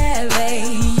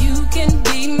Chevy. You can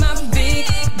be my big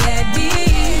daddy.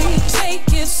 Take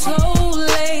it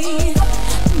slowly,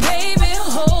 baby,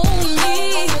 hold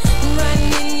me,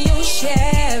 riding in your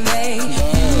Chevy.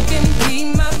 You can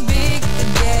be my big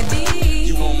daddy.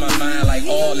 You on my mind like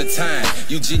all the time.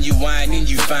 You genuine and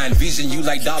you find vision, you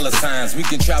like dollar signs. We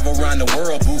can travel around the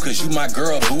world, boo, cause you my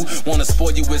girl, boo. Wanna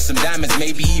spoil you with some diamonds,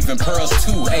 maybe even pearls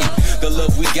too. Hey, the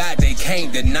love we got, they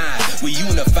can't deny. We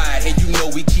unified, and you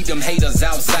know we keep them haters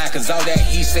outside. Cause all that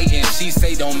he say and she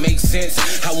say don't make sense.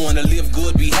 I wanna live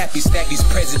good, be happy, stack these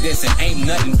presidents, and ain't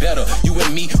nothing better. You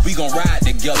and me, we gon' ride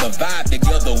together, vibe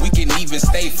together. We can even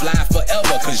stay fly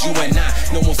forever. Cause you and I,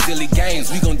 no more silly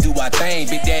games, we gon' do our thing.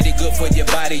 Big Daddy good for your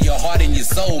body, your heart, and your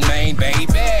soul, man, baby.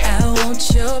 I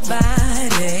want your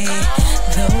body,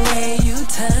 the way you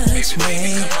touch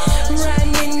me,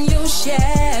 riding in your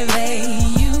Chevy.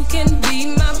 You can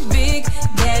be my big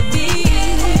daddy.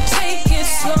 Take it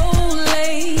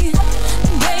slowly,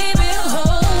 baby,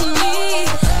 hold me,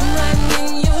 riding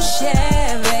in your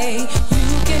Chevy.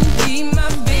 You can be my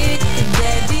big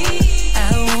daddy.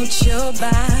 I want your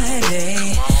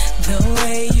body, the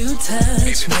way you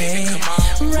touch me,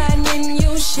 riding in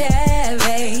your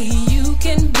Chevy. You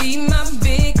can be my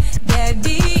big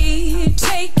daddy.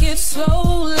 Take it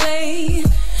slowly,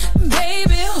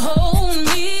 baby, hold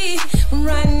me,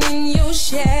 riding in your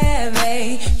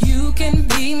Chevy. You can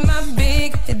be my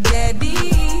big daddy.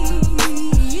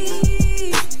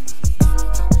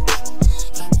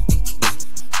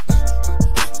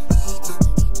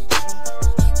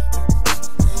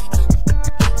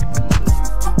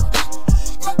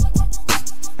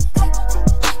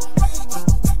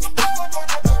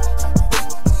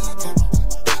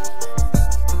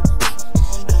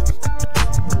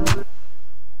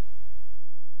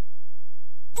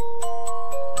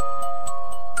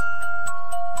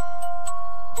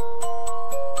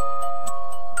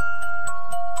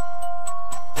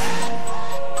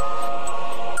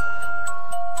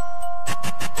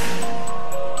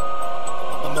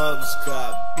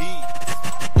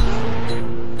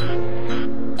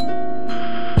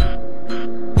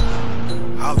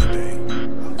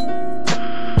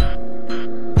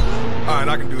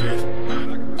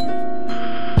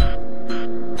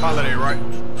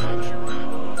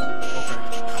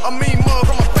 A mean mug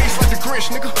on my face like the Grinch,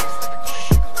 nigga.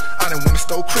 I done went and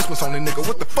stole Christmas on the nigga.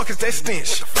 What the fuck is that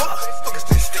stench?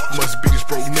 Must be these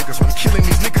broke niggas. I'm killing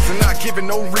these niggas and not giving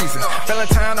no reason.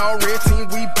 Valentine all red team,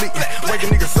 we bleeding.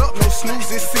 Waking niggas up, no snooze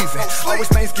this season.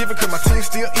 Always Thanksgiving cause my team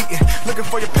still eating. Looking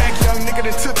for your pack, young nigga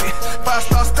that took it.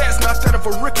 5-star stats, not that of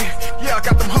a rookie. Yeah, I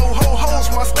got them hoes.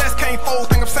 My stats can't fold.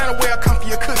 Think I'm Santa where I come for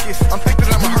your cookies. I'm thinking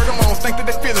that I'ma hurt them, I don't think that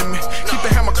they feeling me. Keep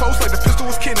the hammer close like the pistol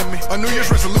was kidding me. A New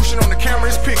Year's resolution on the camera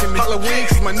is picking me. Halloween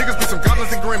cause my niggas be some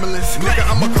goblins and gremlins. Nigga,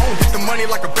 I'ma go get the money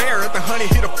like a bear at the honey.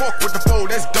 Hit a fork with the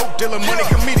fold. That's dope dealer money.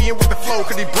 Comedian with the flow.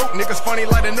 Cause he broke niggas funny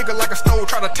like a nigga like a stove.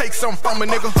 Try to take something from a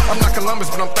nigga. I'm not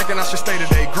Columbus, but I'm thinking I should stay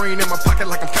today. Green in my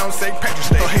pocket like I'm counting St. Patrick's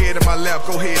Day. Go ahead in my lap,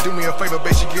 go ahead, do me a favor.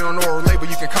 Bet you get on oral label.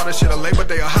 You can call this shit a Labor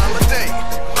Day, a holiday.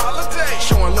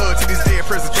 Showing love to these dead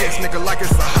presidents, nigga, like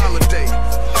it's a holiday.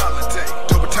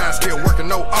 Double time still working,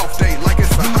 no off day, like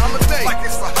it's a holiday.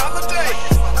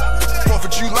 4th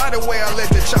of July, the way I let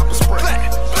that chopper spray.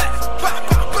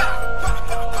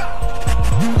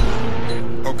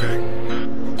 Okay,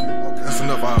 that's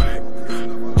enough all that.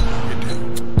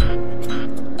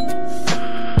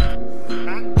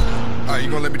 Alright, you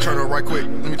gonna let me turn it on right quick?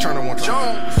 Let me turn it on one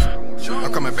time.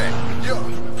 I'm coming back.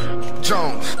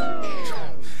 Jones.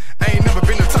 I ain't never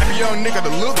been the type of young nigga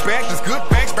to look back. There's good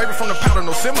backs, baby, from the powder,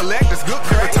 no Similac. There's good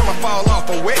crack. Every time I fall off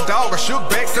a wet dog, I shook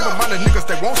back. Simple-minded niggas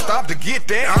that won't stop to get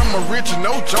that. I'm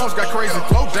original. Jones got crazy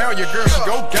flow down. Your girl should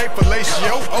go gay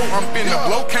fellatio. Oh, I'm finna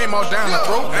blow. Came all down the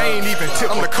throat. I ain't even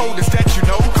tip. I'm the coldest that you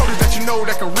know. Coldest that you know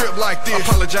that can rip like this.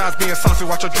 Apologize being saucy,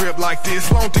 watch her drip like this.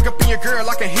 Long dick up in your girl,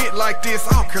 I can hit like this.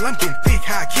 Oh, girl, I'm getting thick.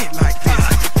 How I get like this?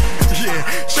 Yeah,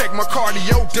 check my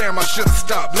cardio, damn, I should've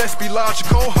stopped. Let's be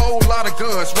logical, whole lot of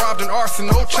guns. Robbed an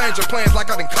arsenal, change of plans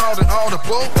like I done called an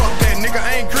audible. Fuck that nigga,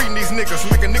 I ain't greeting these niggas.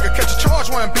 Make a nigga catch a charge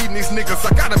while I'm beating these niggas.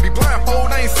 I gotta be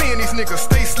blindfold, I ain't seeing these niggas.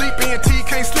 Stay sleep, ENT,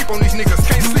 can't sleep on these niggas.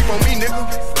 Can't sleep on me, nigga.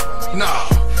 Nah,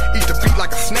 eat the beat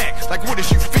like a snack. Like what is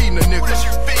you feeding a nigga? What is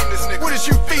you feeding this nigga? What is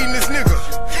you feeding this nigga?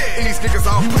 And these niggas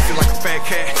all pussy like a fat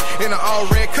cat. In an all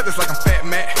red cutters like I'm Fat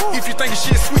Matt. If you think your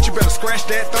shit sweet, you better scratch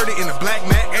that. 30 in a black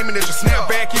mat, aiming at your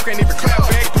snapback. You can't even clap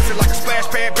back. Pussy like a splash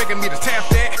pad, begging me to tap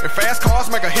that. And fast cars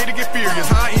make a hater get furious.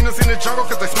 Hyenas in the jungle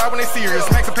cause they smile when they serious.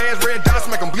 Max and pads, red dots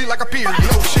make them bleed like a period.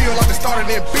 No shield like they started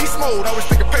in beast mode. Always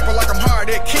thinking paper like I'm hard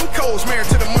at King Codes.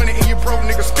 Married to the money and you broke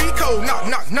niggas speed code.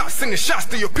 Knock, sending shots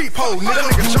to your peephole.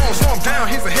 Nigga Jones, slow him down,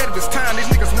 he's ahead of his time. These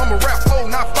niggas mama rap pole,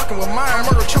 not fucking with mine.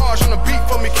 Murder charge on the beat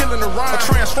for me killing the rhyme. A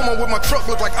transformer with my truck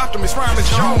look like Optimus Prime and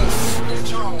Jones.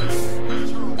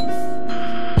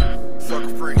 Fuck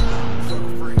free.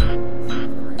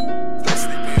 They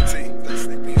sleep BNT.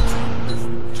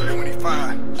 J25.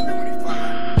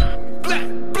 Black.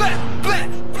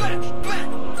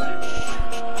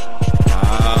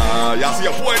 Y'all see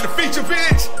your boy in the feature,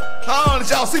 bitch? Did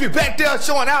y'all see me back there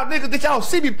showing out, niggas? Did y'all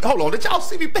see me? Hold on, did y'all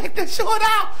see me back there showing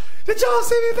out?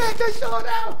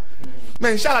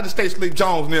 Man, shout out to Stay Sleep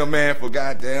Jones and them, man, for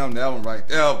goddamn that one right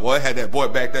there, boy. Had that boy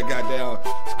back there, goddamn,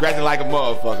 scratching like a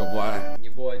motherfucker, boy.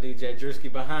 Your boy DJ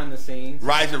Drewski behind the scenes.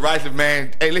 Right,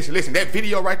 man. Hey, listen, that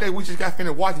video right there we just got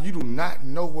finished watching, you do not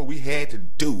know what we had to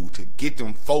do to get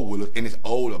them four-wheelers in this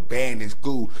old abandoned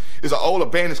school. It's an old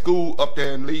abandoned school up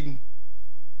there in Leading.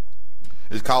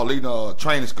 It's called Leading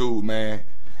Training School, man.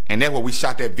 And that's where we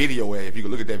shot that video at. If you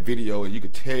could look at that video and you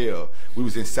could tell we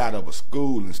was inside of a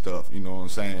school and stuff, you know what I'm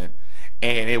saying?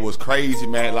 And it was crazy,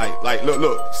 man. Like,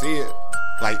 look, see it?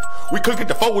 Like, we couldn't get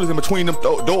the four-wheelers in between them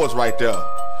doors right there.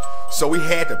 So we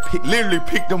had to literally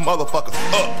pick them motherfuckers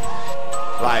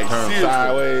up. Like, turn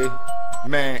sideways.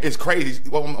 Man, it's crazy.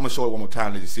 Well, I'm gonna show it one more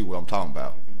time to see what I'm talking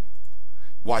about.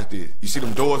 Watch this. You see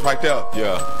them doors right there?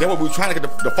 Yeah. That's what we were trying to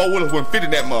get. The four-wheelers wouldn't fit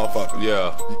in that motherfucker.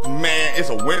 Yeah. Man, it's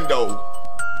a window.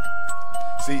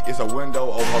 See, it's a window.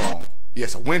 Oh, hold on. Yeah,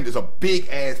 it's a window. It's a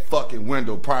big-ass fucking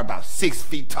window, probably about 6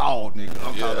 feet tall, nigga.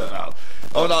 I'm talking about.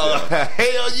 Hold on. Yeah.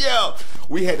 Hell yeah.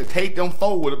 We had to take them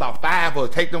four-wheelers, about 5 of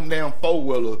us, take them down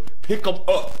four-wheelers, pick them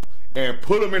up, and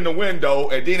put them in the window,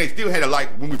 and then they still had to, like,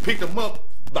 when we picked them up,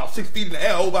 about 6 feet in the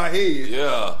air over our heads.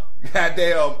 Yeah.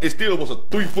 Goddamn, it still was a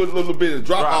 3-foot little bit of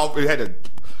drop off. It had to,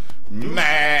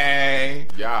 man.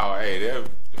 Y'all, hey,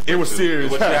 it was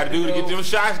serious. What you had to do to get them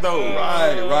shots, though?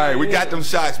 Right. We got them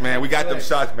shots, man.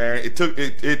 It took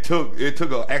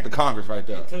an act of Congress right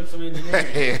there. It took some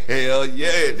engineering. Hell yeah,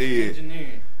 it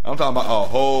did. I'm talking about a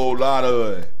whole lot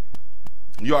of it.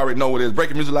 You already know what it is.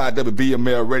 Breaking Music Live,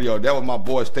 WBML Radio. That was my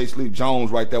boy Stay Sleep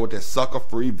Jones right there with that sucker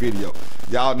free video.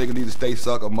 Y'all niggas need to stay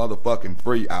sucker motherfucking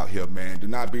free out here, man. Do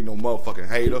not be no motherfucking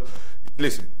hater.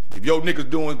 Listen, if your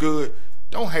niggas doing good,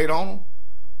 don't hate on them.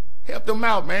 help them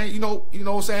out, man. You know what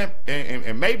I'm saying?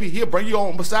 And maybe he'll bring you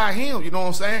on beside him. You know what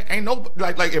I'm saying? Ain't no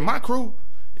like in my crew,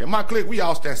 in my clique, we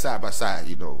all stand side by side.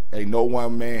 You know, ain't no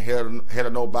one man head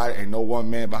of nobody, ain't no one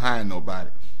man behind nobody.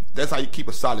 That's how you keep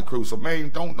a solid crew. So man,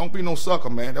 don't be no sucker,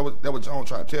 man. That was John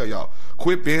trying to tell y'all.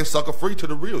 Quit being sucker free to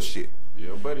the real shit.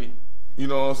 Yeah, buddy. You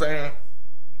know what I'm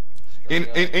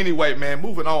saying? Anyway, man,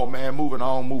 moving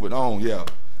on, yeah.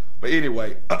 But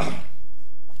anyway,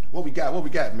 what we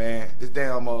got, man? This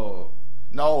damn no.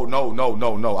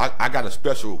 I got a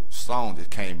special song that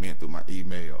came in through my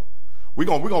email. We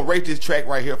gonna rate this track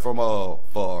right here from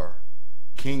for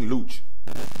King Luch.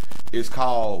 It's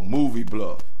called Movie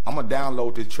Bluff. I'm gonna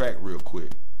download this track real quick.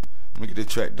 Let me get this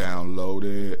track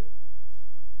downloaded.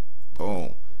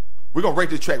 Boom. We're gonna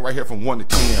rate this track right here from 1 to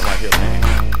 10 right here,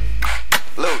 man.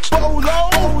 Luch.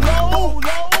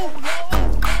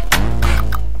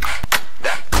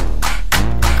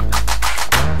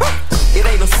 It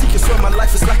ain't no secret, so my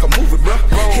life is like a movie, bro.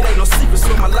 It ain't no secret,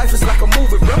 so my life is like a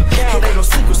movie, bro. It ain't no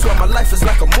secret, so my life is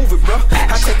like a movie, bro.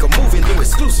 I take a movie and do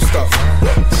exclusive stuff.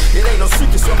 It ain't no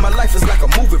secret, so my life is like a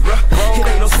movie, bro. It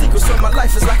ain't no secret, so my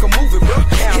life is like a movie, bro.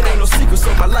 It ain't no secret,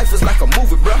 so my life is like a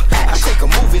movie, bro. I take a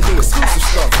movie and do exclusive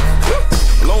stuff.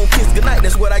 Long kiss goodnight,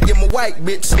 that's what I give my white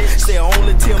bitch. Say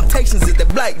only temptations is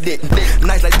that black dick.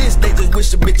 Nights like this, they just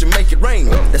wish a bitch would make it rain.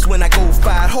 That's when I go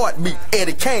 5 heartbeat,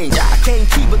 Eddie Kane. I can't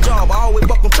keep a job, I always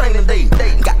buck on training day.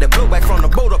 Got that blowback from the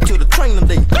boat up to the training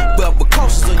day. But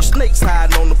cautious of you snakes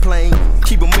hiding on the plane.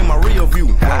 Keep them in my rear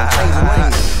view while I'm changing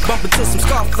lanes. Bump into some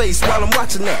Scarface while I'm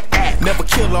watching that. Never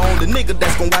kill her on the nigga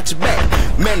that's gon' watch your back.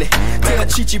 Manny, tell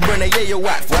Chichi burn that yayo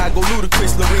out. Before I go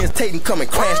ludicrous, Lorenz Tate come and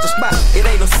crash the spot. It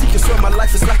ain't no secret, so my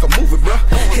life is like a movie, bro.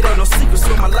 It ain't no secret,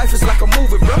 so my life is like a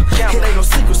movie, bro. It ain't no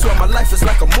secret, so my life is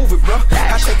like a movie, bro.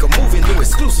 I take a movie and do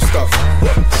exclusive stuff.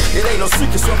 It ain't no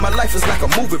secret, so my life is like a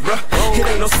movie, bro. It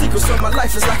ain't no secret, so my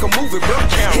life is like a movie, bro.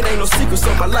 It ain't no secret,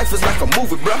 so my life is like a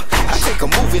movie, bro. I take a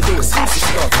movie and do exclusive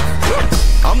stuff.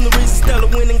 I'm the reason Stella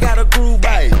went and got a groove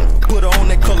right. Put her on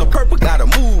that color purple, got a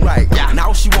move right. Now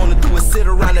all she wanna do is sit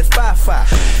around at 5-5.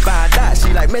 Find out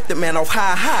she like Method Man off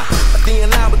high. A thin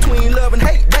line between love and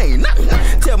hate, they ain't nothing.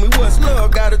 Tell me what's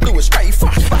love gotta do it straight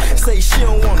fight. Say she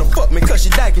don't wanna fuck me cause she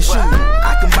dyking shoes.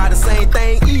 I can buy the same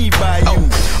thing Eve buy you.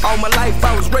 All my life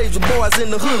I was raised with boys in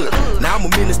the hood. Now I'm a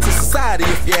menace to society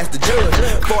if you ask the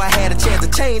judge. Before I had a chance to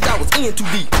change, I was in too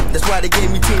deep. That's why they gave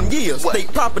me 10 years,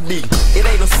 state property. It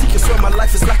ain't no secret, so my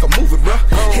life is like a movie, bro.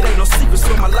 It ain't no secret,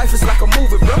 so my life is like a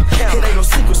movie, bro. It ain't no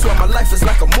secret, so my life is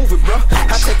like a movie, bro.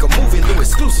 I take a movie and do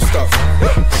exclusive stuff.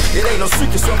 It ain't no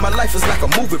secret, so my life is like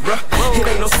a movie, bro. It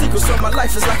ain't no secret, so my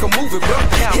life is like a movie, bro.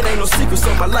 It ain't no secret,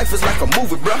 so my life is like a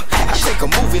movie, bro. I take a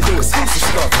movie and do exclusive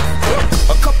stuff.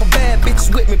 A couple bad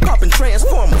bitches with me popping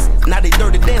Transformers. Now they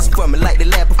dirty dancing for me like they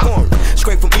lab performers.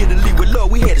 Straight from Italy with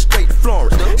love, we headed straight to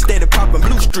Florence. Steady popping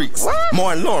blue streaks,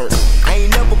 Martin Lawrence. I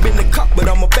ain't never been a cop, but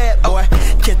I'm a bad boy.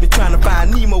 Catch me trying to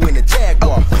find Nemo in a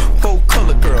Jaguar.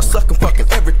 4-color girl, sucking fucking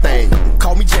everything.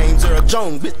 Call me James Earl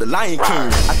Jones, bitch, the Lion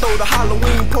King. I throw the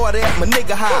Halloween party at my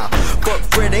nigga house. Fuck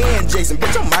Freddie and Jason,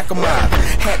 bitch, I'm Michael Myers.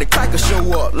 Had the cracker show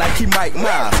up like he Mike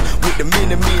Myers. With the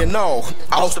mini-me and all,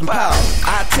 Austin Powers.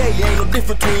 I tell you, ain't no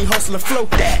difference between hustle and flow.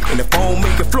 And if I don't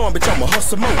make it flowing, bitch, I'ma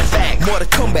hustle more. More to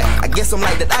come back, I guess I'm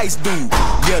like that Ice dude.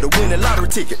 Yeah, the winning lottery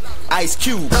ticket, Ice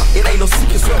Cube. It ain't no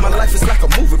secret, so my life is like a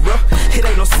movie, bro. It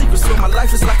ain't no secret, so my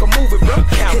life is like a movie, bro.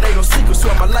 It ain't no secret,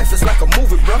 so my life is like a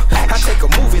movie, bro. I take a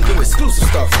movie and do exclusive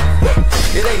stuff.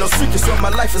 It ain't no secret, so my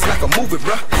life is like a movie,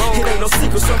 bro. It ain't no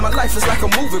secret, so my life is like a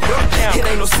movie, bro. It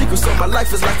ain't no secret, so my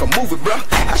life is like a movie, bro.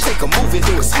 I take a movie and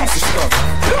do exclusive stuff.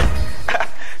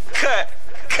 Cut.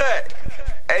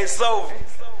 Hey, Sophie.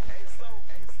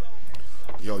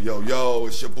 Yo,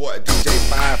 it's your boy DJ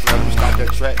 5. Let me stop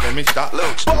that track. Let me stop.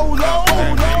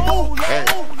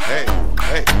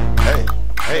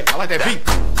 Hey, I like that beat.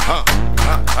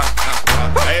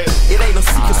 It ain't no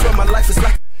secret, so my life is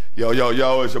like. Yo,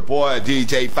 it's your boy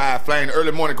DJ 5 Flame,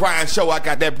 early morning grind show. I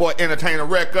got that boy Entertainer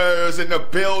Records in the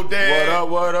building.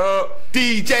 What up?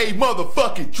 DJ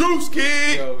motherfucking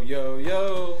Drewski.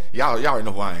 Yo. Y'all already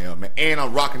know who I am, man. And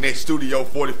I'm rocking that Studio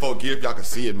 44 gift. Y'all can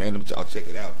see it, man. Y'all check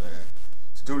it out, man.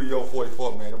 Studio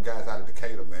 44, man. Them guys out of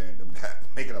Decatur, man. Them guys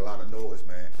making a lot of noise,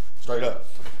 man. Straight up.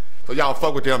 So y'all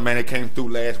fuck with them, man. They came through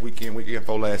last weekend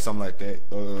before last, something like that.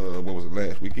 What was it,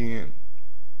 last weekend?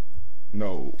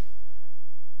 No.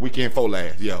 Weekend before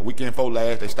last. Yeah, weekend before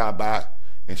last. They stopped by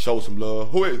and showed some love.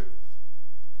 Who is it?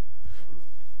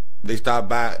 They stopped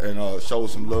by and showed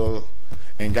some love.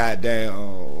 And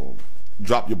goddamn,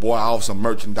 drop your boy off some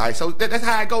merchandise. So that's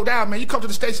how it go down, man. You come to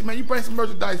the station, man. You bring some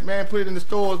merchandise, man. Put it in the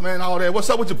stores, man. All that. What's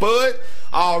up with your bud?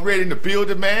 Already in the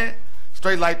building, man.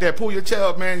 Straight like that. Pull your chair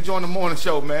up, man. Join the morning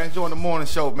show, man. Join the morning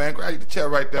show, man. Grab the chair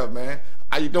right there, man.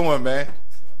 How you doing, man?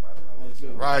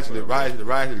 Rise to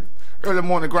the early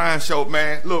morning grind show,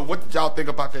 man. Look, what did y'all think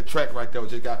about that track right there?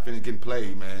 Just got finished getting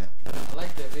played, man. I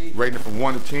like that beat. Rating it from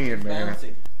 1 to 10, man.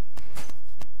 Bouncy.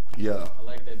 Yeah. I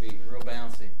like that beat. Real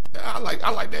bouncy. Yeah,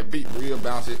 I like that beat. Real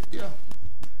bouncy. Yeah.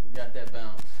 You got that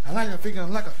bounce. I like that figure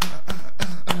like a.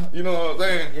 You know what I'm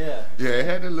saying? Yeah. Yeah, it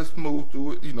had a little smooth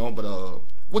through it, you know. But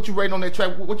what you rating on that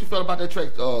track? What you felt about that track?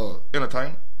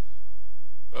 Entertainment.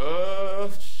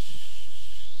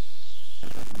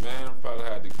 Man, I probably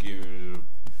had to give it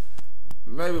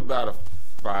maybe about a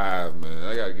 5, man.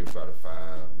 I gotta give it about a 5,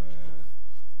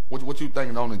 man. What you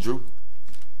thinking on it, Drew?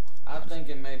 I'm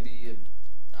thinking maybe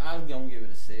I'm gonna give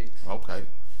it a 6. Okay.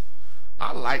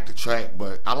 I like the track,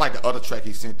 but I like the other track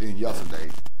he sent in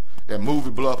yesterday. That movie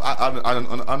Bluff.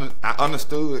 I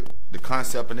understood the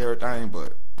concept and everything,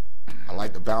 but I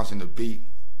like the bounce and the beat.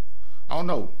 I don't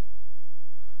know.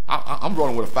 I'm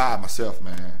rolling with a 5 myself,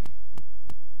 man.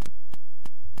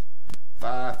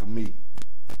 5 for me.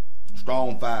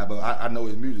 Strong 5, but I know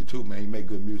his music too, man. He make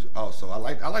good music also. I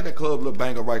like that club little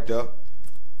banger right there.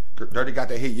 Dirty got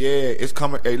that hit. Yeah, it's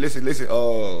coming. Hey, listen,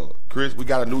 Chris, we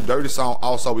got a new Dirty song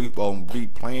also we gonna be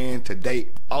playing today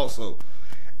also.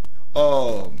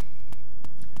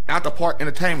 After Park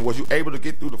Entertainment, was you able to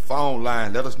get through the phone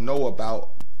line? Let us know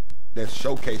about that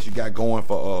showcase you got going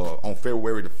for on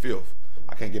February the 5th.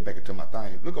 I can't get back into my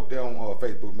thing. Look up there on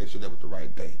Facebook, make sure that was the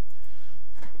right day.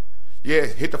 Yeah,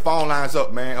 hit the phone lines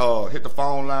up, man. Hit the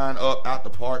phone line up out the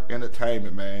Park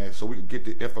Entertainment, man, so we can get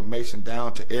the information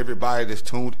down to everybody that's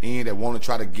tuned in that want to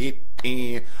try to get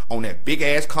in on that big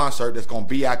ass concert that's gonna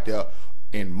be out there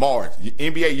in March.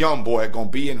 NBA YoungBoy gonna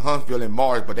be in Huntsville in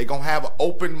March, but they gonna have an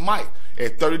open mic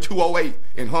at 3208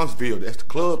 in Huntsville. That's the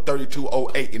club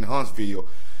 3208 in Huntsville.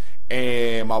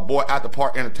 And my boy Out the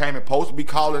Park Entertainment supposed to be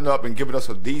calling up and giving us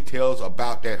some details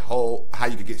about that whole, how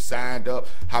you can get signed up,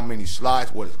 how many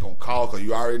slots, what it's going to cost, because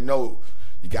you already know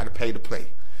you got to pay to play.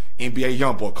 NBA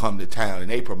YoungBoy come to town,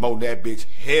 and they promote that bitch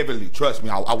heavily. Trust me,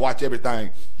 I watch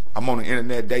everything. I'm on the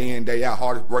internet day in, day out,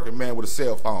 hardest working man with a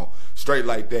cell phone, straight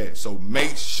like that. So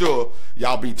make sure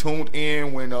y'all be tuned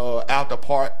in when Out the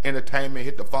Park Entertainment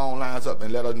hit the phone lines up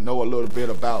and let us know a little bit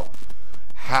about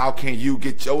how can you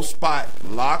get your spot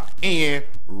locked in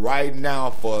right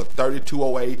now for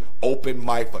 3208 open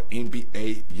mic for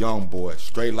NBA YoungBoy.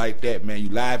 Straight like that, man. You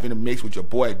live in the mix with your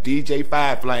boy DJ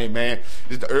 5 Flame, man.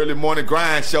 This is the early morning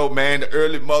grind show, man. The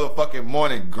early motherfucking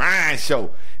morning grind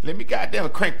show. Let me goddamn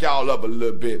crank y'all up a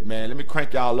little bit, man. Let me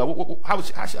crank y'all up. How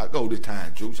should I go this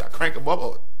time, Drew? Should I crank them up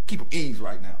or keep them ease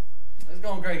right now? Let's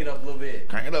go and crank it up a little bit.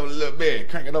 Crank it up a little bit.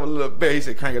 Crank it up a little bit. He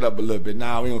said crank it up a little bit.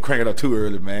 Nah, we ain't gonna crank it up too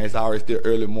early, man. It's already still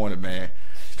early morning, man.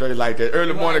 Straight like that.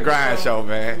 Early morning grind show,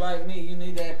 man. Like me, you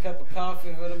need that cup of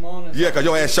coffee for the morning. Yeah, because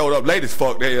your ass showed up late as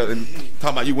fuck there and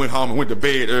talking about you went home and went to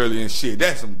bed early and shit.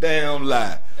 That's some damn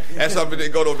lie. That's something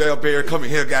that go to damn bed, come in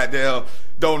here, goddamn,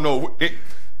 don't know.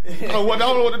 I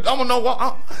don't know what.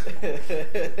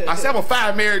 I said I'm a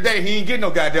 5 man every day. He ain't getting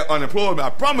no goddamn unemployment. I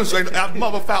promise you, I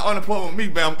mother filed unemployment with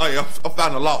me, man. I'm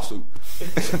filing a lawsuit.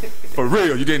 For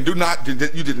real, you did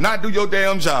not do your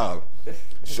damn job.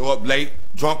 Show up late,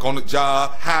 drunk on the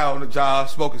job, high on the job,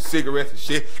 smoking cigarettes and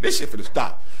shit. This shit finna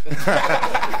stop.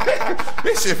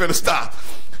 This shit finna stop.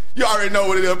 You already know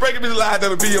what it is.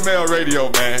 BreakingMusicLive, BML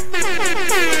Radio, man.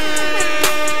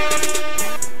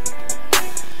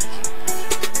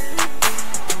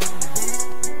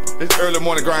 It's early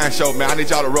morning grind show, man. I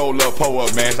need y'all to roll up, pull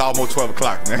up, man. It's almost 12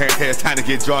 o'clock, man. It's time to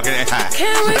get drunk and high.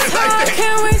 Can we talk?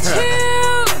 Can we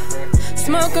chill?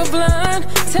 Smoke a blunt.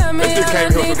 Tell me all I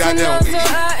need to know so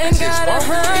I ain't gotta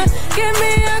hunt. Give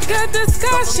me a good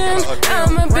discussion.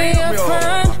 I'ma be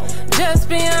upfront. Just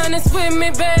be honest with me,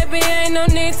 baby. Ain't no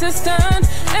need to stun.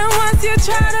 And once you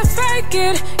try to fake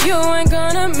it, you ain't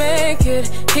gonna make it.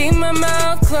 Keep my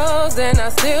mouth closed and I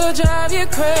still drive you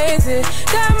crazy.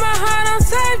 Got my heart on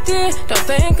safety, don't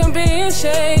think I'm being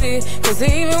shady. Cause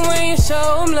even when you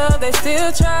show them love, they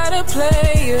still try to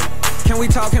play you. Can we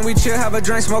talk, can we chill, have a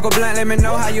drink, smoke a blunt, let me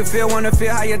know how you feel, wanna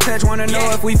feel how you touch, wanna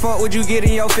know if we fuck, would you get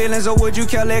in your feelings or would you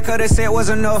kill it, cause they said was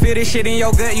enough. Feel this shit in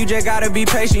your gut, you just gotta be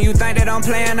patient, you think that I'm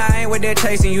playing, I ain't with that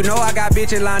chasing, you know I got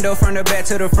bitches lined up from the back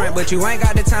to the front, but you ain't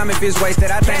got the time if it's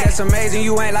wasted, I think that's amazing,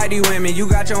 you ain't like these women, you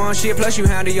got your own shit, plus you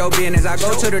handle your business, I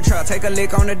go to the truck, take a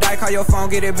lick on the dike, call your phone,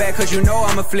 get it back, cause you know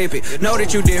I'ma flip it, know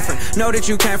that you different, know that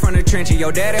you came from the trenches,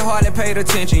 your daddy hardly paid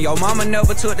attention, your mama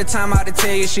never took the time out to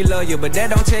tell you she love you, but that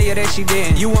don't tell you that she she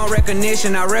didn't. You want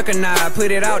recognition, I recognize.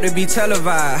 Put it out to be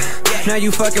televised. Now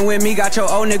you fucking with me, got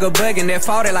your old nigga bugging. That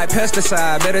fought it like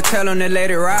pesticide. Better tell him to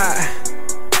let it ride.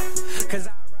 Cause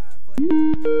I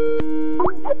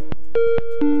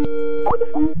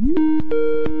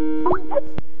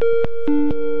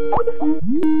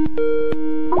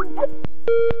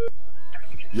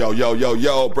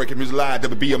Yo, Breaking Music Live,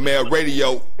 WBML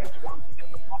Radio.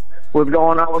 What's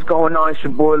going on? What's going on? It's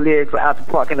your boy Lyric for After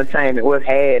Park Entertainment. What's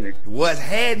happening? What's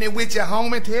happening with you,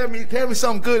 homie? Tell me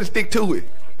something good and stick to it.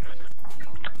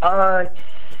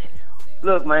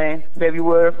 Look, man,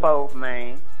 February 4th,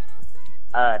 man.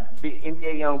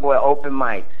 NBA Youngboy open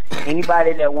mic.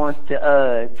 Anybody that wants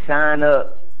to sign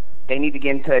up, they need to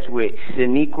get in touch with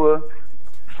Shaniqua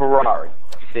Ferrari.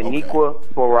 Shaniqua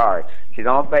Ferrari. She's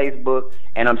on Facebook,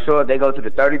 and I'm sure if they go to the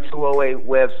 3208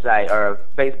 website or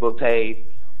Facebook page,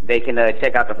 they can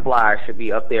check out the flyer. Should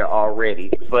be up there already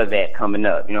for that coming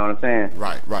up. You know what I'm saying?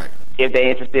 Right. If they're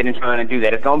interested in trying to do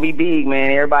that, it's gonna be big,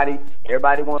 man. Everybody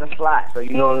wants a slot, so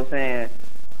you know what I'm saying.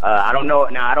 I don't know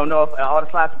if all the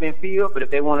slots have been filled, but if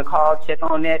they want to call, check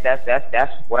on that.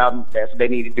 That's what they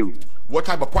need to do. What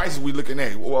type of prices we looking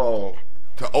at? Well,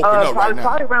 to open up right now.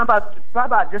 Probably around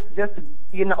about just to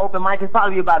get in the open mic, it's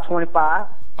probably about 25.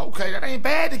 Okay, that ain't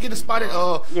bad to get a spot at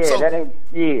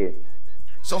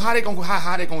So how they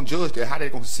gonna judge that? How they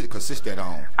gonna consist that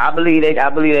on? I believe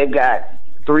they've got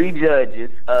 3 judges.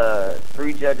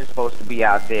 3 judges supposed to be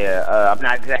out there. I'm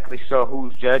not exactly sure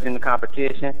who's judging the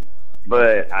competition,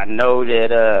 but I know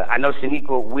that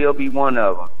Shaniqua will be one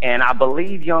of them, and I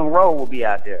believe Young Ro will be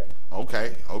out there.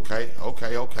 Okay.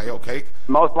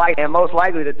 Most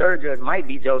likely the 3rd judge might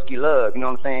be Joski Love. You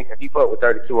know what I'm saying? Because he fought with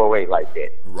 3208 like that.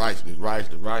 Right.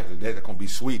 That's gonna be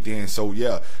sweet then. So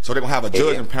yeah. So they're gonna have a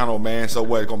judging panel, man. So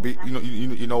what it's gonna be?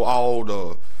 You know all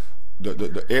the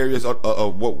areas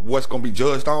of what's gonna be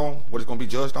judged on. What it's gonna be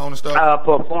judged on and stuff.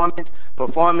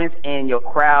 Performance, and your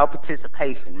crowd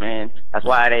participation, man. That's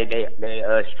why they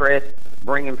stress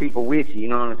bringing people with you. You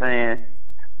know what I'm saying?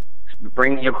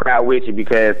 Bringing your crowd with you,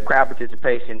 because crowd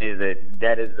participation is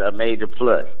a major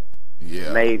plus.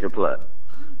 Yeah. Major plus.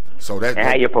 So that and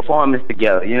have your performance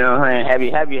together. You know what I'm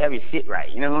saying? Have your shit right.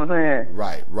 You know what I'm saying?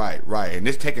 Right. And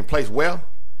this taking place well?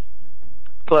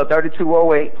 Club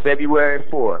 3208, February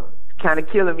 4th. It's kind of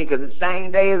killing me because it's the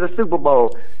same day as the Super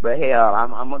Bowl. But hell,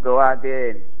 I'm gonna go out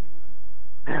there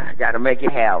and gotta make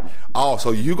it happen. Oh,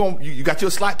 so you got your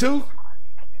slot too?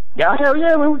 Yeah, hell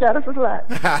yeah, man, we got us a slot.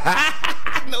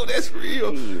 I know that's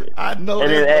real. Yeah. I know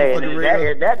that's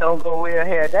real. That don't go well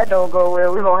here. That don't go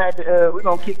well. We're gonna have to. We're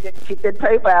gonna kick that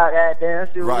paper out. Goddamn,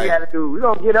 see what we gotta do. We're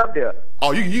gonna get up there.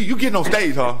 Oh, you getting on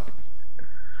stage, huh?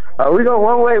 We gonna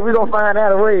one way. We gonna find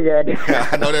out a way, goddamn.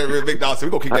 I know that real big dog. So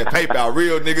we gonna kick that paper out.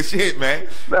 Real nigga shit, man.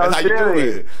 That's how you do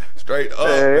it. Straight up,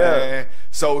 man.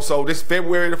 So this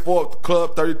February the 4th,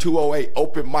 Club 3208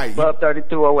 open mic. Club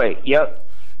 3208. Yep.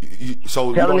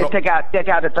 So tell them to check out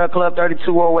the Club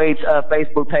 3208's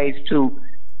Facebook page too,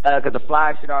 because the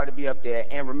flyer should already be up there.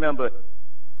 And remember,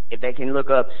 if they can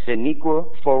look up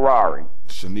Shaniqua Ferrari.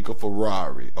 Shaniqua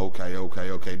Ferrari.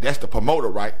 Okay. That's the promoter,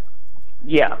 right?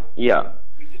 Yeah.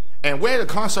 And where the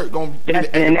concert gonna be?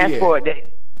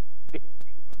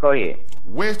 Go ahead.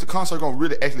 Where's the concert gonna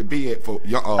really actually be at for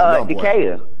young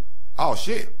Decatur. boy? Oh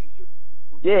shit.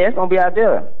 Yeah, it's gonna be out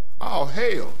there. Oh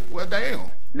hell. Well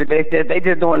damn. They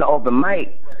just doing the open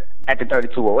mic at the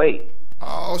 3208.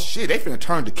 Oh shit, they finna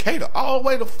turn Decatur all the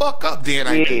way the fuck up then,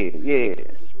 ain't they? Yeah.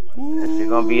 It's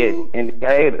gonna be in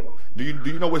Decatur. Do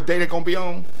you know what day they're gonna be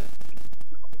on?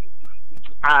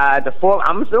 The 4th,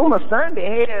 I'm assuming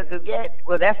Sunday here.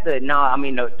 That's the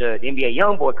NBA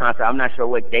Youngboy concert. I'm not sure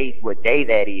what day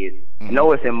that is. I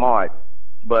know it's in March,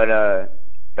 but the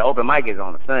open mic is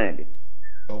on a Sunday.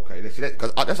 Okay,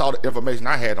 because that's all the information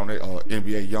I had on that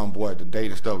NBA Youngboy, the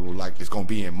date and stuff. Was like it's gonna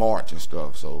be in March and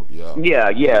stuff. So yeah.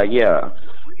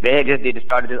 They had just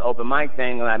started this open mic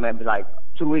thing maybe like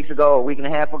 2 weeks ago, a week and a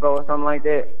half ago, or something like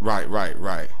that.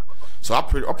 Right. So I'm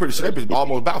pretty sure that bitch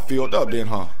almost about filled up then,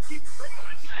 huh?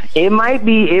 It might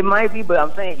be, but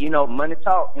I'm saying, money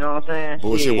talk, you know what I'm saying?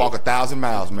 Bullshit walk 1,000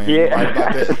 miles, man. Yeah. You right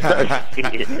about that.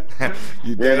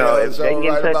 If they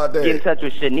can get in touch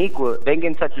with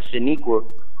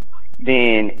Shaniqua,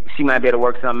 then she might be able to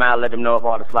work something out, let them know if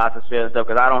all the slots are filled and stuff,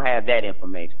 because I don't have that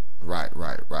information. Right.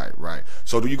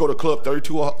 So do you go to Club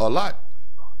 32 a lot?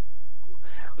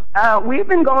 We've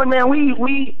been going, man.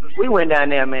 We went down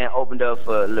there, man, opened up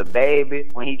for Lil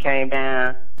Baby when he came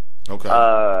down.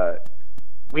 Okay.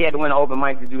 We had to win an open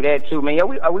mic to do that too, man. Yeah,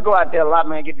 we go out there a lot,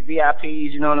 man. Get the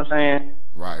VIPs, you know what I'm saying?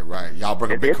 Right. Y'all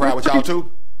bring a big crowd with y'all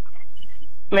too?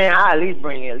 Man, I at least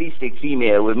bring at least 6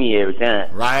 females with me every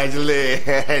time. Right, Lee.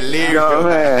 You know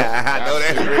what I know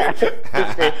that.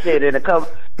 that shit, and a couple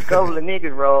of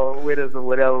niggas roll with us or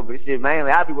whatever, but shit,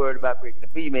 mainly I be worried about bringing the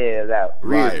females out.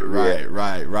 Right.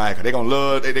 Cause they gonna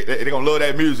love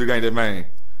that music, ain't they, man?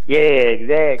 Yeah,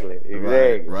 exactly.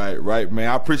 Right, man.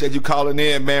 I appreciate you calling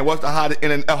in, man. What's the hottest?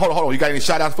 Hold on. You got any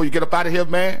shout outs before you get up out of here,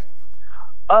 man?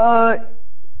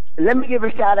 Let me give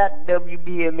a shout out to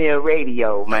WBML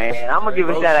Radio, man. I'm gonna give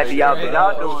a shout out to y'all because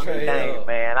y'all doing the thing,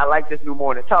 man. I like this new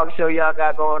morning talk show y'all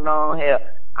got going on here.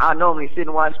 I normally sit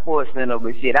and watch Sports Center,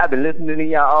 but shit, I've been listening to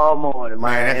y'all all morning,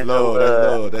 man. That's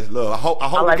love. That's love. I hope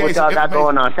I like what y'all got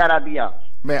going on. Shout out to y'all.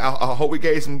 Man, I hope we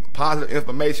gave some positive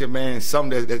information, man.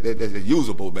 Something that's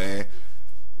usable, man.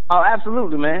 Oh,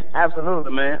 absolutely, man.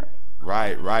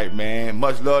 Right, man.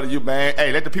 Much love to you, man.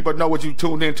 Hey, let the people know what you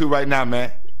tuned into right now,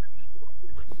 man.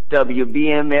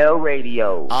 WBML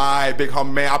Radio. All right, big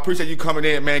homie, man. I appreciate you coming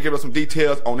in, man. Give us some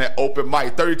details on that open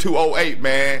mic, 3208,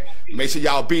 man. Make sure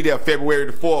y'all be there February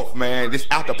the 4th, man. This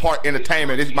After Park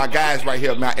Entertainment. This is my guys right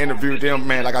here, man. I interviewed them,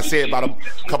 man. Like I said about a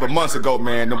couple of months ago,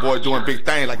 man. Them boys doing big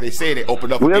things. Like they said, they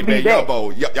opened up we'll be back.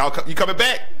 Y'all, you coming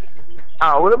back?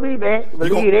 Oh, we'll be back.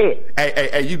 Believe it.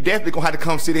 Hey, you definitely gonna have to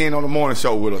come sit in on the morning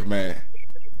show with us, man.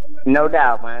 No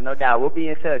doubt, man. No doubt. We'll be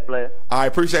in touch, player. All right,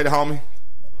 appreciate it, homie.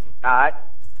 All right.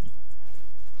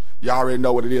 Y'all already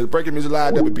know what it is. Breaking Music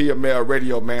Live, WBML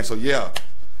Radio, man. So, yeah.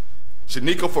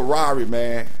 Shanika Ferrari,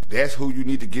 man. That's who you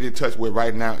need to get in touch with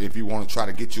right now if you want to try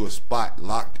to get you a spot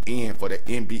locked in for the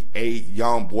NBA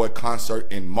YoungBoy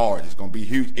concert in March. It's going to be a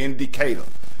huge indicator.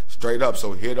 Straight up.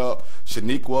 So, hit up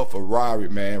Shanika Ferrari,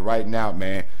 man, right now,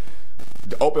 man.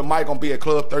 The open mic gonna be at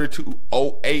Club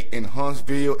 3208 in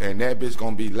Huntsville, and that bitch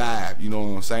gonna be live. You know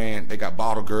what I'm saying? They got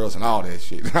bottle girls and all that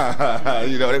shit. You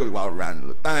know, they gonna walk around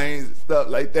little things and stuff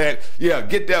like that. Yeah,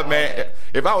 get there, man.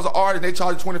 If I was an artist, they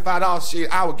charge $25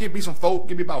 shit, I would give me some folk,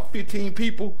 give me about 15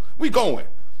 people. We going.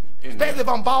 Especially if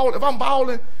I'm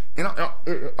balling, and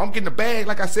I'm getting the bag,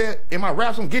 like I said, in my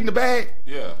raps, I'm getting the bag.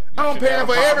 Yeah. I'm paying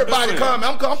for everybody to come.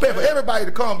 I'm paying for everybody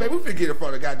to come, baby. We finna get in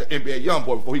front of the NBA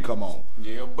YoungBoy before he come on.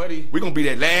 Yeah, buddy. We gonna be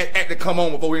that last act to come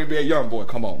on before NBA YoungBoy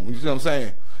come on. You see what I'm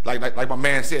saying? Like my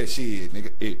man said, shit,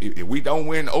 nigga. If we don't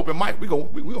win the open mic, we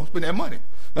gonna spend that money.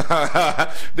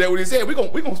 That's what he said. We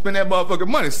gonna spend that motherfucking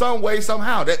money some way,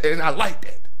 somehow. And I like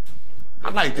that.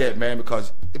 I like that, man,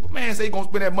 because if a man say he gonna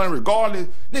spend that money regardless,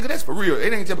 nigga, that's for real.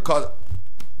 It ain't just because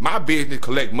my business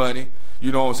collect money,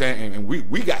 you know what I'm saying, and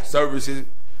we got services,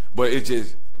 but it's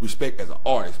just respect as an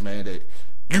artist, man, that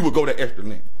you would go the extra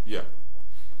length. Yeah.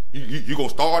 You gonna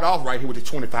start off right here with the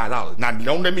 $25. Now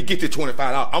don't let me get the $25.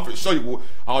 I'm gonna show you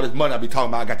all this money I be talking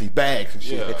about. I got these bags and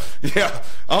shit. Yeah.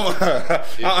 I'm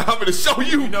gonna show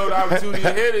you. You know the opportunity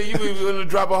ahead of you. We gonna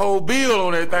drop a whole bill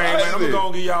on that thing, man. I'm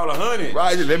gonna give y'all 100.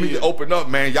 Right. Let me open up,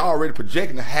 man. Y'all already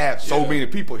projecting to have so many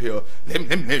people here.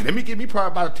 Let me give me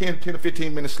probably about a 10 to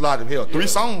 15 minute slot in here. 3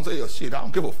 songs. Hell, shit, I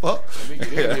don't give a fuck. Let me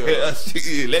get in here.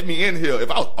 Shit, let me in here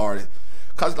if I was an artist.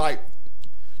 Cause like,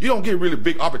 you don't get really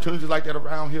big opportunities like that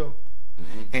around here.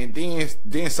 And then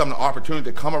some of the opportunities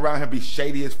that come around here be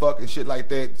shady as fuck and shit like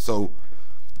that. So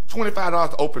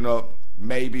 $25 to open up,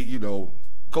 maybe, you know,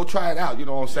 go try it out, you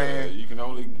know what I'm saying? You can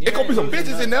only... It's gonna be some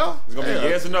bitches in there. It's gonna be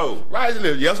yes or no. Right,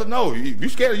 yes or no. You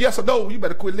scared of yes or no, you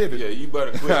better quit living. Yeah, you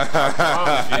better quit.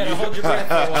 You hold your breath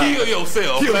for a while. Kill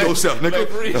yourself. Kill yourself,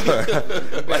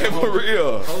 nigga. Like for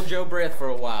real. Hold your breath for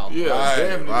a while. Yeah,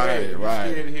 right. You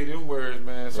scared to hear them words,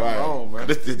 man. Something wrong, man.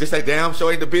 This ain't damn show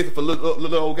ain't the business for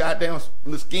little old goddamn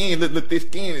little skin, little thick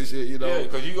skin and shit, you know? Yeah,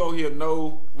 because you gonna hear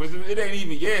no. It ain't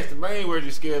even yes. The main word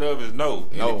you're scared of is no.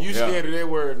 And if you scared of that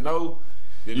word no,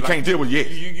 you can't deal with yes.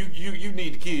 You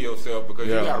need to kill yourself because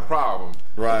you got a problem.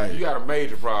 Right. You got a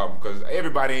major problem because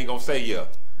everybody ain't gonna say yeah.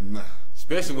 Nah.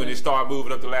 Especially when they start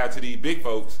moving up the ladder to these big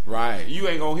folks. Right. You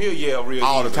ain't gonna hear yeah real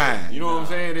all easy. The time. You know what I'm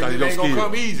saying? It ain't gonna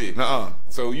come easy.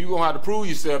 So you gonna have to prove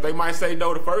yourself. They might say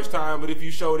no the first time, but if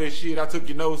you show that shit, I took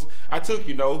your no,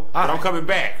 but I'm coming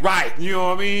back. Right. You know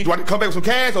what I mean? Do I need to come back with some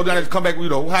cash or do I need to come back with, you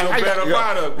know, Right.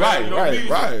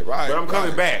 But I'm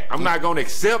coming back. I'm not gonna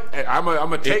accept. I'm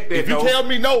gonna take that. If you tell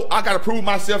me no, I gotta prove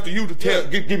myself to you to tell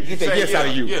get that yes out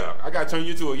of you. Yeah, I gotta turn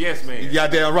you to a yes man. Yeah,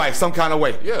 damn right. Some kind of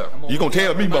way. Yeah. You gonna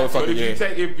tell me, motherfucker?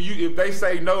 If they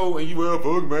say no and you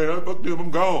fuck man, fuck them,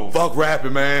 I'm gone. Fuck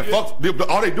rapping, man. Fuck.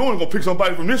 All they doing is gonna pick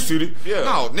somebody from this city. Yeah.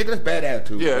 Yeah. No, nigga, that's bad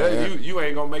attitude. Yeah, man. you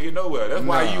ain't gonna make it nowhere. That's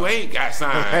why you ain't got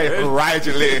signed. Hey,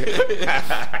 rightly.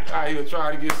 Out here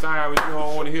trying to get signed, but you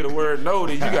don't want to hear the word no,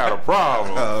 then you got a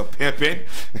problem. Pimping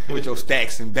with your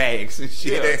stacks and bags and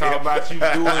shit. Yeah, talking about you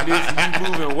doing this and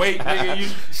you moving weight, nigga. You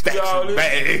stacks and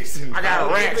bags. I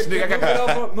got racks,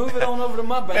 nigga. Move it on over to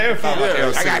my bank account.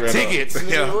 Yeah, I got tickets.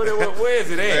 Yeah. Where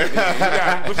is it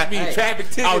at? What you mean, traffic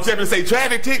tickets? I was just gonna say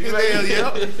traffic tickets.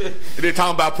 Yeah. And they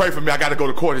talking about pray for me. I got to go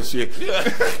to court and shit. Yeah.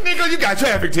 Nigga, you got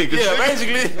traffic tickets. Yeah,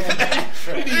 basically.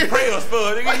 You need prayers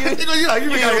for it, nigga.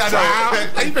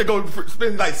 You been go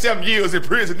spend like 7 years in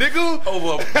prison, nigga.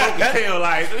 Over a broken tail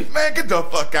light. Man, get the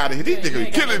fuck out of here. These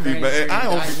niggas killing me, man.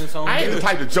 I ain't the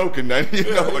type of joking nothing,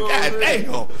 you know. But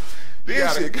goddamn.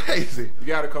 This shit crazy. You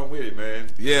gotta come with it, man.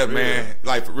 Yeah, man.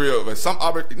 Like for real. But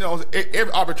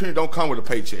every opportunity don't come with a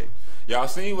paycheck. Y'all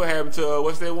seen what happened to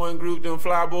what's that one group, them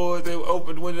Fly Boys? They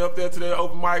went up there to their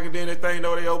open mic, and then they think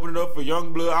they opened it up for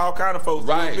young blood, all kind of folks,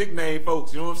 right? Big name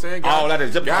folks. You know what I'm saying? All that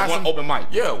is just one open mic.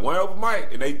 Yeah, one open mic,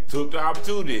 and they took the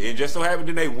opportunity, and just so happened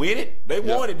then they win it. They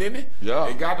won it, didn't they? Yeah.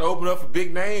 They got to open up for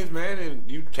big names, man,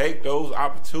 and you take those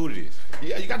opportunities.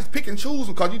 Yeah, you got to pick and choose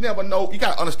them because you never know. You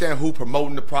got to understand who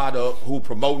promoting the product, who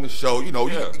promoting the show. You know,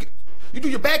 you do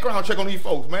your background check on these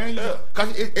folks, man.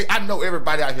 Because I know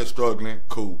everybody out here struggling.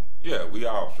 Cool. Yeah, we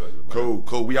all struggling, man.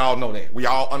 Cool. We all know that. We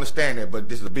all understand that, but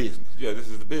this is a business. Yeah, this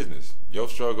is the business. Your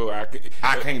struggle, I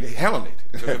can't handle it.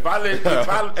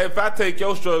 If I take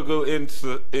your struggle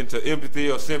into empathy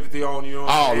or sympathy on you,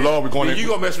 Lord, we're going. Then you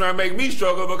gonna mess around and make me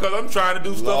struggle because I'm trying to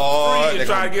do stuff for free and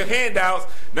trying to get handouts.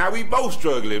 Now we both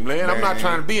struggling, man. I'm not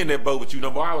trying to be in that boat with you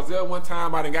no more. I was there one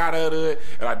time, I done got out of it,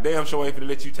 and I damn sure ain't finna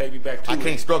let you take me back to it. I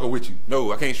can't struggle with you.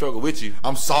 No, I can't struggle with you.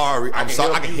 I'm sorry. I can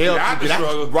help you get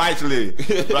out rightly,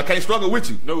 but I can't struggle with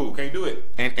you. No, can't do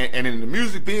it. And in the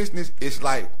music business, it's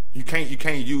like you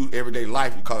can't use everyday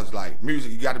life because like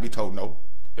music, you got to be told no.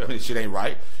 Yeah. When the shit ain't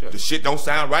right, the shit don't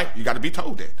sound right. You got to be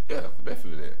told that. Yeah,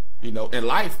 definitely that. You know, in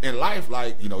life,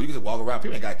 like you know, you can just walk around.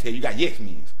 People ain't got to tell you. You got yes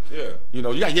men. Yeah. You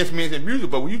know, you got yes men in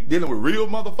music, but when you dealing with real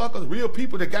motherfuckers, real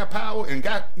people that got power and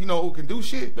got, you know, can do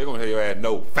shit, they gonna tell your ass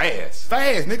no fast,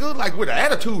 nigga. Like with an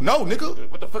attitude, no,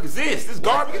 nigga. What the fuck is this? This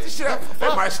garbage. Get this shit out. They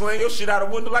might slang your shit out a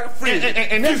window like a fridge.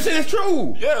 And that shit is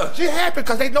true. Yeah. Shit happen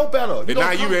because they know better. And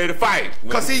now you ready to fight.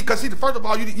 Cause see, first of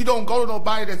all, you don't go to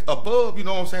nobody that's above. You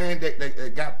know what I'm saying?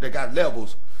 That got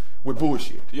levels with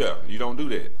bullshit. Yeah, you don't do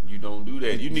that. You don't do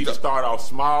that. You need to start off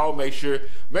small. Make sure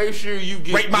you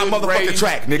get rate my motherfucking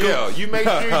track, nigga. Yeah, you make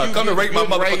sure you come to rate my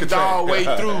motherfucking track all the way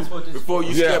through before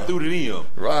you step through to them.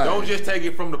 Right. Don't just take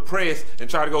it from the press and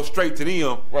try to go straight to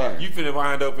them. Right. You finna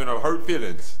wind up in a hurt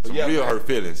feelings. Some real hurt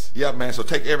feelings. Yeah, man. So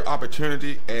take every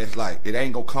opportunity as like it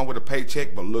ain't gonna come with a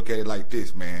paycheck, but look at it like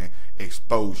this, man.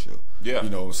 Exposure. Yeah. You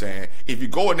know what I'm saying? If you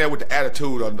go in there with the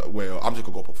attitude of, well, I'm just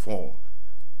gonna go perform.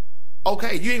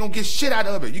 Okay, you ain't gonna get shit out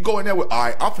of it. You go in there with, all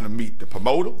right, I'm finna meet the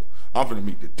promoter. I'm finna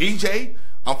meet the DJ.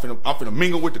 I'm finna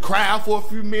mingle with the crowd for a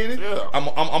few minutes. Yeah. I'm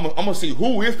gonna see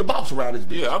who is the boss around this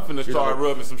bitch. Yeah, I'm finna start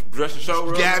rubbing some brush and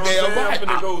shoulder. Goddamn right. I'm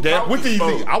finna go talk with the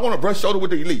elite. I want to brush shoulder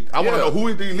with the elite. I want to know who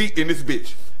is the elite in this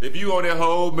bitch. If you on that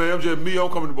whole, man, I'm just me, I'm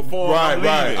coming to perform.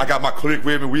 Right. I got my clique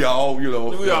with me. We all, you know.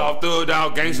 We all thugged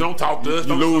out, gangster. Don't talk to us.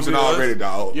 You losing already,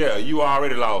 dog. Yeah, you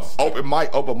already lost. Open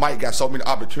mic got so many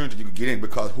opportunities you can get in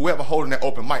because whoever holding that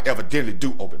open mic evidently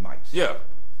do open mics. Yeah.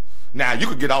 Now you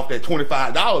could get off that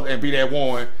 $25 and be that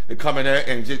one that come in there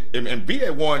and just and be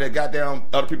that one that goddamn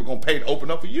other people gonna pay to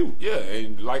open up for you. Yeah,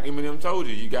 and like Eminem told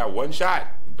you, you got one shot.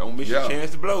 Don't miss your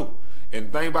chance to blow. And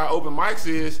the thing about open mics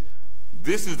is,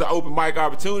 this is the open mic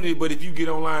opportunity, but if you get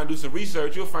online and do some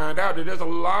research, you'll find out that there's a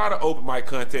lot of open mic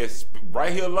contests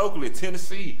right here locally,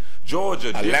 Tennessee, Georgia,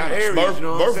 Atlanta, different areas.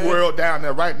 Smurf World down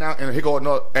there right now, and here go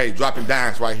another, dropping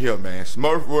dimes right here, man.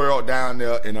 Smurf World down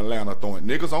there in Atlanta throwing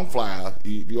niggas on flyers.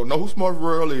 If you don't know who Smurf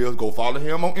World is, go follow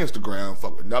him on Instagram.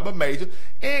 Fuck with Number Major,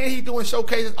 and he doing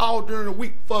showcases all during the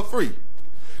week for free.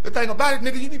 The thing about it,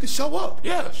 nigga, you need to show up.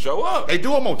 Yeah, show up. They do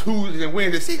them on Tuesdays and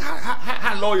Wednesdays. See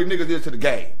how loyal niggas is to the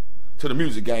game. To the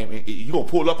music game, and you gonna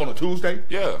pull up on a Tuesday?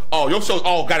 Yeah. Oh, your shows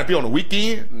all gotta be on the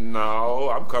weekend? No,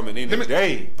 I'm coming in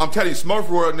today. I'm telling you, Smurf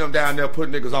World and them down there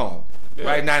putting niggas on. Yeah.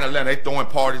 Right now in Atlanta, they throwing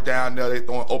parties down there. They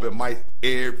throwing open mics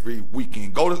every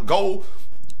weekend. Go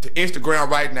to Instagram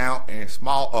right now and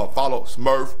follow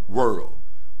Smurf World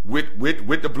with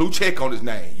the blue check on his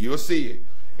name. You'll see it,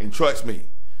 and trust me,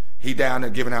 he down there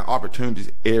giving out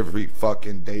opportunities every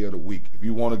fucking day of the week. If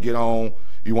you want to get on.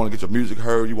 You want to get your music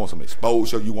heard, you want some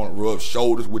exposure, you want to rub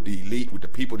shoulders with the elite, with the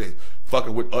people that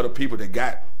fucking with other people that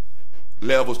got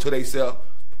levels to themselves.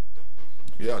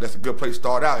 Yeah, that's a good place to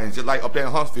start out. And just like up there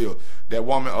in Huntsville, that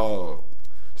woman,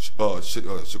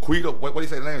 Shaquita, what do you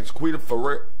say the name? Shaquita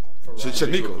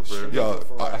Shanika. Yeah,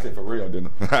 I said for real,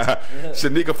 didn't I?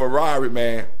 Shanika Ferrari,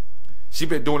 man. She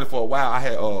been doing it for a while. I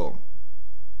had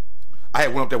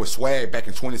went up there with Swag back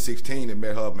in 2016 and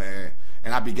met her, man.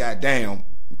 And I be goddamn,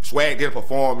 Swag did a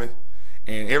performance,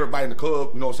 and everybody in the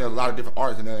club, you know what I'm saying, a lot of different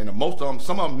artists in there, and most of them,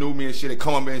 some of them knew me and shit. They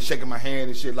come up and shaking my hand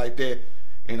and shit like that,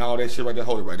 and all that shit right there,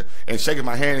 hold it right there, and shaking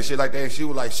my hand and shit like that. And she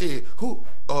was like, "Shit, who?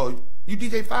 You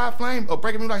DJ Five Flame?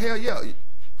 Breaking Me?" Like, hell yeah.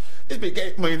 This bitch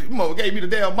gave me the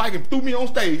damn mic and threw me on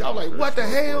stage. I was like, what the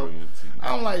hell?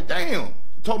 I'm like, damn.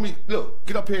 Told me, look,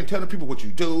 get up here and tell the people what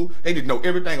you do. They didn't know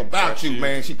everything about you,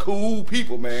 man. She cool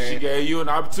people, man. She gave you an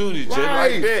opportunity just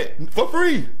like that. For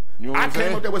free. You know what I'm saying? I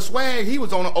came up there with Swag. He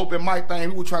was on an open mic thing.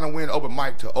 We were trying to win an open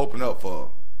mic to open up for,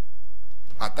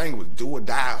 I think it was Do or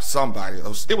Die or somebody.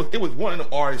 It was one of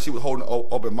the artists. She was holding an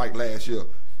open mic last year.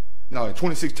 No, in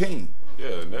 2016.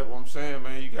 Yeah, that's what I'm saying,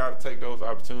 man. You gotta take those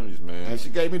opportunities, man. And she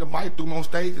gave me the mic, threw me on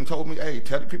stage, and told me, "Hey,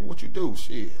 tell the people what you do."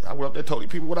 Shit, I went up there, told the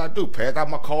people what I do. Passed out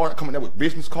my card, coming there with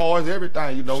business cards,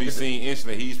 everything. You know, she seen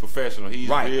instantly he's professional. He's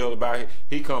real about it.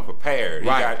 He come prepared.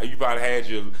 Right. You probably had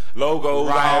your logos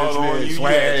all on you.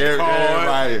 Swag, you had your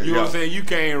card. You know yeah. what I'm saying? You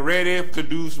came ready to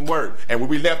do some work. And when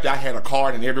we left, I had a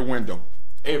card in every window.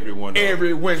 Every window.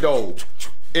 Every window.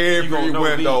 Every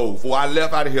window. Before I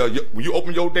left out of here, when you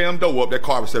open your damn door up, that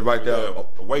car was set right there,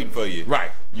 waiting for you. Right.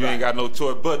 You ain't got no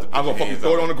choice but to put I'm gonna fucking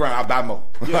throw it on the ground. I'll buy more.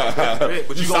 Yeah, that's it.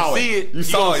 But you gonna see it. You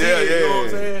saw it. Yeah. You know what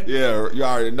I'm saying? Yeah, you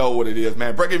already know what it is,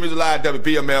 man. Breaking Music Live,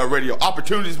 WBML Radio.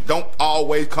 Opportunities don't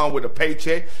always come with a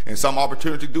paycheck, and some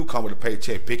opportunities do come with a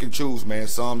paycheck. Pick and choose, man.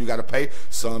 Some you gotta pay,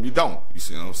 some you don't. You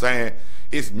see what I'm saying?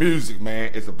 It's music,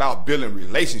 man. It's about building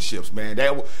relationships, man.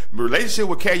 That relationship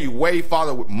will carry you way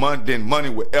farther with money than money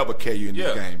will ever carry you in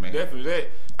this game, man. Definitely that.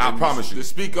 I promise you. To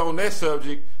speak on that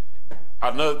subject,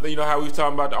 another thing, you know how we was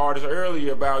talking about the artists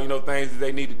earlier about, you know, things that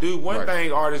they need to do. One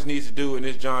thing artists need to do in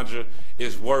this genre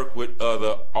is work with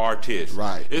other artists.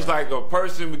 Right. It's like a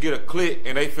person would get a click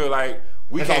and they feel like,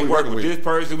 we can't work with this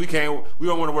person. We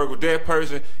don't want to work with that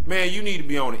person. Man, you need to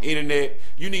be on the internet.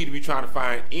 You need to be trying to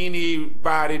find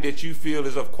anybody that you feel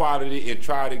is of quality and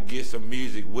try to get some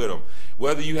music with them.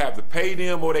 Whether you have to pay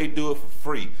them or they do it for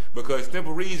free. Because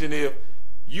simple reason, if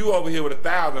you over here with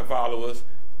 1,000 followers,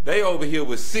 they over here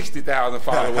with 60,000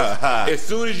 followers. As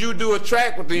soon as you do a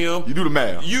track with them, you do the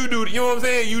math. You know what I'm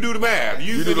saying? You do the math.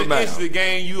 You do the math. Instantly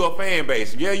gain you a fan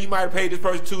base. Yeah, you might have paid this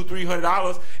person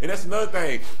 $200-300, and that's another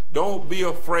thing. Don't be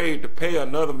afraid to pay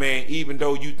another man, even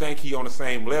though you think he on the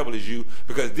same level as you,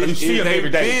 because this is a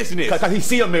business. Because he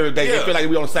see him every day. They feel like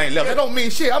we on the same level. That don't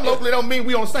mean shit. I'm local. That don't mean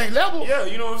we on the same level. Yeah,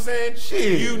 you know what I'm saying?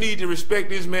 Shit. You need to respect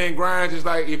this man grind. Just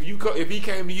like if he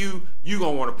came to you, you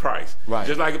gonna want a price. Right.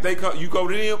 Just like if you go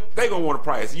to them, they gonna want a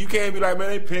price. You can't be like, man,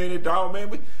 they paying it, dog,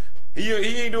 man. He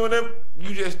ain't doing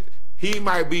that. He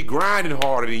might be grinding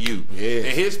harder than you. Yes.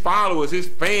 And his followers, his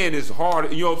fan is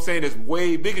harder, you know what I'm saying, is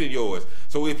way bigger than yours.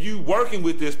 So if you working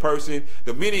with this person,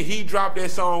 the minute he dropped that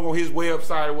song on his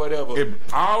website or whatever,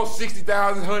 all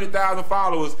 60,000, 100,000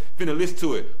 followers finna listen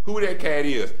to it. Who that cat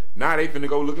is, now they finna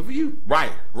go looking for you.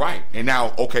 Right. And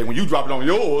now, okay, when you drop it on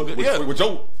yours, with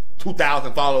your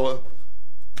 2,000 followers,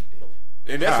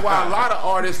 and that's why a lot of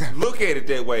artists look at it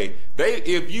that way.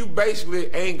 If you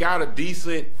basically ain't got a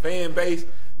decent fan base,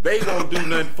 they won't do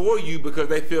nothing for you because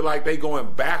they feel like they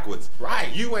going backwards. Right.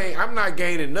 I'm not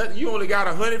gaining nothing. You only got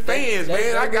 100 fans,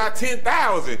 man. I got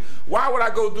 10,000. Why would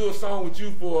I go do a song with you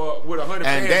with 100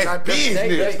 fans? That's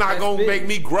business. That's not going to make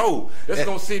me grow. That's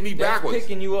going to send me backwards. That's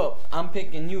picking you up. I'm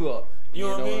picking you up. You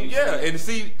know what I mean? Yeah, and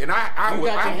see, and I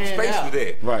was faced with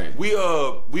that. Right. We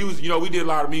was, we did a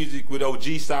lot of music with OG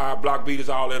Side, Block Beaters,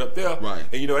 all that up there. Right.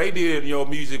 And they did,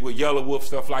 music with Yellow Wolf,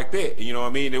 stuff like that. You know what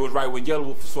I mean? It was right when Yellow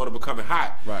Wolf was sort of becoming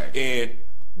hot. Right. And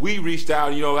we reached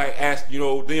out, asked,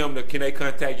 them can they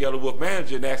contact Yellow Wolf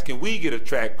manager and ask, can we get a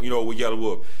track, with Yellow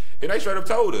Wolf? And they straight up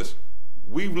told us,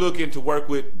 we looking to work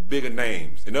with bigger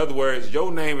names. In other words,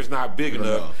 your name is not big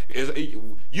enough.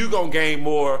 You gonna gain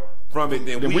more from it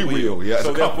than we will. Yeah,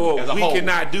 so therefore, we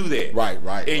cannot do that. Right.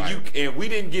 And we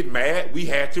didn't get mad. We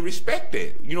had to respect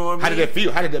that. You know what I mean? How did that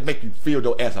feel? How did that make you feel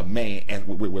though, as a man, and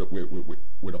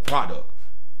with a product?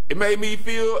 It made me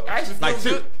feel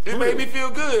good. It made me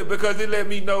feel good because it let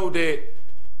me know that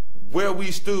where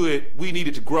we stood, we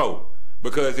needed to grow.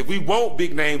 Because if we want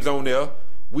big names on there,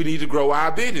 we need to grow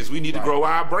our business. We need to grow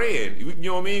our brand. You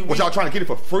know what I mean? Was y'all trying to get it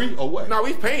for free or what? No,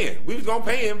 we paying. We was gonna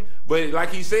pay him, but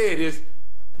like he said,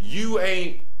 you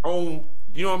ain't on,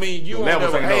 you know what I mean? You on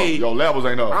level A. Your levels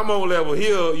ain't up. I'm on level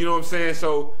here, you know what I'm saying?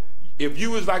 So if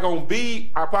you was like on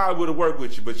B, I probably would have worked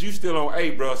with you, but you still on A,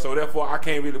 bro. So therefore, I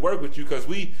can't really work with you because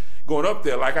we going up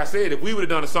there. Like I said, if we would have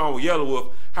done a song with Yellow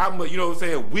Wolf, how much, you know what I'm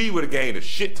saying, we would have gained a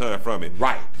shit ton from it.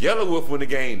 Right. Yellow Wolf wouldn't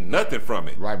have gained nothing from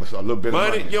it. Right, but a little bit money,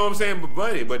 of money. You know what I'm saying? But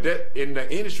money. But that in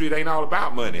the industry, it ain't all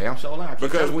about money. Yeah, I'm sure lying.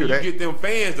 Because when you get them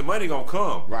fans, the money gonna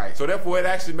come. Right. So therefore, it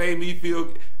actually made me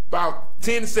feel. About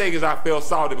 10 seconds I felt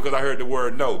salty because I heard the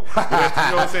word no. You know what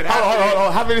I'm saying? Hold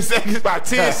on. How many seconds? About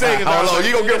 10 seconds. Hold on,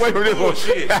 you gonna get away from this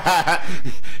bullshit.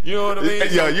 You know what I mean?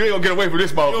 Yeah, you ain't gonna get away from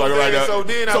this motherfucker right now. So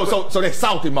then so that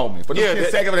salty moment. For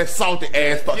 10 seconds of that salty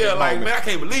ass fucking moment. Yeah, like, man, I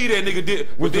can't believe that nigga did.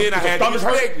 But then I had to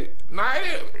respect it. Nah,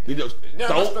 it didn't.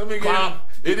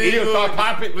 It didn't start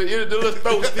popping, but the little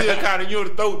throat still kind of, you know,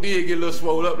 the throat did get a little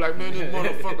swole up. Like, man, this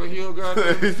motherfucker here,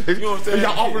 goddamn. You know what I'm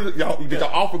saying? Did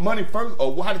y'all offer money first,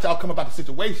 or how did y'all come about the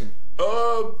situation?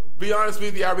 Be honest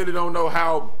with you, I really don't know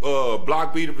how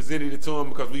Block Beater presented it to him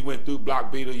because we went through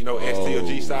Block Beater, you know,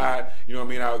 STLG side, you know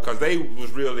what I mean? Because they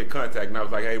was real in contact, and I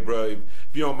was like, hey, bro, if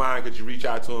you don't mind, could you reach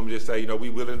out to him and just say, you know, we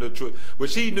willing to. But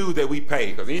she knew that we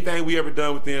paid, because anything we ever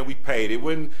done with them, we paid. It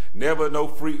wasn't never no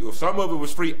free. Some of it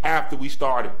was free after we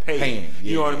started paying.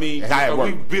 You know what I mean? So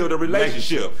we built a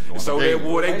relationship. So they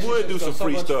would do some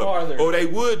free stuff, or they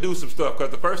would do some stuff.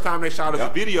 Because the first time they shot us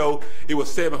a video, it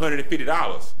was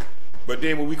 $750. But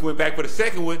then when we went back for the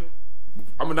second one,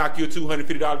 I'm gonna knock you a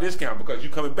 $250 discount because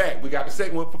you coming back. We got the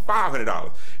second one for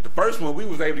 $500. The first one, we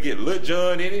was able to get Lil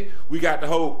Jon in it. We got the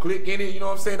whole clique in it. You know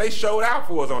what I'm saying? They showed out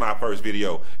for us on our first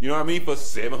video. You know what I mean? For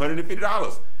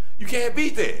 $750. You can't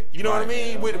beat that. You know what I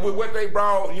mean? With what they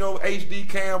brought, you know, HD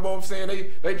cam, you know what I'm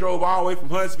saying? They drove all the way from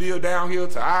Huntsville down here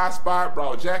to our spot,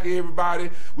 brought Jackie, everybody.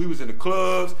 We was in the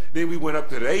clubs. Then we went up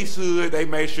to the Ace Hood. They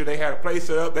made sure they had a place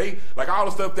set up. They, like all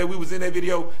the stuff that we was in that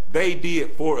video, they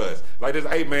did for us. Like this,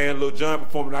 hey man, Lil Jon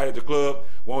performing night at the club.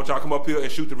 Why don't y'all come up here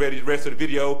and shoot the rest of the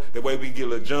video? That way we can get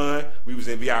Lil Jon. We was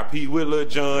in VIP with Lil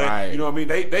Jon. Right. You know what I mean?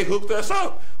 They hooked us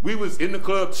up. We was in the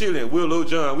club chilling with Lil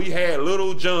Jon. We had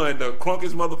Lil Jon, the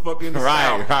crunkest motherfucker in the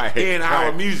South, in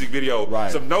our music video.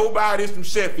 Right. Some nobody from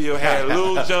Sheffield had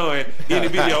Lil Jon in the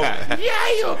video.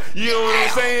 Yeah. You know what I'm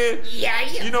saying?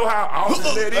 Yeah. You know how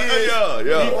awesome that is?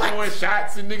 Yeah. People throwing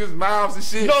shots in niggas' mouths and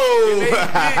shit. No.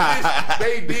 And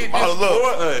they did this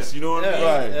for us. You know what I mean?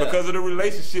 Right. Because of the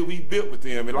relationship we built with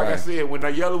them. And like I said, when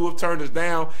that Yellow Wolf turned us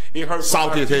down, it hurt for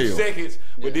like 2 seconds.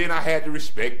 But then I had to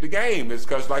respect the game. It's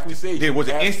because, like we said, was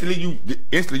it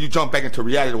instantly you jump back into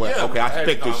reality? Okay, I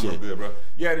expect this shit. Good, bro.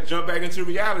 You had to jump back into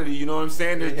reality. You know what I'm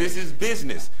saying? This is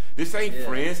business. This ain't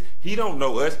friends. He don't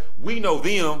know us. We know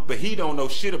them, but he don't know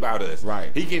shit about us.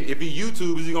 Right. He can, if he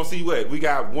YouTubers, he gonna see what? We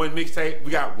got one mixtape.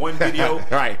 We got one video.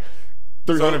 Right.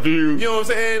 300 views. You know what I'm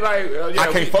saying? Like,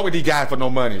 I can't fuck with these guys for no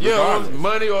money. Yeah,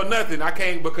 money or nothing. I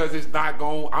can't because it's not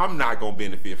going. I'm not gonna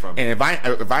benefit from it. And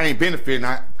if I ain't benefiting,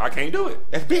 I can't do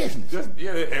it. That's business.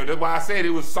 And that's why I said it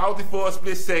was salty for a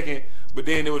split second, but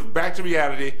then it was back to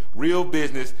reality, real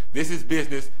business. This is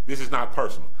business. This is not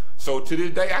personal. So to this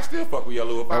day, I still fuck with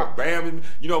Yellow Wolf. I bam him.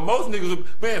 You know, most niggas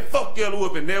would, man, fuck Yellow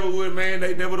Wolf and never would, man.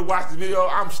 They never would have watched this video.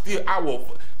 I will.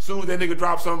 As soon as that nigga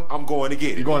drops something, I'm going to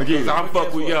get it. You're going to get it. I'm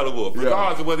fuck with Yellow Wolf,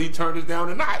 regardless of whether he turned us down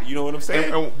or not. You know what I'm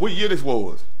saying? And what year this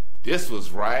was? This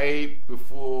was right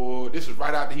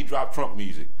after he dropped Trump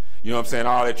music. You know what I'm saying?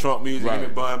 All that Trump music, him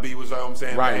and Bun B was, you know what I'm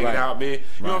saying, banging out, man. You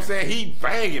know what I'm saying? He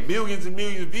banging millions and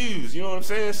millions of views. You know what I'm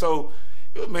saying? So,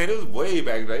 man, it was way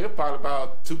back there. It was probably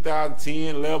about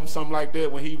 2010, 11, something like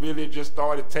that, when he really just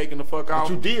started taking the fuck off.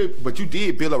 But you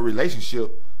did build a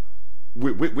relationship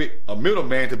with a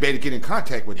middleman to be able to get in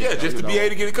contact with them. Yeah, just to be able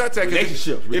to get in contact.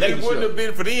 Relationships. If it wouldn't have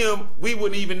been for them, we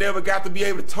wouldn't even never got to be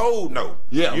able to told no.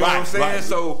 Yeah, you know what I'm saying? Right.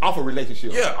 So off a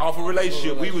relationship. Yeah, off a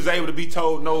relationship. We was able to be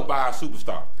told no by a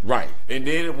superstar. Right. And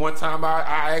then one time I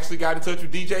actually got in touch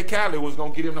with DJ Khaled, was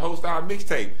gonna get him to host our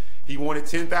mixtape. He wanted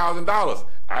 $10,000.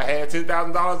 I had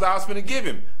 $10,000 I was finna give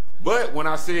him. But when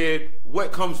I said,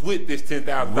 what comes with this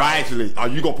 $10,000? Rightly. Are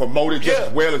you going to promote it just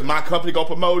as well as my company going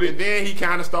to promote it? And then he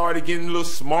kind of started getting a little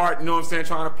smart, you know what I'm saying,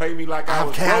 trying to play me like I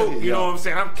was broke, you know what I'm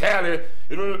saying? I'm Cali.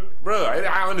 Bro,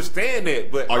 I understand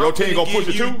that, but are your team going to push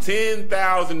it too? $10,000. You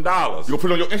going to put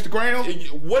it on your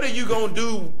Instagram? What are you going to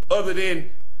do other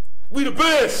than, we the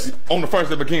best? On the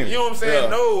first of the beginning. You know what I'm saying? Yeah.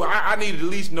 No, I need to at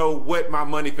least know what my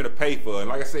money finna pay for. And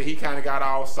like I said, he kind of got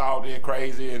all salty and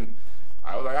crazy, and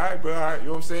I was like, all right, bro, all right, you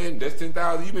know what I'm saying? That's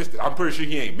 $10,000. You missed it. I'm pretty sure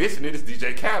he ain't missing it. It's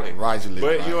DJ Khaled. Rightly.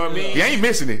 But you know what I mean? He ain't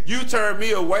missing it. You turned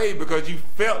me away because you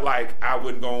felt like I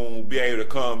wasn't going to be able to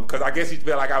come. Because I guess he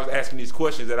felt like I was asking these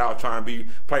questions that I was trying to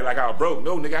play like I was broke.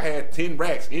 No, nigga, I had 10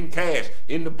 racks in cash,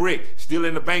 in the brick, still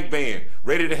in the bank van,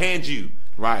 ready to hand you.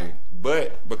 Right.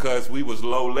 But because we was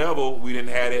low level, we didn't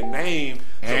have that name.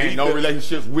 And no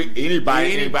relationships with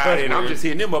anybody. And I'm just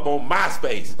hitting them up on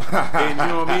MySpace. And you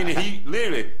know what I mean? And he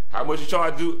literally, how much you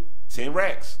charge to do? 10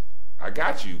 racks. I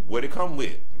got you. What it come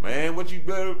with? Man, what you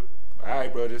better? All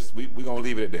right, bro, we gonna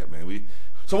leave it at that, man.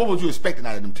 So what was you expecting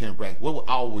out of them 10 racks? What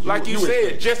all was you? Like you said,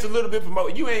 expecting? Just a little bit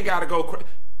promote. You ain't gotta go crazy.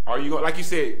 Are you going, like you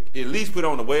said, at least put it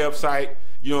on the website,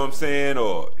 you know what I'm saying,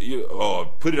 or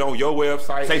put it on your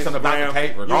website. Say something about the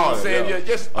paper. You know what I'm saying? Yeah,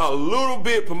 just a little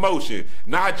bit promotion,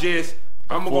 not just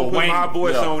I'm gonna put my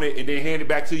voice on it and then hand it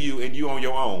back to you and you on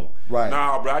your own. Right.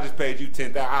 Nah, bro, I just paid you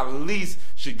 $10,000. I at least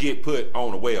should get put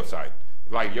on the website,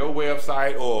 like your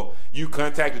website, or you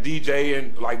contact the DJ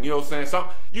and like, you know what I'm saying,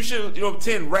 something. You should,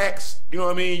 10 racks. You know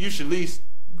what I mean? You should at least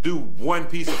do one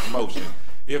piece of promotion.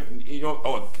 If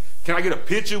or can I get a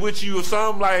picture with you or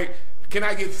something? Like, can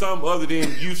I get something other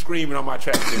than you screaming on my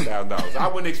track $10,000? I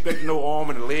wouldn't expect no arm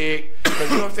and a leg.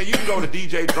 Because you know what I'm saying? You can go to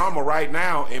DJ Drama right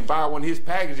now and buy one of his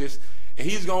packages, and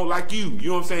he's going to like you. You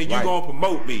know what I'm saying? You're going to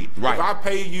promote me. Right. If I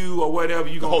pay you or whatever,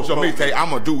 you're going to promote me. I'm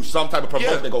going to do some type of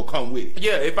promotion that going to come with it.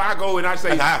 Yeah, if I go and I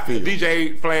say,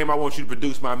 DJ Flame, I want you to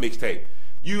produce my mixtape.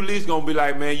 You at least gonna be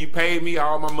like, man, you paid me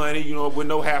all my money, with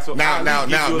no hassle. Now, when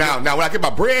I get my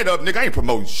bread up, nigga, I ain't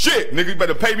promoting shit. Nigga, you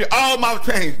better pay me all my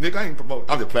things. Nigga, I ain't promoting.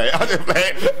 I'm just playing.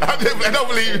 Don't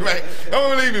believe me, man.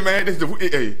 Don't believe me, man. This is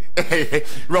the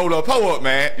roll up, pull up,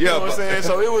 man. You know what I'm saying?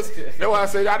 So it was. That's why I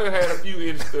said I done had a few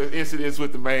incidents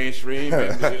with the mainstream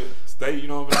and the state. You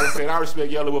know what I'm saying? I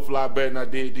respect Yellow Wolf a lot better than I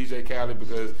did DJ Khaled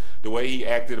because the way he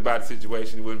acted about the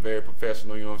situation, he wasn't very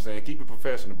professional. You know what I'm saying? Keep it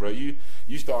professional, bro. You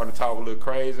starting to talk a little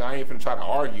crazy. I ain't finna try to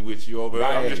argue with you over.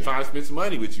 I'm just trying to spend some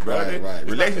money with you, bro. Right.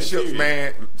 Relationships,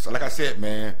 man. So like I said,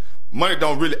 man, money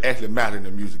don't really actually matter in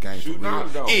the music game.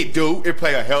 It do. It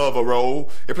play a hell of a role.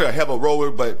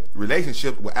 But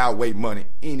relationships will outweigh money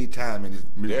anytime in this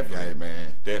music game,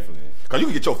 man. Definitely. Cause you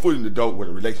can get your foot in the door with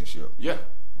a relationship. Yeah,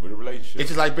 with a relationship. It's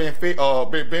just like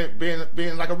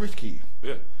being like a rich kid.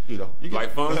 Yeah.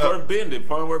 Like Funworth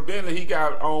Bentley, he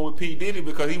got on with P. Diddy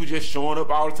because he was just showing up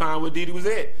all the time where Diddy was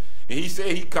at. And he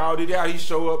said he called it out. He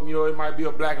show up, it might be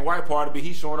a black and white party, but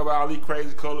he's showing up all these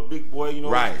crazy color big boy,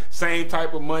 same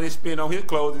type of money spent on his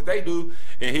clothes as they do.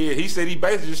 And he said he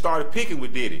basically just started picking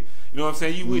with Diddy. You know what I'm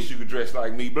saying? You wish you could dress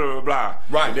like me, blah, blah, blah.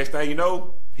 Right. And next thing you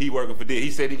know, he working for Diddy.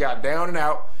 He said he got down and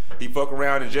out. He fuck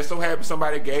around and just so happened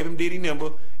somebody gave him Diddy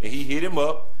number and he hit him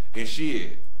up and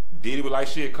shit. Diddy was like,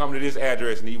 shit, come to this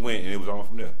address, and he went, and it was on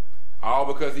from there. All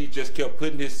because he just kept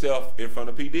putting himself in front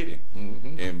of P. Diddy.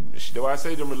 And do I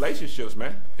say them relationships,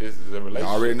 man? It's the relationship.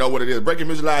 Y'all already know what it is. Breaking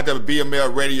Music Live,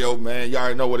 BML Radio, man. Y'all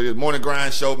already know what it is. Morning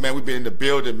Grind Show, man. We been in the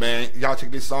building, man. Y'all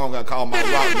check this song I call My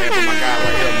Rock, man, from my guy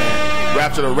right here, man.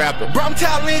 Rapture the Rapper. Bro, I'm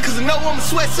tired in because I know I'm a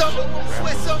sweat so.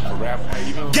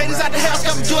 Gators out the house,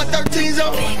 got my joint 13s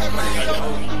on.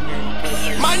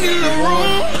 Might need a little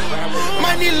room.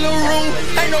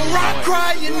 Ain't no rock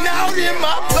crying out in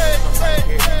my place.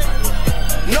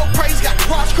 No praise, got the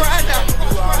rocks crying out.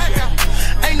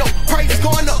 Ain't no praise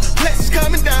going up, blessings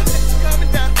coming down.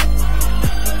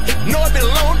 Know it been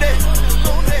a long day.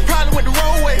 Probably went the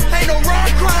wrong way. Ain't no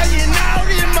rock crying out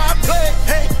in my place.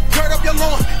 Hey, gird up your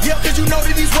loin, yeah, cause you know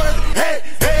that these words. Hey,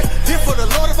 this for the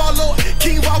Lord of our Lord,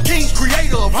 King of all kings,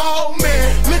 creator of all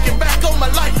men. Looking back on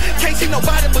my life, can't see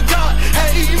nobody but God.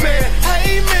 Hey man,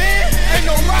 ain't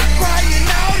no rock crying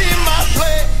out in my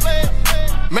place.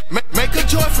 Make a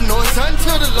joyful noise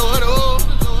unto the Lord,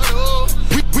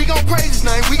 we gon' praise his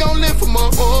name, we gon' live for more,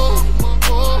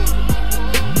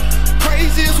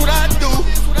 Praise is what I do,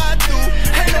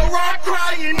 ain't no rock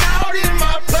crying out in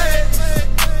my place.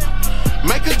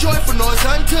 Make a joyful noise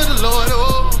unto the Lord,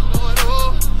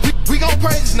 we gon'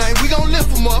 praise his name, we gon' live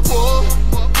for more,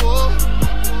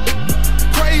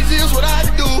 Praise is what I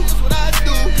do,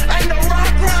 ain't no rock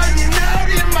crying out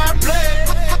in my place.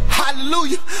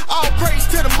 Hallelujah, all praise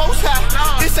to the Most High.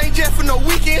 This ain't just for no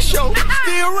weekend show.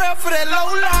 Still rap for that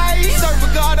low life. Serve a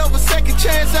God over second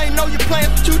chance. Ain't know your plans,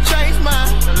 but you changed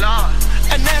mine.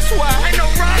 And that's why ain't no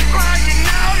rock crying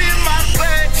out in my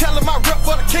place. Tell him I rep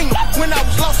for the kingdom. When I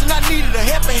was lost and I needed a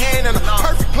helping hand and a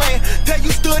perfect plan. There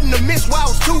you stood in the midst while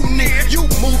I was too near. You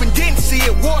moving, didn't see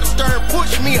it. Water stirring,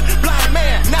 pushed me. A blind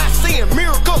man, not seeing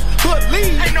miracles,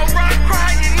 believe. Ain't no rock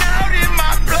crying out in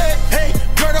my place. Hey,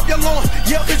 gird up your loin,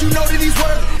 yeah, cause you know that these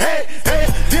words. Hey,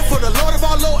 this for the Lord of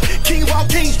our Lord, King of all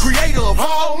kings, creator of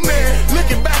all men.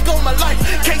 Looking back on my life,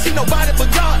 can't see nobody but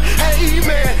God. Hey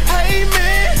man,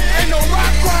 ain't no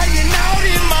rock crying out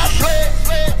in my place.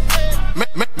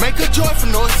 Make a joyful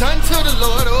noise unto the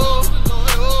Lord,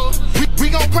 we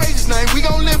gon' praise his name, we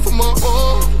gon' live for more,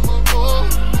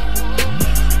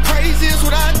 Praise is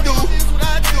what I do,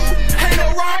 no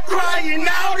rock crying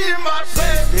out in my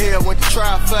bed. The hell went to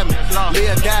trial for me.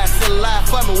 Live, died, still alive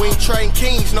for me. We ain't trading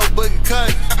kings, no boogie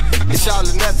cousins. It's all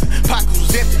or nothing. Pockets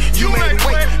was empty. You made it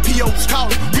wait. P.O. was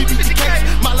calling. We beat the case.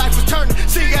 My life was turning.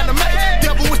 See, got to make.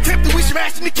 Devil was tempted. We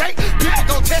smashing the cake. People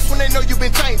gon' test when they know you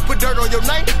been changed. Put dirt on your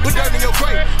name. Put dirt in your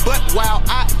grave. But while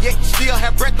I yet still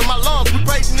have breath in my lungs, we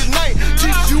praising his name.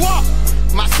 Jesus, you are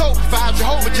my soul. Five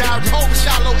Jehovah Jireh, Jehovah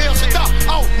Shalom, El Shaddai.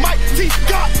 Oh, mighty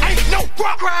God, ain't no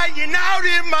rock crying out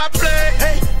in my blood.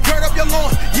 Hey, gird up your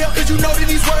loins. Yeah, cause you know that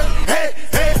these words. Hey,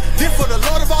 hey, then for the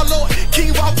Lord of our Lord,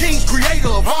 King of all kings, creator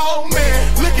of all men.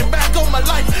 Looking back on my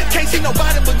life, can't see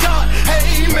nobody but God.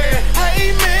 Hey, man,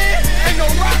 ain't no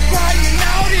rock crying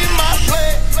out in my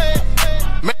blood.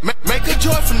 Make a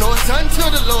joyful noise unto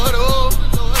the Lord, oh.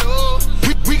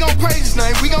 We gon' praise his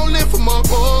name, we gon' live for more,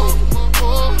 oh.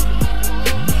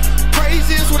 Praise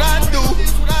is what I do.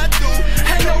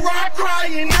 Ain't no rock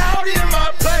crying out in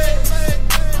my place.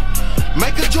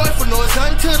 Make a joyful noise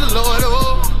unto the Lord,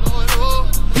 oh.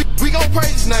 We gon'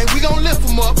 praise his name, we gon' live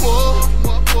for more, oh.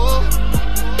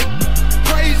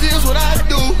 Praise is what I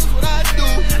do.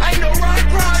 Ain't no rock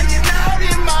crying out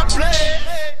in my place.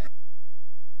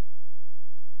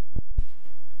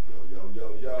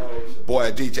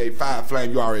 Boy, DJ Fire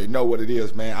Flame, you already know what it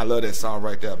is, man. I love that song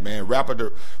right there, man.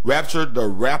 Rapture the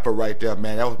Rapper right there,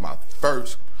 man. That was my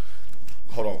first,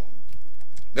 that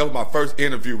was my first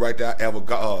interview right there I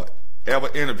ever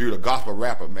interviewed a gospel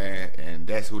rapper, man. And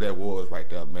that's who that was right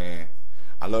there, man.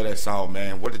 I love that song,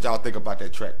 man. What did y'all think about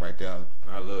that track right there?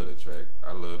 I love the track.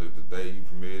 I loved it the day you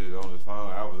premiered it on the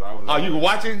phone. I was. Oh, you were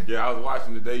watching? Yeah, I was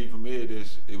watching the day you premiered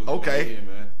this. It was okay,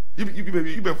 man.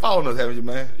 You been following us, haven't you,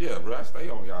 man? Yeah, bro. I stay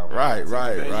on y'all, bro. Right.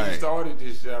 You started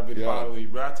this shit, I've been following you,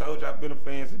 bro. I told you I've been a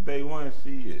fan since day one.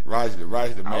 Shit. Right,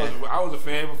 man. I was a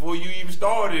fan before you even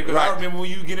started, because I remember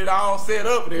when you get it all set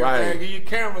up and everything, get your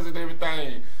cameras and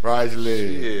everything. Right,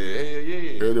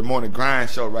 yeah. Early morning grind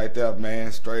show right there,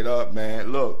 man. Straight up,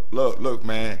 man. Look,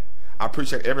 man. I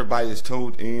appreciate everybody that's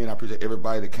tuned in. I appreciate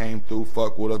everybody that came through,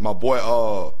 fuck with us. My boy,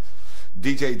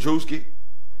 DJ Drewski.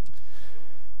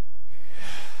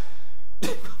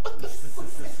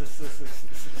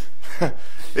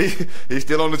 He's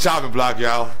still on the chopping block,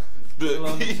 y'all. Still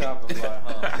on the chopping block,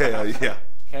 huh? Hell yeah.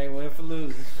 Can't win for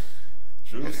losing.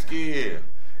 Drewski.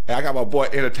 And I got my boy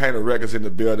Entertainer Records in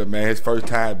the building, man. His first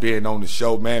time being on the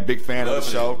show, man. Big fan of the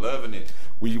show. Loving it.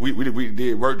 We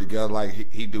did work together.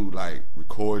 Like he do like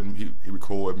recording. He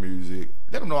record music.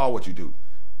 Let him know all what you do.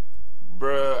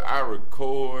 Bruh, I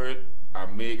record. I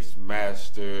mix,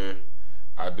 master.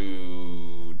 I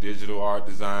do digital art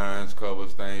designs,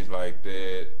 covers, things like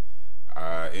that.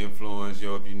 I influence,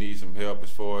 if you need some help as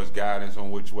far as guidance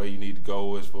on which way you need to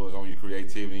go as far as on your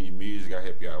creativity and your music, I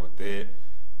help you out with that.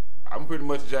 I'm pretty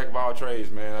much a jack of all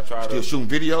trades, man. I try to shooting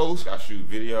videos. I shoot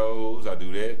videos. I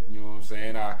do that. You know what I'm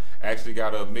saying? I actually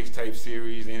got a mixtape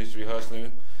series, Industry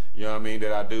Hustling. You know what I mean?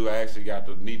 That I do. I actually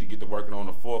need to get to working on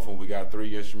the fourth one. We got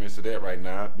 3 instruments of that right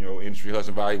now. Industry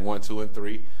Hustling Volume 1, 2, and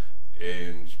 3.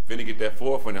 And finna get that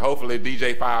fourth one, and hopefully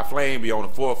DJ Fire Flame be on the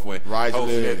fourth one. Right,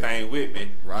 hosting that thing with me.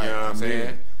 Right, you know what I'm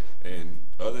saying? And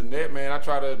other than that, man, I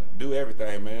try to do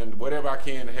everything, man. Whatever I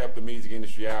can to help the music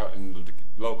industry out and the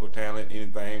local talent,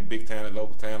 anything, big talent,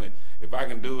 local talent. If I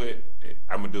can do it,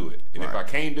 I'm gonna do it. And if I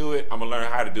can't do it, I'm gonna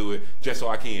learn how to do it just so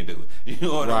I can do it. You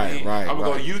know what I mean? I'm gonna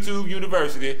go to YouTube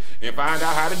University and find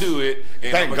out how to do it.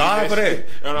 And thank God for that.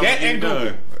 That ain't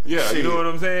done. Yeah, shit. You know what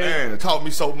I'm saying? Man, it taught me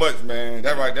so much, man.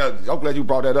 That right there. I'm glad you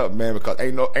brought that up, man, because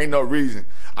ain't no reason.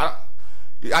 I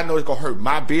know it's gonna hurt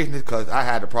my business because I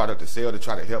had the product to sell to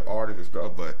try to help artists and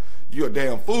stuff, but you're a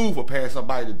damn fool for paying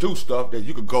somebody to do stuff that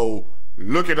you could go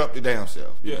look it up your damn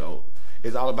self. You know?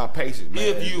 It's all about patience, man.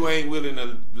 If you ain't willing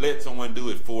to let someone do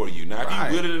it for you. Now, if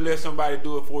you're willing to let somebody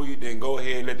do it for you, then go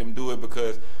ahead and let them do it,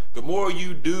 because the more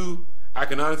you do, I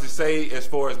can honestly say, as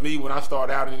far as me, when I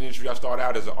started out in the industry, I started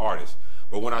out as an artist.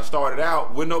 But when I started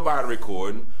out, with nobody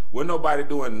recording, with nobody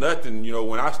doing nothing,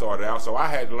 when I started out, so I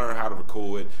had to learn how to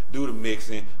record, do the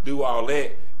mixing, do all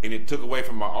that, and it took away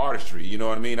from my artistry, you know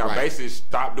what I mean? I basically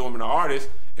stopped doing an artist,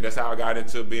 and that's how I got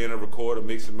into being a recorder,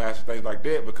 mixing, master, things like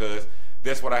that, because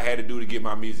that's what I had to do to get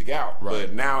my music out.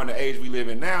 But now in the age we live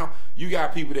in now, you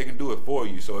got people that can do it for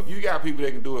you. So if you got people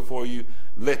that can do it for you,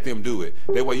 let them do it.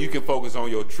 That way you can focus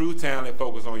on your true talent,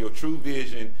 focus on your true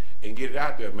vision, and get it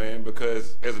out there, man.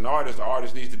 Because as an artist, the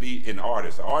artist needs to be an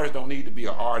artist. The artist don't need to be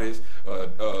an artist,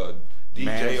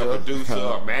 DJ, a producer,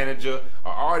 a manager.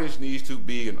 An artist needs to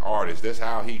be an artist. That's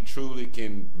how he truly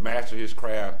can master his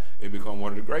craft and become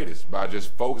one of the greatest, by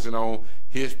just focusing on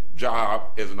his job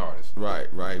as an artist. Right.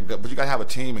 But you gotta have a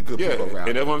team and good people around.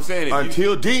 And that's what I'm saying.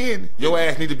 Until then, your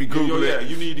ass need to be Googling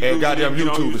you need to and Google goddamn you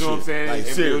YouTube know and what I'm saying? Like,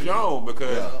 and build your own,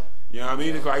 because you know what I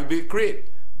mean? It's like Big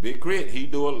Crit. Big Crit, he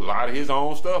do a lot of his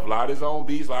own stuff, a lot of his own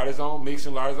beats, a lot of his own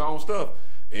mixing, a lot of his own stuff.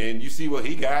 And you see what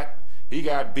he got. He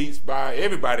got beats by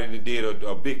everybody that did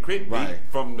a Big Crit beat,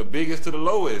 from the biggest to the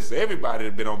lowest. Everybody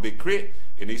that been on Big Crit,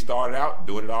 and he started out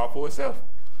doing it all for himself.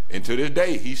 And to this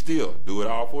day, he still do it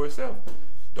all for himself.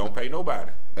 Don't pay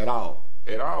nobody. At all,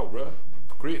 bro.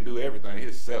 Crit do everything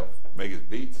himself. Make his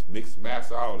beats, mix,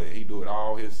 master, all that. He do it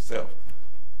all himself.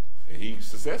 And he's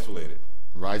successful at it.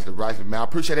 Right, man. I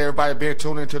appreciate everybody being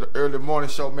tuned into the early morning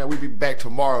show, man. We'll be back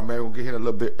tomorrow, man. We'll get here a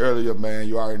little bit earlier, man.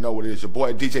 You already know what it is. Your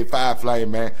boy DJ Five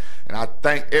Flame, man. And I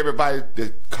thank everybody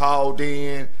that called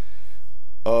in.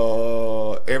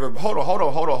 Hold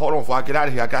on. Before I get out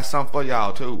of here, I got something for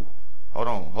y'all too. Hold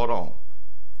on.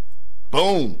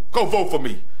 Boom. Go vote for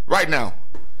me right now.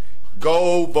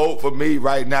 Go vote for me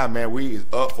right now, man. We is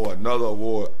up for another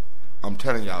award. I'm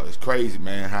telling y'all, it's crazy,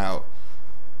 man, how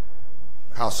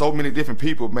so many different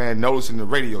people, man, noticing the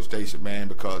radio station, man,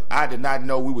 because I did not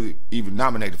know we were even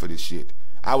nominated for this shit.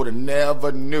 I would have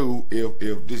never knew if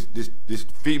this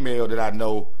female that I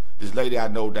know, this lady I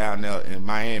know down there in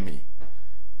Miami,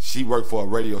 she worked for a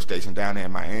radio station down there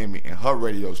in Miami, and her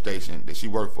radio station that she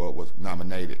worked for was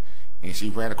nominated. And she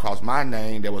ran across my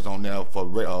name that was on there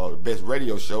for best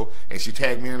radio show, and she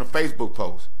tagged me in a Facebook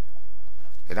post.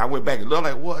 And I went back and looked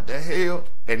like, what the hell?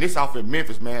 And this off in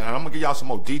Memphis, man. And I'm going to give y'all some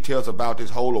more details about this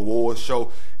whole awards show.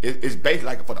 It's basically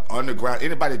like for the underground.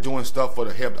 Anybody doing stuff for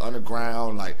the help the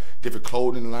underground, like different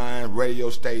clothing line, radio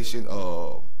station.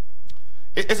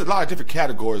 It's a lot of different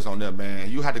categories on there, man.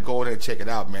 You have to go in there and check it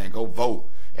out, man. Go vote.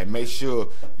 And make sure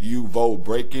you vote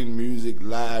Breaking Music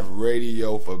Live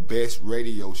Radio for best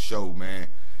radio show, man.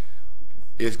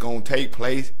 It's going to take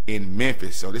place in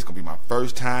Memphis. So this going to be my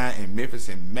first time in Memphis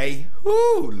in May.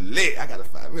 Whoo, lit. I got to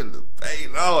find me a little paint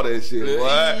and all that shit,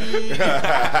 boy.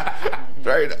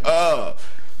 Straight up.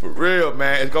 For real,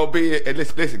 man. It's going to be, and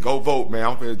listen, go vote, man.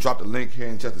 I'm going to drop the link here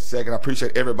in just a second. I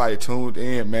appreciate everybody tuned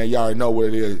in, man. Y'all already know what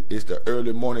it is. It's the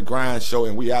Early Morning Grind Show,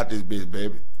 and we out this bitch,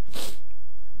 baby.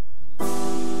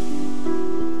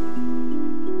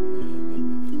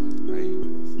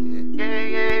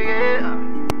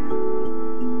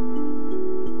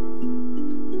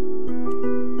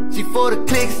 For the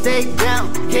click, stay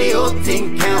down, KO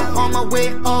 10 count. On my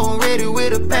way already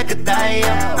with a pack of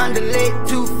dial. Underlay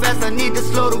too fast, I need to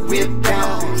slow the whip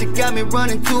down. She got me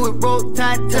running to it, roll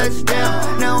tide,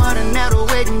 touchdown. Now I done out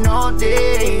of waiting all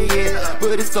day, yeah.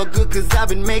 But it's all good cause I've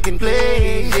been making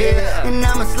plays, yeah. And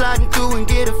I'ma sliding through and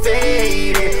get a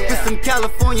fade, yeah. With some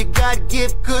California, gotta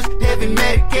give kush, heavy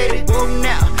medicated. Whoa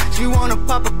now, she wanna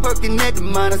pop a perkin at the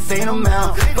minus ain't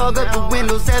amount. Fog up the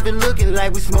windows, have it looking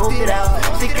like we smoked it out.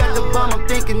 She got the bomb, I'm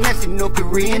thinking that she know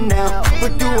Korean now.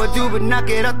 What do I do but knock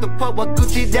it out the park while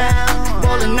Gucci down?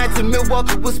 Ballin' nights in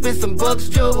Milwaukee, we'll spend some bucks,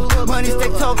 Joe. Money stay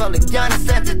tall, all like Giannis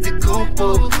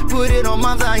Antetokounmpo. Put it on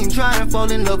moms, I ain't trying to fall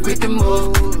in love with the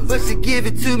move. But she give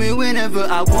it to me whenever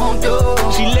I want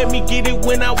to. She let me get it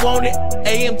when I want it.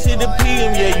 AM to the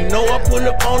PM, yeah, you know I pull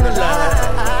up on the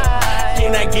line.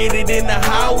 Can I get it in the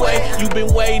highway? You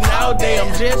been waiting all day,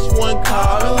 I'm just one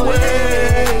call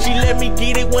away. She let me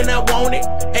get it when I want it.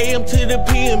 AM to the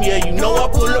PM, yeah, you know I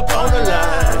pull up on the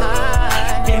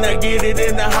line. Can I get it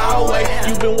in the highway?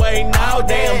 You been waiting all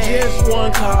day, I'm just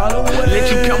one call away.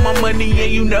 Let you count my money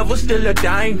and you never steal a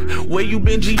dime. Where you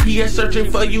been GPS searching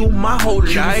for you my whole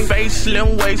life? Face,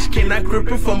 slim waist, can I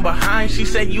grip it from behind? She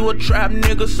said you a trap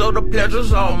nigga, so the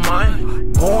pleasure's all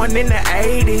mine. Born in the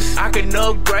 80s, I can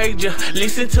upgrade ya.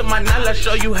 Listen to my knowledge,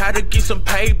 show you how to get some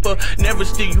paper. Never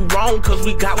steer you wrong, cause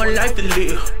we got one life to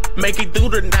live. Make it through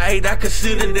the night, I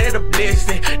consider that a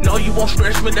blessing. No, you won't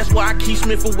stress me, that's why I keep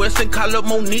Smith for Wesson. Call up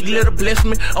Monique, let her bless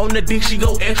me. On the dick, she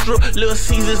go extra. Little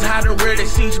Caesars hot and ready,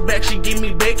 seats back, she give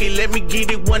me Becky. Let me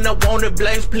get it when I want it.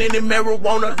 Blaze plenty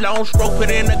marijuana, long stroke, put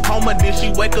in a coma. Then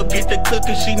she wake up, get the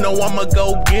cookie, she know I'ma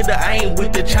go get her. I ain't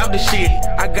with the childish shit.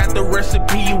 I got the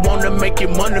recipe, you wanna make it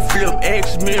money flip.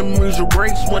 X memories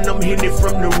erase when I'm hitting it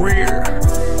from the rear.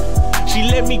 She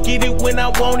let me get it when I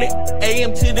want it.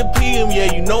 AM to the PM,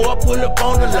 yeah, you know I pull up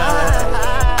on the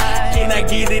line. Can I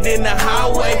get it in the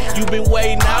highway? You been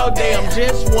waiting all day, I'm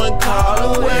just one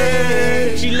call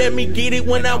away. She let me get it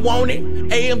when I want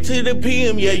it. AM to the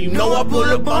PM, yeah, you know I pull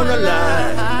up on the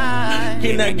line.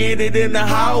 Can I get it in the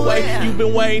highway? You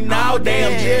been waiting all day,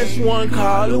 I'm just one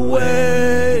call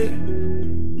away.